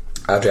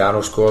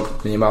 Adriano scored,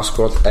 Neymar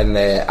scored, and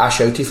I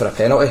shouted for a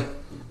penalty,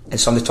 and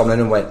somebody turned in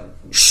and went,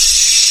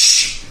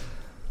 "Shh!"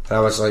 And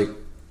I was like,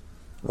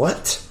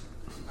 what?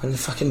 And the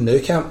fucking Nou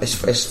Camp, it's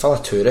full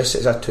of tourists,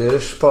 it's a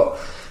tourist spot.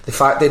 The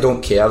fact they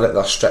don't care that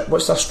they're strip,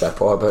 what's their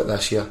strip all about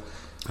this year?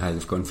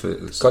 They've gone for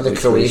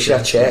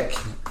Croatia, Czech.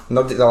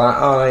 Nobody, they're like,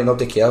 oh, right,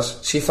 nobody cares.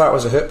 See if that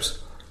was a hoops,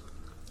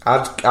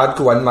 I'd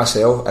go in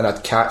myself and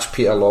I'd catch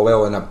Peter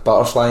Lawwell in a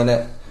butterfly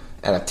net,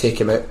 and I'd take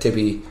him out to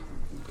be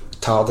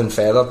tarred and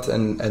feathered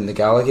in the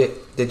Gallagher.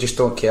 They just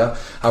don't care.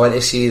 I went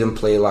to see them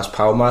play Las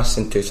Palmas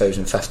in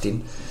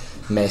 2015.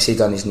 Messi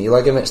done his knee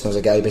ligaments, and there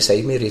was a guy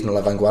beside me reading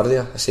La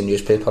Vanguardia. It's a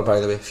newspaper,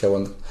 by the way, if you're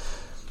wondering.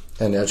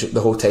 And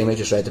the whole time I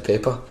just read the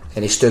paper,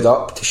 and he stood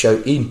up to shout,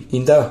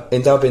 Inda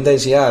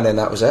Bendes, yeah, and then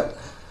that was it.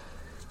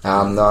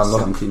 I'm not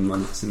 17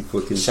 minutes and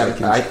 14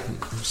 seconds.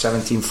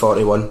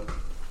 17:41.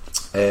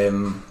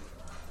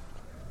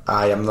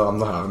 I'm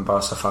not having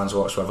Barca fans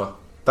whatsoever.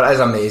 But it is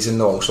amazing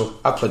though. Also,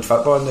 I played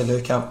football in the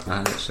Nou Camp.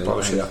 That's right.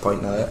 Probably should have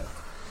pointed at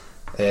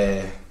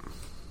it.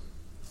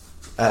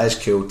 It is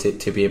cool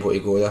to be able to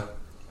go there.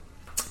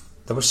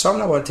 There was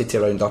something I wanted to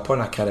round up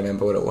on. I can't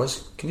remember what it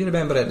was. Can you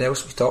remember anything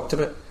else we talked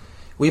about?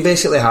 We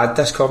basically had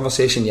this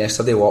conversation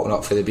yesterday walking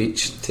up for the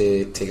beach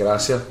to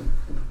Gracia.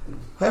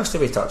 What else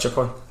did we touch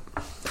upon?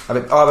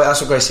 But that's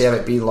what I'm going to say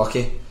about being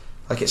lucky.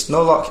 Like, it's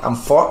no luck. I'm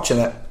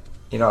fortunate.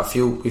 You know,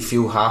 we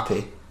feel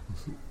happy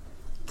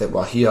that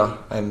we're here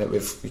and that we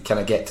kind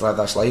of get to live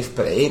this life,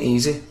 but it ain't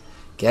easy.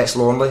 Gets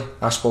lonely.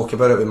 I spoke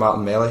about it with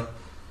Martin Melly.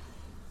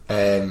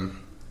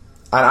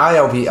 And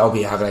I'll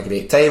be having a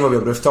great time, I'll be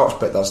on rooftops,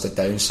 but there's the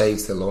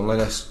downsides, the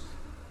loneliness.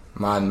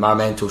 Man, my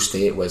mental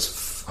state was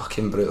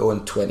fucking brutal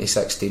in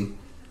 2016.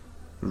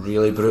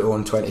 Really brutal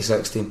in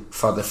 2016.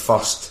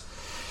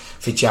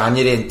 For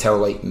January until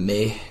like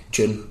May,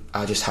 June,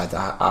 I just had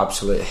an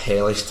absolute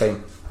hellish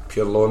time.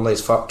 Pure lonely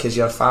as fuck, because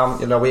you're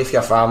away from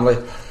your family.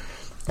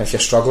 And if you're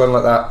struggling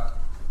like that,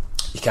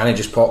 you can't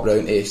just pop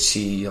round to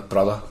see your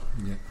brother,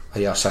 or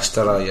your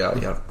sister, or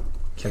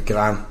your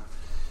gran.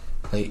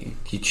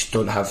 Like, you just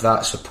don't have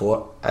that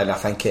support, and I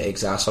think it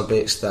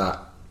exacerbates that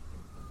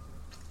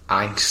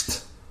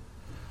angst.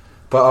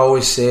 But I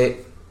always say,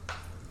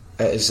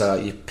 it is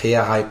you pay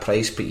a high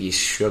price, but you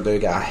sure do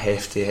get a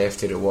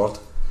hefty reward.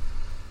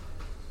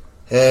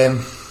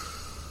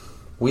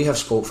 We have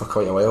spoke for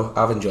quite a while.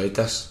 I've enjoyed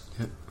this.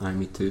 Yep,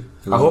 me too.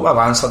 I hope I've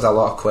answered a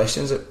lot of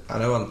questions. I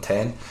know I'm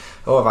 10. I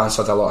hope I've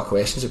answered a lot of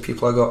questions that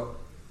people have got.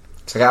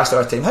 So I get asked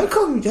all the time, how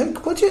come you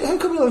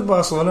live in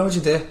Barcelona? What'd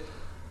you do?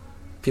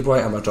 People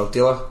think I'm a drug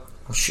dealer.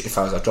 If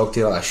I was a drug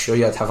dealer, I assure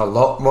you I'd have a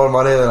lot more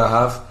money than I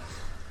have.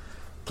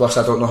 Plus,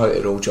 I don't know how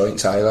to roll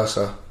joints either,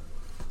 so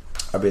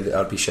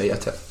I'd be shite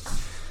at it.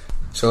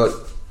 So,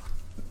 look,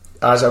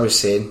 as I was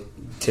saying,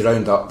 to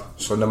round up,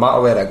 so no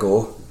matter where I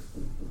go,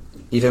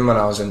 even when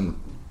I was in,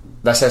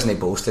 this isn't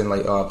boasting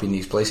like, I've been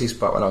these places,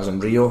 but when I was in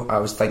Rio, I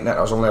was thinking that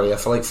I was only there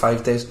for like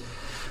 5 days.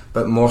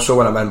 But more so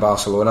when I'm in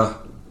Barcelona,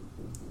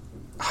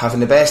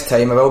 having the best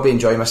time. I will be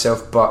enjoying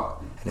myself,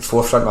 but in the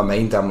forefront of my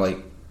mind, I'm like,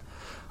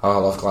 I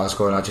love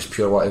Glasgow and I just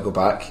pure want to go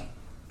back.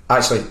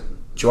 Actually, do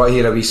you want to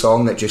hear a wee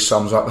song that just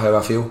sums up how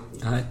I feel?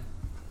 Aye.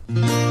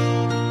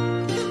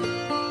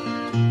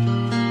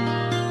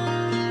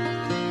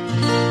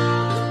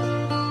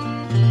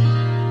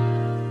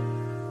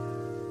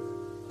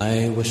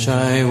 I wish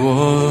I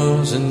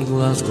was in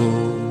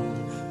Glasgow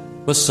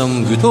with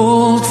some good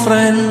old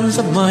friends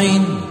of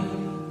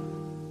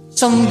mine,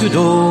 some good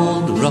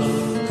old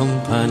rough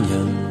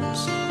companions,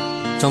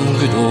 some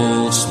good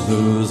old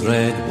smooth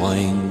red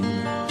wine.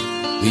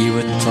 We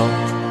would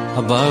talk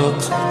about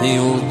the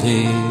old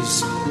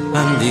days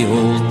and the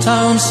old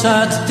town's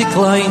sad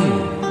decline,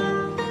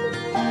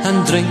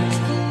 and drink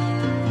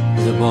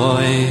with the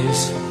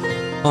boys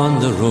on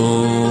the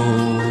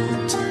road.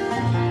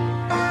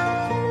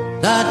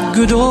 That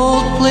good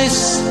old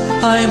place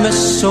I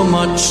miss so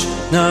much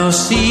now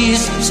sees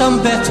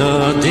some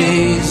better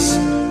days,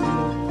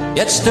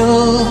 yet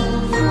still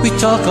we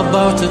talk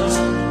about it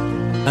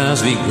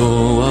as we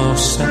go our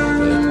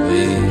separate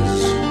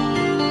ways.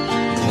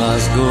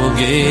 Glasgow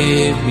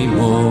gave me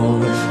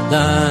more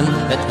than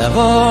it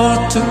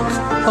ever took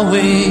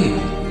away,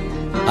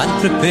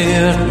 and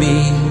prepared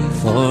me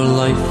for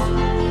life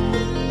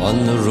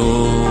on the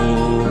road.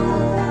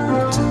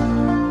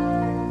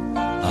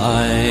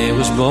 I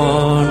was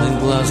born in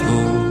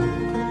Glasgow,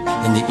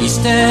 in the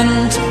east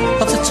end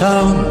of the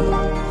town.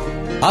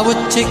 I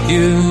would take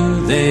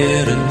you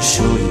there and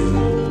show you,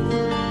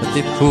 but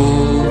they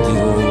pulled the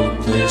old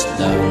place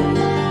down.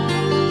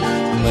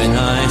 When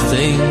I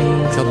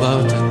think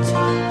about it,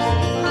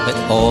 it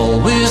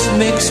always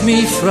makes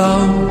me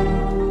frown.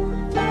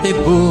 They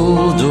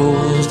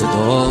bulldozed it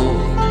all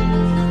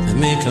to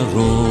make a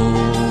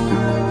road.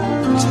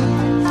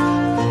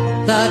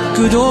 That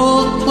good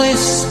old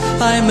place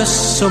I miss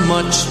so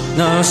much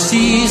now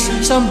sees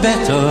some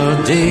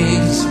better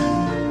days.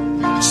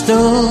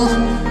 Still,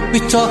 we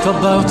talk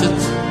about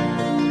it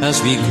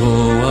as we go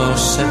our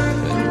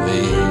separate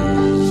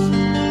ways.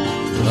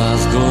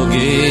 Glasgow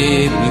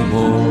gave me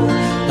more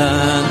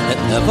than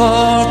it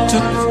ever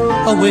took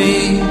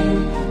away,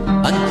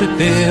 and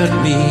prepared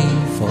me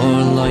for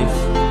life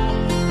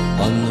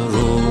on the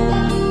road.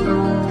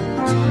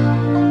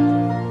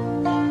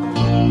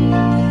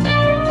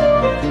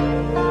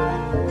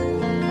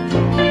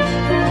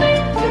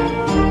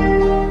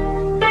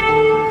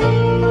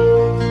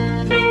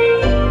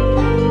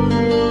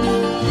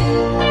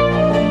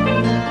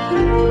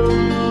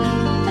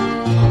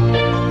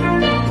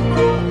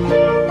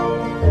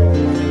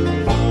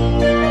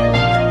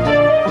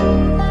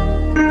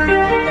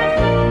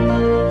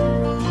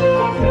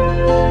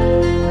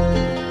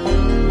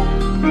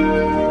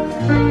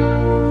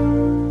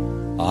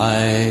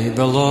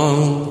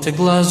 To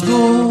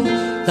Glasgow,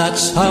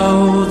 that's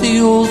how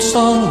the old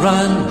song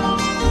ran.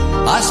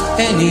 Ask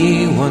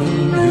anyone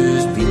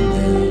who's been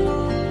there,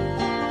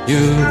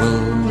 you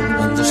will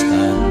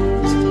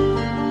understand.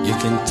 You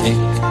can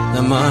take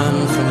the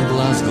man from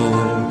Glasgow,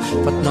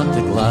 but not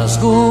the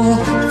Glasgow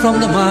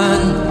from the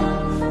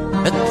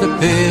man. It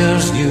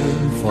prepares you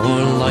for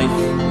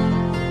life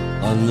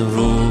on the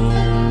road.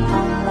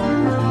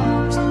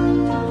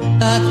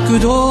 That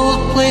good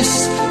old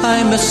place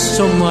I miss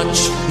so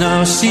much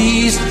now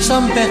sees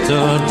some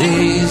better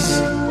days,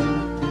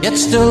 yet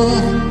still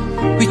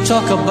we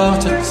talk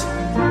about it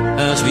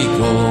as we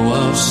go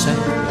our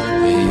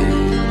separate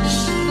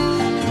ways.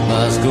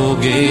 Glasgow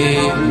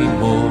gave me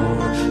more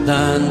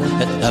than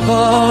it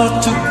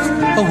ever took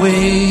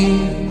away,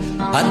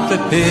 and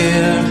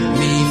prepared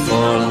me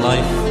for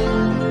life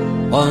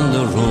on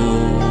the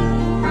road.